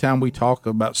that anytime we talk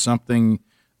about something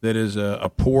that is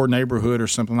a poor neighborhood or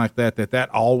something like that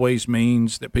always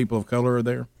means that people of color are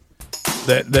there?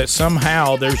 That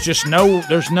somehow there's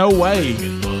no way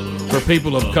for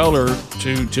people of color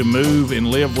to move and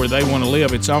live where they want to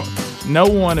live. It's no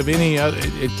one of any other.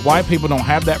 White people don't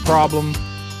have that problem.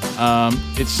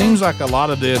 It seems like a lot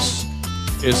of this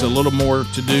is a little more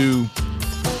to do.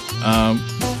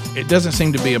 It doesn't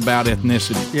seem to be about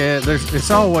ethnicity. Yeah, it's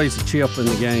always a chip in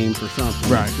the game for something.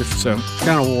 Right. So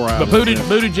kind of wore out. But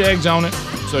Buttigieg's on it,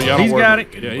 so y'all. He's got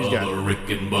it. Yeah, he's got it. Rick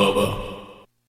and Bubba.